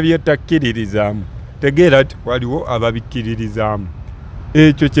w'obeera ne by'otakkiririzaamu tegeera nti waliwo ababikkiririzaamu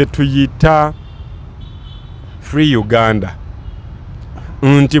ekyo kye tuyita free Uganda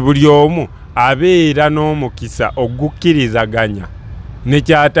nti buli omu abeera n'omukisa ogukkirizaganya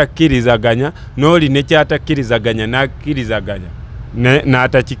nekyatakkirizaganya n'oli nekyatakkirizaganya n'akkirizaganya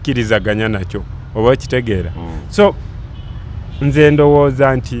n'atakikkirizaganya nakyo oba okitegeera so nze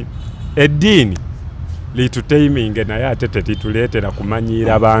ndowooza nti eddiini lituteiminge naye ate tetituleetera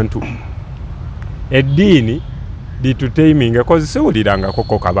kumanyiira bantu eddiini lituteiminge kozi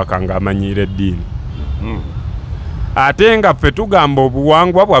siwulirangako kabaka ng'amanyiira eddiini ate nga ffe tugamba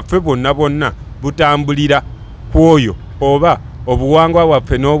obuwangwa bwaffe bwonna bwonna butambulira ku oyo oba obuwangwa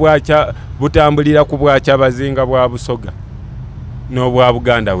bwaffe n'obwakya butambulira ku bwakyabazinga bwa Busoga n'obwa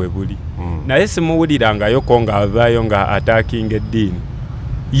Buganda we buli naye simuwulirangayo ko ng'avaayo nga ataakinga eddiini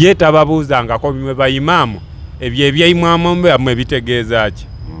ye tababuuzangako bimwe bayimaamu ebyo ebyayimwamu byammwe bitegeeza ki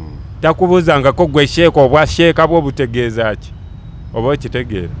takubuuzangako gwe sheeka obwa sheeka bwo butegeeza ki oba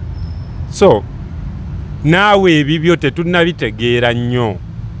okitegeera so naawe ebibyo tetunnabitegeera nnyo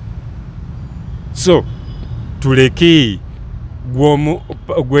so tuleke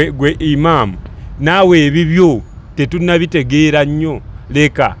gwe imaamu naawe ebibyo tetunnabitegeera nnyo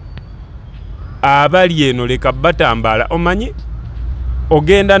leka abali eno leka batambala omanyi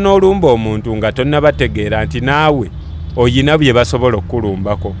ogenda n'olumba omuntu nga tonnabategeera nti naawe oyina bye basobola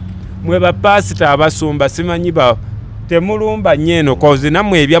okulumbako mwe bapasita abasumba simanyi temulumba nyeeno kozi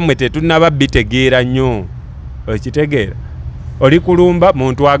nammwe ebyammwe tetunnababitegeera nnyo okitegeera oli kulumba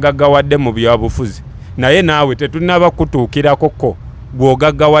muntu agaggawadde mu byabufuzi naye naawe tetunnabakutuukirako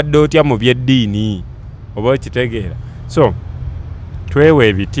gw'ogaggawadde otya mu byeddiini oba okitegeera so twewe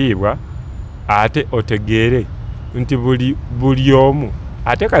ebitiibwa ate otegeere nti buli omu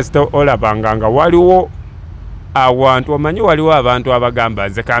ate kasita olabanga nga waliwo awantu omanyi waliwo abantu abagamba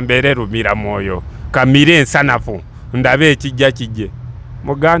nze kambeere rumira mwoyo kamire ensanafu ndabe ekijja kijje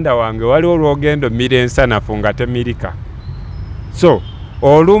muganda wange waliwo olwogendo mire ensanafu nga temirika so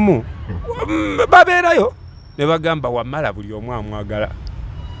olumu babeerayo ne bagamba wamala buli omu amwagala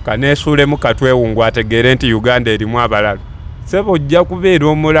kaneesuulemu katwewungu ategeere nti Uganda erimu abalalu sebo ojja kubeera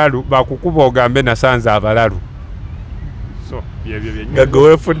omulalu bakukuba ogambe nasanze abalalu so byebyo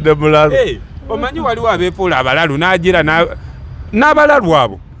weefudde mulalu omanyi waliwo abeefuula abalalu n'agira n'abalalu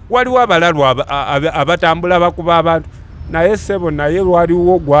abo waliwo abalalu abatambula bakuba abantu naye sebo naye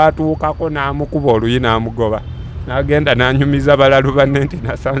waliwo gwatuukako n'amukuba oluyi n'amugoba n'agenda n'anyumiza balalu banne nti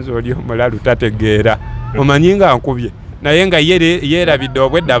nasanze oli omulalu tategeera omanyi nga nkubye naye nga yeerabidde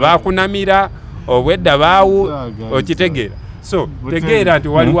obwedda baakunamira obwedda baawu okitegeera so tegeera nti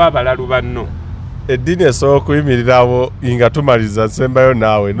waliwo abalalu banno eddiini esobola okuyimirirawo nga tumaliza nsembayo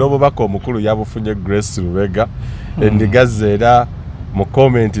naawe n'obubaka omukulu yabufunye Grace Lubega endiga ze era mu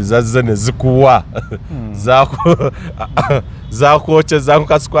komenti zazze ne zikuwa zakwokyeza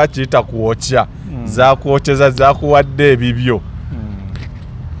nkasi kwakiyita kuwokya zakwokyeza zakuwadde ebibyo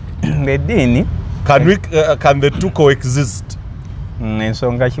eddiini can the two coexist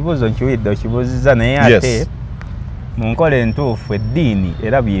ensonga kibuuzo nkiwulidde okibuuzizza naye ate mu nkola entuufu eddiini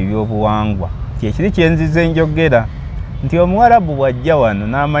era byebyobuwangwa kyekiri kyenzize njogera nti omuwarabu bw'ajja wano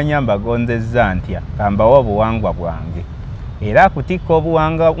n'amanya mbagonzezza ntya kambawa obuwangwa bwange era akutikka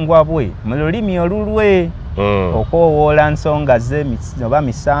obuwangwa bwe mu lulimi olulwe okwowoola nsonga ze oba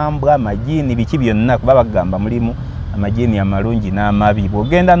misambwa majiini biki byonna kuba bagamba mulimu amajini amalungi n'amabi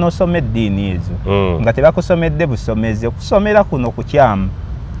bw'ogenda n'osoma eddiini ezo nga tebakusomedde busomezi okusomera kuno kukyamu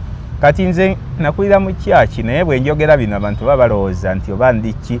kati nze nakulira mu kyaki naye bwe njogera bino abantu baba balowooza nti oba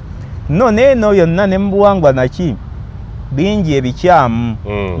ndiki no neeno yonna ne mu buwangwa naki bingi ebikyamu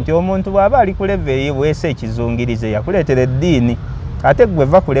nti omuntu bw'aba ali ku levo eyeweesa ekizungirize yakuleetera eddiini ate gwe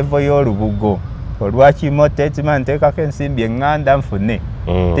va ku levo y'olubugo olwakimote tima nteekako ensimbi eŋŋanda nfune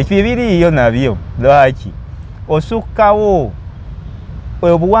tekibiriiyo nabyo lwaki osukkawo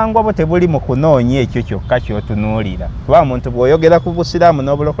obuwangwa bwo tebuli mu kunoonya ekyo kyokka ky'otunuulira kuba omuntu bw'oyogera ku busiraamu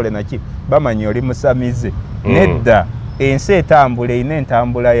n'obulokole naki bamanya oli musamize nedda ensi etambula erina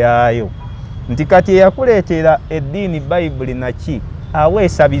entambula yaayo nti kati eyakuleetera eddiini bayibuli naki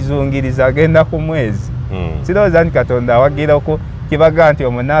aweesa bizungiriza agenda ku mwezi sirowooza nti katonda awagirako kibaga nti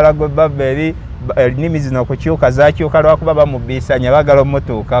omunaala gwe Babeli ennimi zino okukyuka zakyuka lwakuba bamubiisanya bagala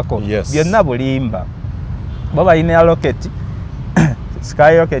omutuukako byonna bulimba bo balina roketi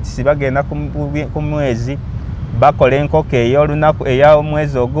sky rockets bagenda ku mwezi bakola enkoko ey'olunaku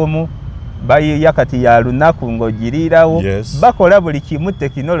ey'omwezi ogumu bayiya kati ya lunaku ng'ogiriirawo bakola buli kimu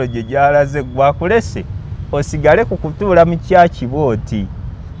tekinologi gyalaze gwakulese osigale ku kutuula mu kyaki bw'oti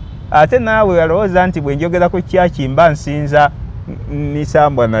ate naawe walowooza nti bwe njogera ku kyaki mba nsinza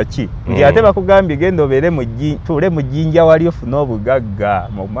nisambwa naki nti ate bakugambye genda obeere tuule mu jjinja wali ofune obugagga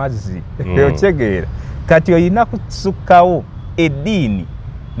mu mazzi okyegeera kati olina kusukkawo eddiini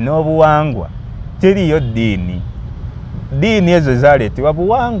n'obuwangwa teriyo ddiini ezo zaleetebwa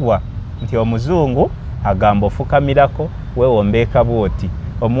buwangwa nti omuzungu agamba ofukamirako weewombeeka bwoti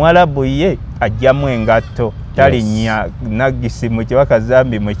omuwalabu ye ajjamu engatto talinnya nagisi mu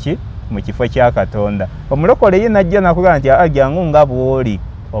kibakazambi mu kifo kya Katonda omulokole ye najja nakugamba nti ajangu nga bw'oli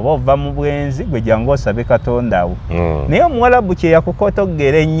oba ova mu bwenzi gwe jangu osabe Katonda wo naye omuwalabu kye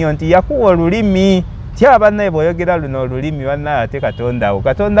yakukotogera ennyo nti yakuwa olulimi tyabanaye bw'oyogera luno olulimi bannaye ate Katonda wo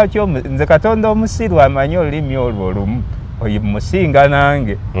Katonda nze Katonda omusiru amanyi olulimi olwo olumu oyimusinga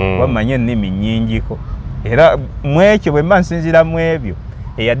nange wamanye ennimi nnyingiko era mu ekyo bwe mba nsinzira mu ebyo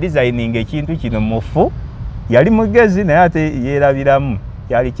eyadizayininga ekintu kino mufu yali mugezi naye ate yeerabiramu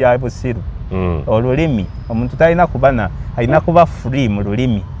kyali kya busiru olulimi omuntu talina kubana alina kuba free mu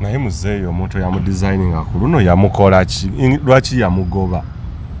lulimi naye muzeeyo omuntu yamudizayininga ku luno yamukola ki lwaki yamugoba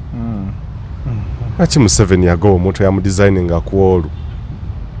lwaki Museveni yagoba omuntu yamudizayininga ku olwo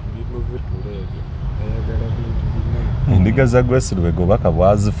endiga za Grace Lubega obaka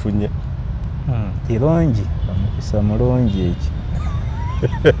bwazifunye kirungi omukisa mulungi eki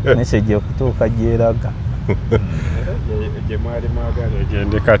message okutuuka gyeraga gye mwali mwagala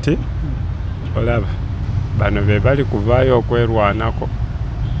egende kati olaba bano be bali kuvaayo okwerwanako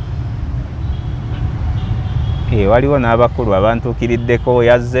waliwo n'abakulu abantuukiriddeko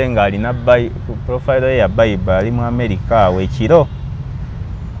yazze ng'alina profile ye ya Bible ali mu Amerika awo ekiro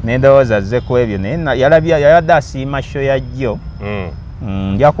n'endowooza azze ku ebyo naye yayadde asiima sho yajjo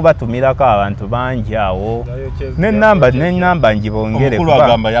nja kubatumirako abantu bangi awo n'ennamba njibongere omukulu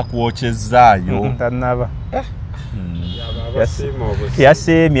agamba yakuwokyezaayo tanaba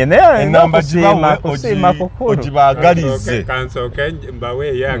yasiimye naye enamba kusiima kukulu ogibaagalize kansooke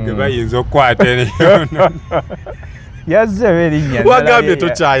mbawe yange bayinza okukwata yazze berinnya wagambye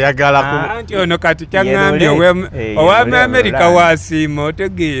tokyayagala nti ono kati kyaŋŋambye owami Amerika wasiima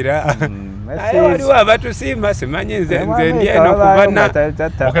otegeera waliwo abatusiima simanyi nze ndi eno kubana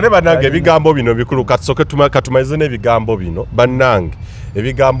okane bannange ebigambo bino bikulu katusooke katumayize n'ebigambo bino bannange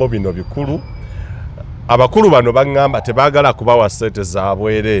ebigambo bino bikulu abakulu bano baŋŋamba tebaagala kubawa ssente za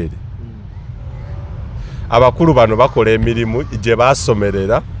bwereere abakulu bano bakola emirimu gye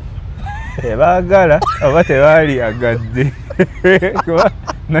baasomerera tebaagala oba tebaali agadde kuba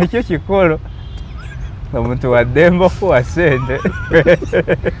nakyo kikolo omuntu waddemba okuwa ssente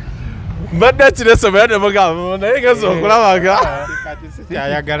mbadde kiresomera ne mugamba naye ngeza okulabaga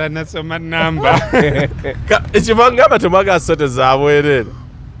ayagala nasoma namba ekibangamba temwagala ssente za bwereere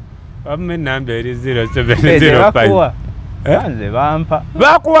wamma enamba eri 0705 nze bampa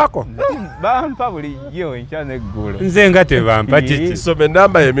bakuwako bampa bulijjo enkya n'eggulo nze nga tebampa kiki soma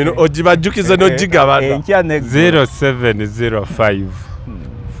enamba yemino ogibajjukize n'ogigabana enkya n'eggulo 0705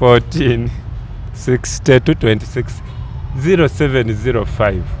 14 62 26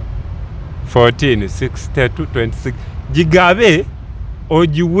 0705 14 62 26 gigabe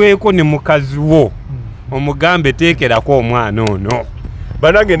ogiweeko ne mukazi wo omugambe teekerako omwana ono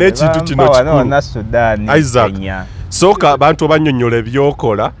banange n'ekintu kino kikulu Isaac sooka abantu obannyonnyola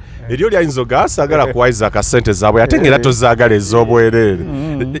ebyokola eryo lyayinza ogaasagala kuwa Isaac ssente zaabwe ate ng'era tozaagala ez'obwereere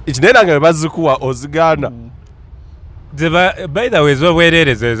naye nange bazikuwa ozigaana by the way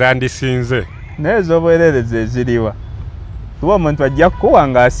ez'obwereere ze zandisinze n'ez'obwereereza eziriwa kuba omuntu ajja kukuwa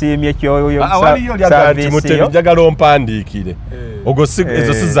ng'asiimye kyoyo waliyo lyagati Mutebi njagala ompandiikire ogwo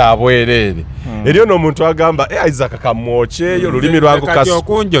ezo si za bwereere eriyo n'omuntu agamba Isaac kamwoceeyo lulimi lwangu kati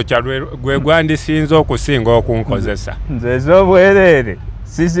okunjokya gwe gwandisinze okusinga okunkozesa nze ez'obwereere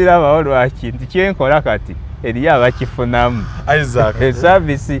sizirabawo lwakintu kyenkola kati eriyo abakifunamu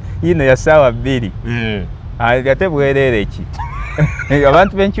esaavisi yino ya ssaawa 2 ate bwereere ki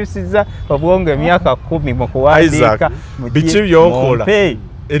abantu benkyusiza obwongo emyaka 10 mu kuwandiika biki byokola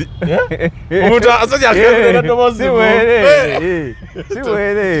omuntu asajja akebera ddoboozi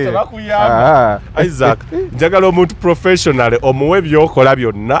siwereere Isaac njagala omuntu professional omuwe byokola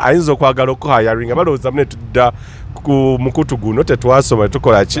byonna ayinza okwagala okuhayaringa balowooza mune tudda ku mukutu guno tetwasoma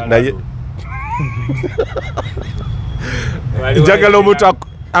tukola ki naye njagala omuntu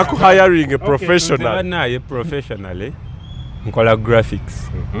akuhiring professional naye professionally nkola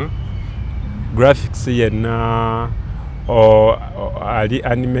graphics graphics yenna ali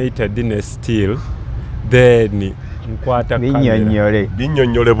animated ne still then nkwata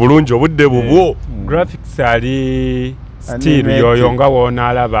binyonyole bulungi obudde bubwo graphics ali still yoyo nga wona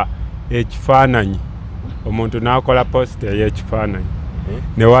alaba ekifaananyi omuntu nakola post y'ekifaananyi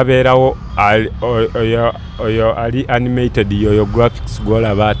ne wabeerawo oyo ali animated yoyo graphics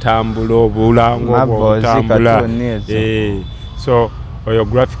golaba atambula obulango obutambula so oyo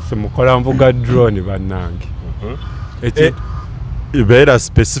graphics mukola mvuga drone bannange ibeera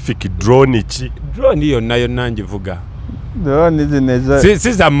specific drone ki drone yonna ngivuga drone zineza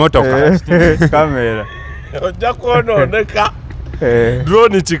si za motoka kamera ojja kwonooneka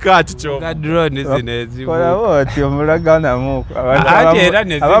drone kikaati kyo drone zinezibu kola woti omulaganamu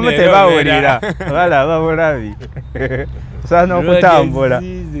abamu tebawulira balaba bulabi sana okutambula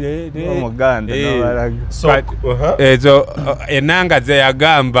omuganda n'abalaga ezo enanga ze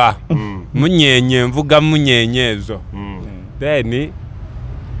yagamba munyenye mvuga munyenye ezo then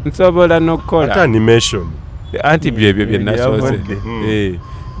nsobola n'okukola animation anti byebyo byenasoze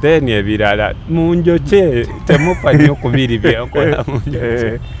then ebirala munjoche temupa nnyo kubiri byenkola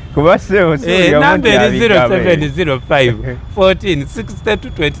munjoche kuba sewo number 0705 14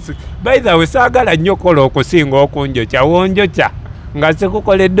 6226 by the way saagala nnyo kola okusinga okunjocha wonjocha nga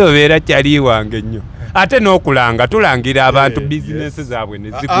sekukoledde obeera kyali wange nnyo ate n'okulanga tulangira abantu bizinesi zaabwe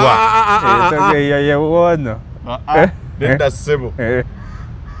ne zigwa yewono nedda ssebo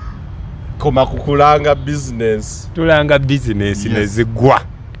koma kukulanga business tulanga bizinesi ne zigwa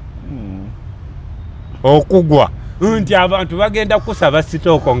okugwa nti abantu bagenda kusaba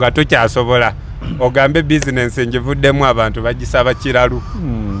sitooko nga tokyasobola ogambe bizinesi ngivuddemu abantu bagisaba kiralu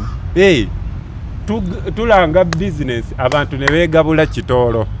tulanga bizinesi abantu ne beegabula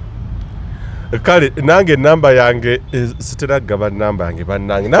kitoolo kale nange enamba yange siteragaba namba yange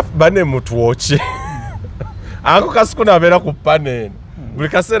bannange bane mutwoki ako kasiku nabeera ku paneni buli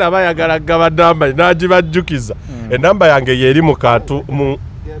kaseera aba ayagala gaba namba n'agibajjukiza enamba yange yeeri mu kantu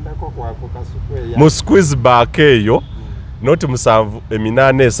mu squeeze back eyo noti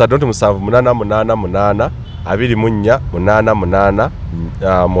 783 noti 788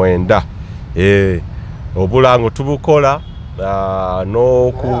 24 889 obulango tubukola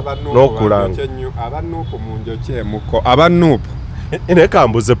n'okulanga abanupu munjokyemuko abanupu ine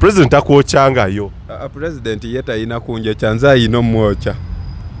kambuze president akwocyangayo president ye talina kunjokya nze ayina omwokya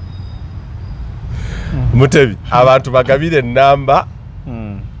Mutebi abantu bagabire enamba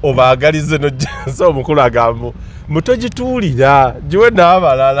obaagalize nojenza omukulu agambo mutogituulira giwe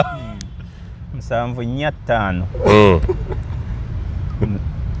n'abalala 745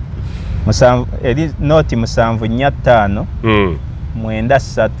 eri noti 745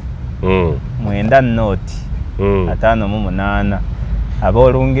 93 9 noti 58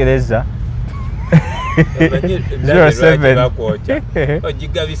 aboolungereza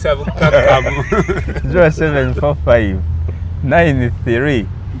 0745 93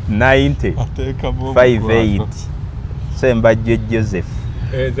 90 58 Sembajje Joseph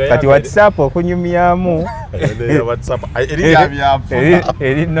kati WhatsApp okunyumyamu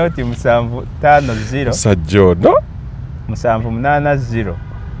eri noti 750 sajjono 780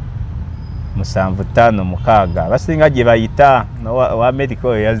 756 basinga gye bayita wa America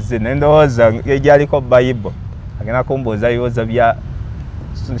oyo yazze nendowooza egyaliko Bible agenda kumbuuza bibuuzo bya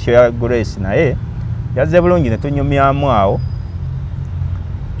social grace naye yazze bulungi ne tunyumyamu awo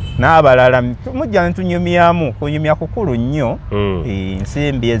n'abalala mujja ne tunyumyamu kunyumya kukulu nnyo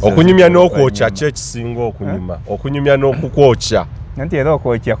ensimbi ezo okunyumya n'okwokya ki ekisinga okunyuma okunyumya n'okukwokya nti era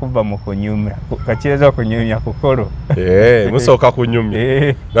okwokya kuva mu kunyumya kakireza okunyumya kukulu musooka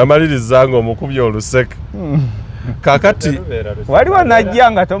kunyumya namaliriza nga omukubya oluseke kakati waliwo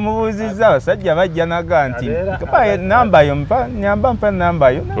najja nga tomubuuzizza abasajja bajja naga nti namba yo mpa namba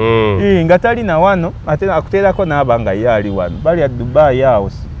yo nga talina wano ate akuteerako naaba nga ye ali wano bali Dubai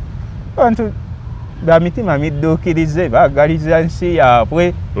House bantu bamitima midduukirize baagaliza nsi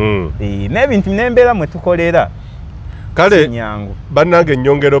yaabwe n'ebintu n'embeera mwe tukolera kale bannange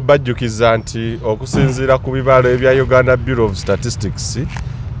ennyongero bajjukiza nti okusinziira ku bibalo ebya Uganda Bureau of Statistics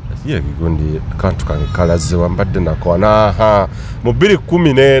yebigundi kantu kange kalaze wambadde nakona mu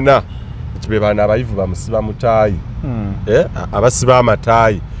 2014 kibe bana abayivu bamusiba mutaayi abasiba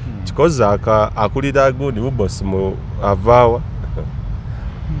amataayi kikoze akulira gundi bubosi mu avaawa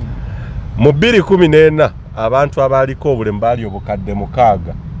mu 2014 abantu abaliko obulemu bali obukadde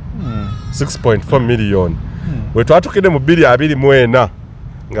mukaaga 6.4 million we twatukide mu 2024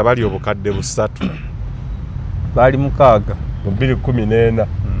 nga bali obukadde busatu bali mukaaga mu 2014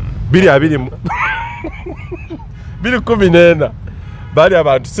 2014 bali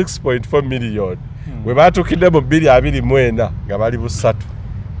abantu 6.4 million we batukide mu 2024 nga bali busatu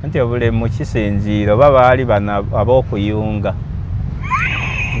nti obulemu kisinziiro baba bali bana ab'okuyunga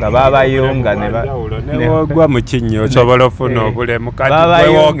nga babayunga ne wogwa mu kinyo osobola ofuna obulemu kati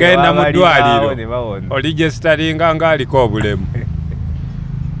bwe wogenda mu ddwaliro oligestaringa ng'aliko obulemu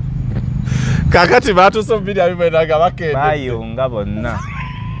kakati batuuse mu 2024 nga bakende bayunga bonna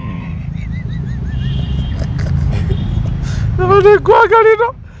gwagalino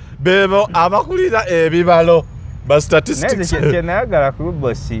bebo abakulira ebibalo ba statistics nayagala ku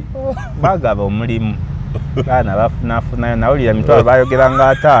bosi bagaba omulimu baana bafunafunayo nawulira emitwalo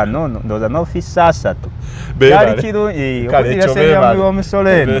bayogeranga 5 ndowooza n'ofiisa 3 kyali kirungi okudira ssenyamuliwa omusolo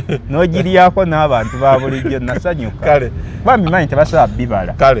eno n'ogiryako n'abantu ba bulijjo nasanyuka bamimanyi tebasaba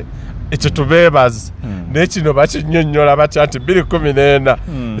bibala kale ekyo tubeebaze n'ekino bakinnyonnyola batya nti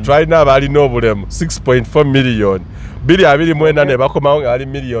 2014 twalina abalina obulemu 6.4 million 2024 ne bakomawo nga bali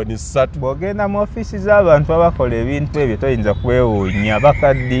miliyoni 3 bw'ogenda mu ofiisi z'abantu abakola ebintu ebyo toyinza kwewuunya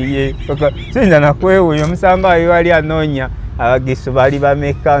bakaddiye toyinza nakwewuunya omusanga wayo wali anoonya abagisu bali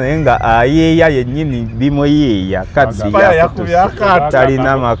bameka naye nga ayeeya yennyini bimuyeeya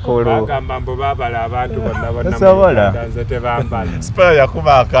talina makulu tosobola spaya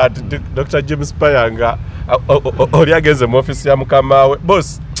yakuba akati Dr. James Spaya nga oli ageze mu ofiisi ya mukama we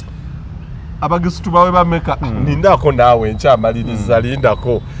boss abagisu tubawe bameka nindako naawe nkyamaliriza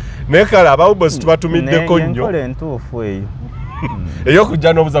lindako naye kale ababosi tubatumiddeko nnyo entuufu eyo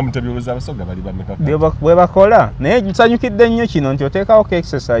ey'okujja n'obuza mutebyobuza abasoga bali bameka bwe bakola naye nsanyukidde nnyo kino nti oteekawo ko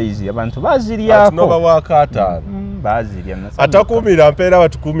exercise abantu baziryako noba waakaataano bazirya atakuumira mpeera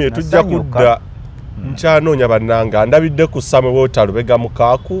batukuumire tujja kudda nkyanoonya bannanga ndabidde ku Samuel Walter Lubega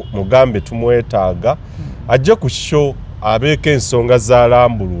Mukaaku mugambe tumwetaaga ajje ku show abeeko ensonga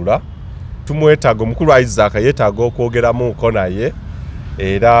z'alambulula tumwetaaga omukulu Isaac yeetaaga okwogeramuuko naye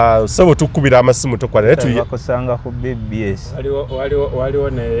era sebo tukubira amasimu tokwana bakusanga ku BBS waliwo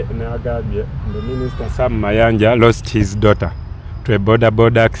ne agambye the minister Sam Mayanja lost his daughter to a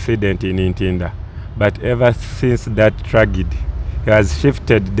border accident in Ntinda, but ever since that tragedy he has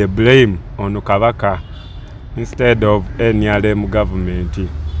shifted the blame on Kabaka instead of NRM government.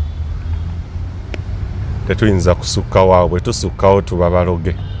 Tetuyinza kusukka waabwe tusukkawo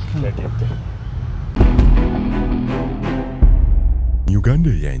tubabaloge. Uganda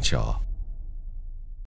Eyenkya.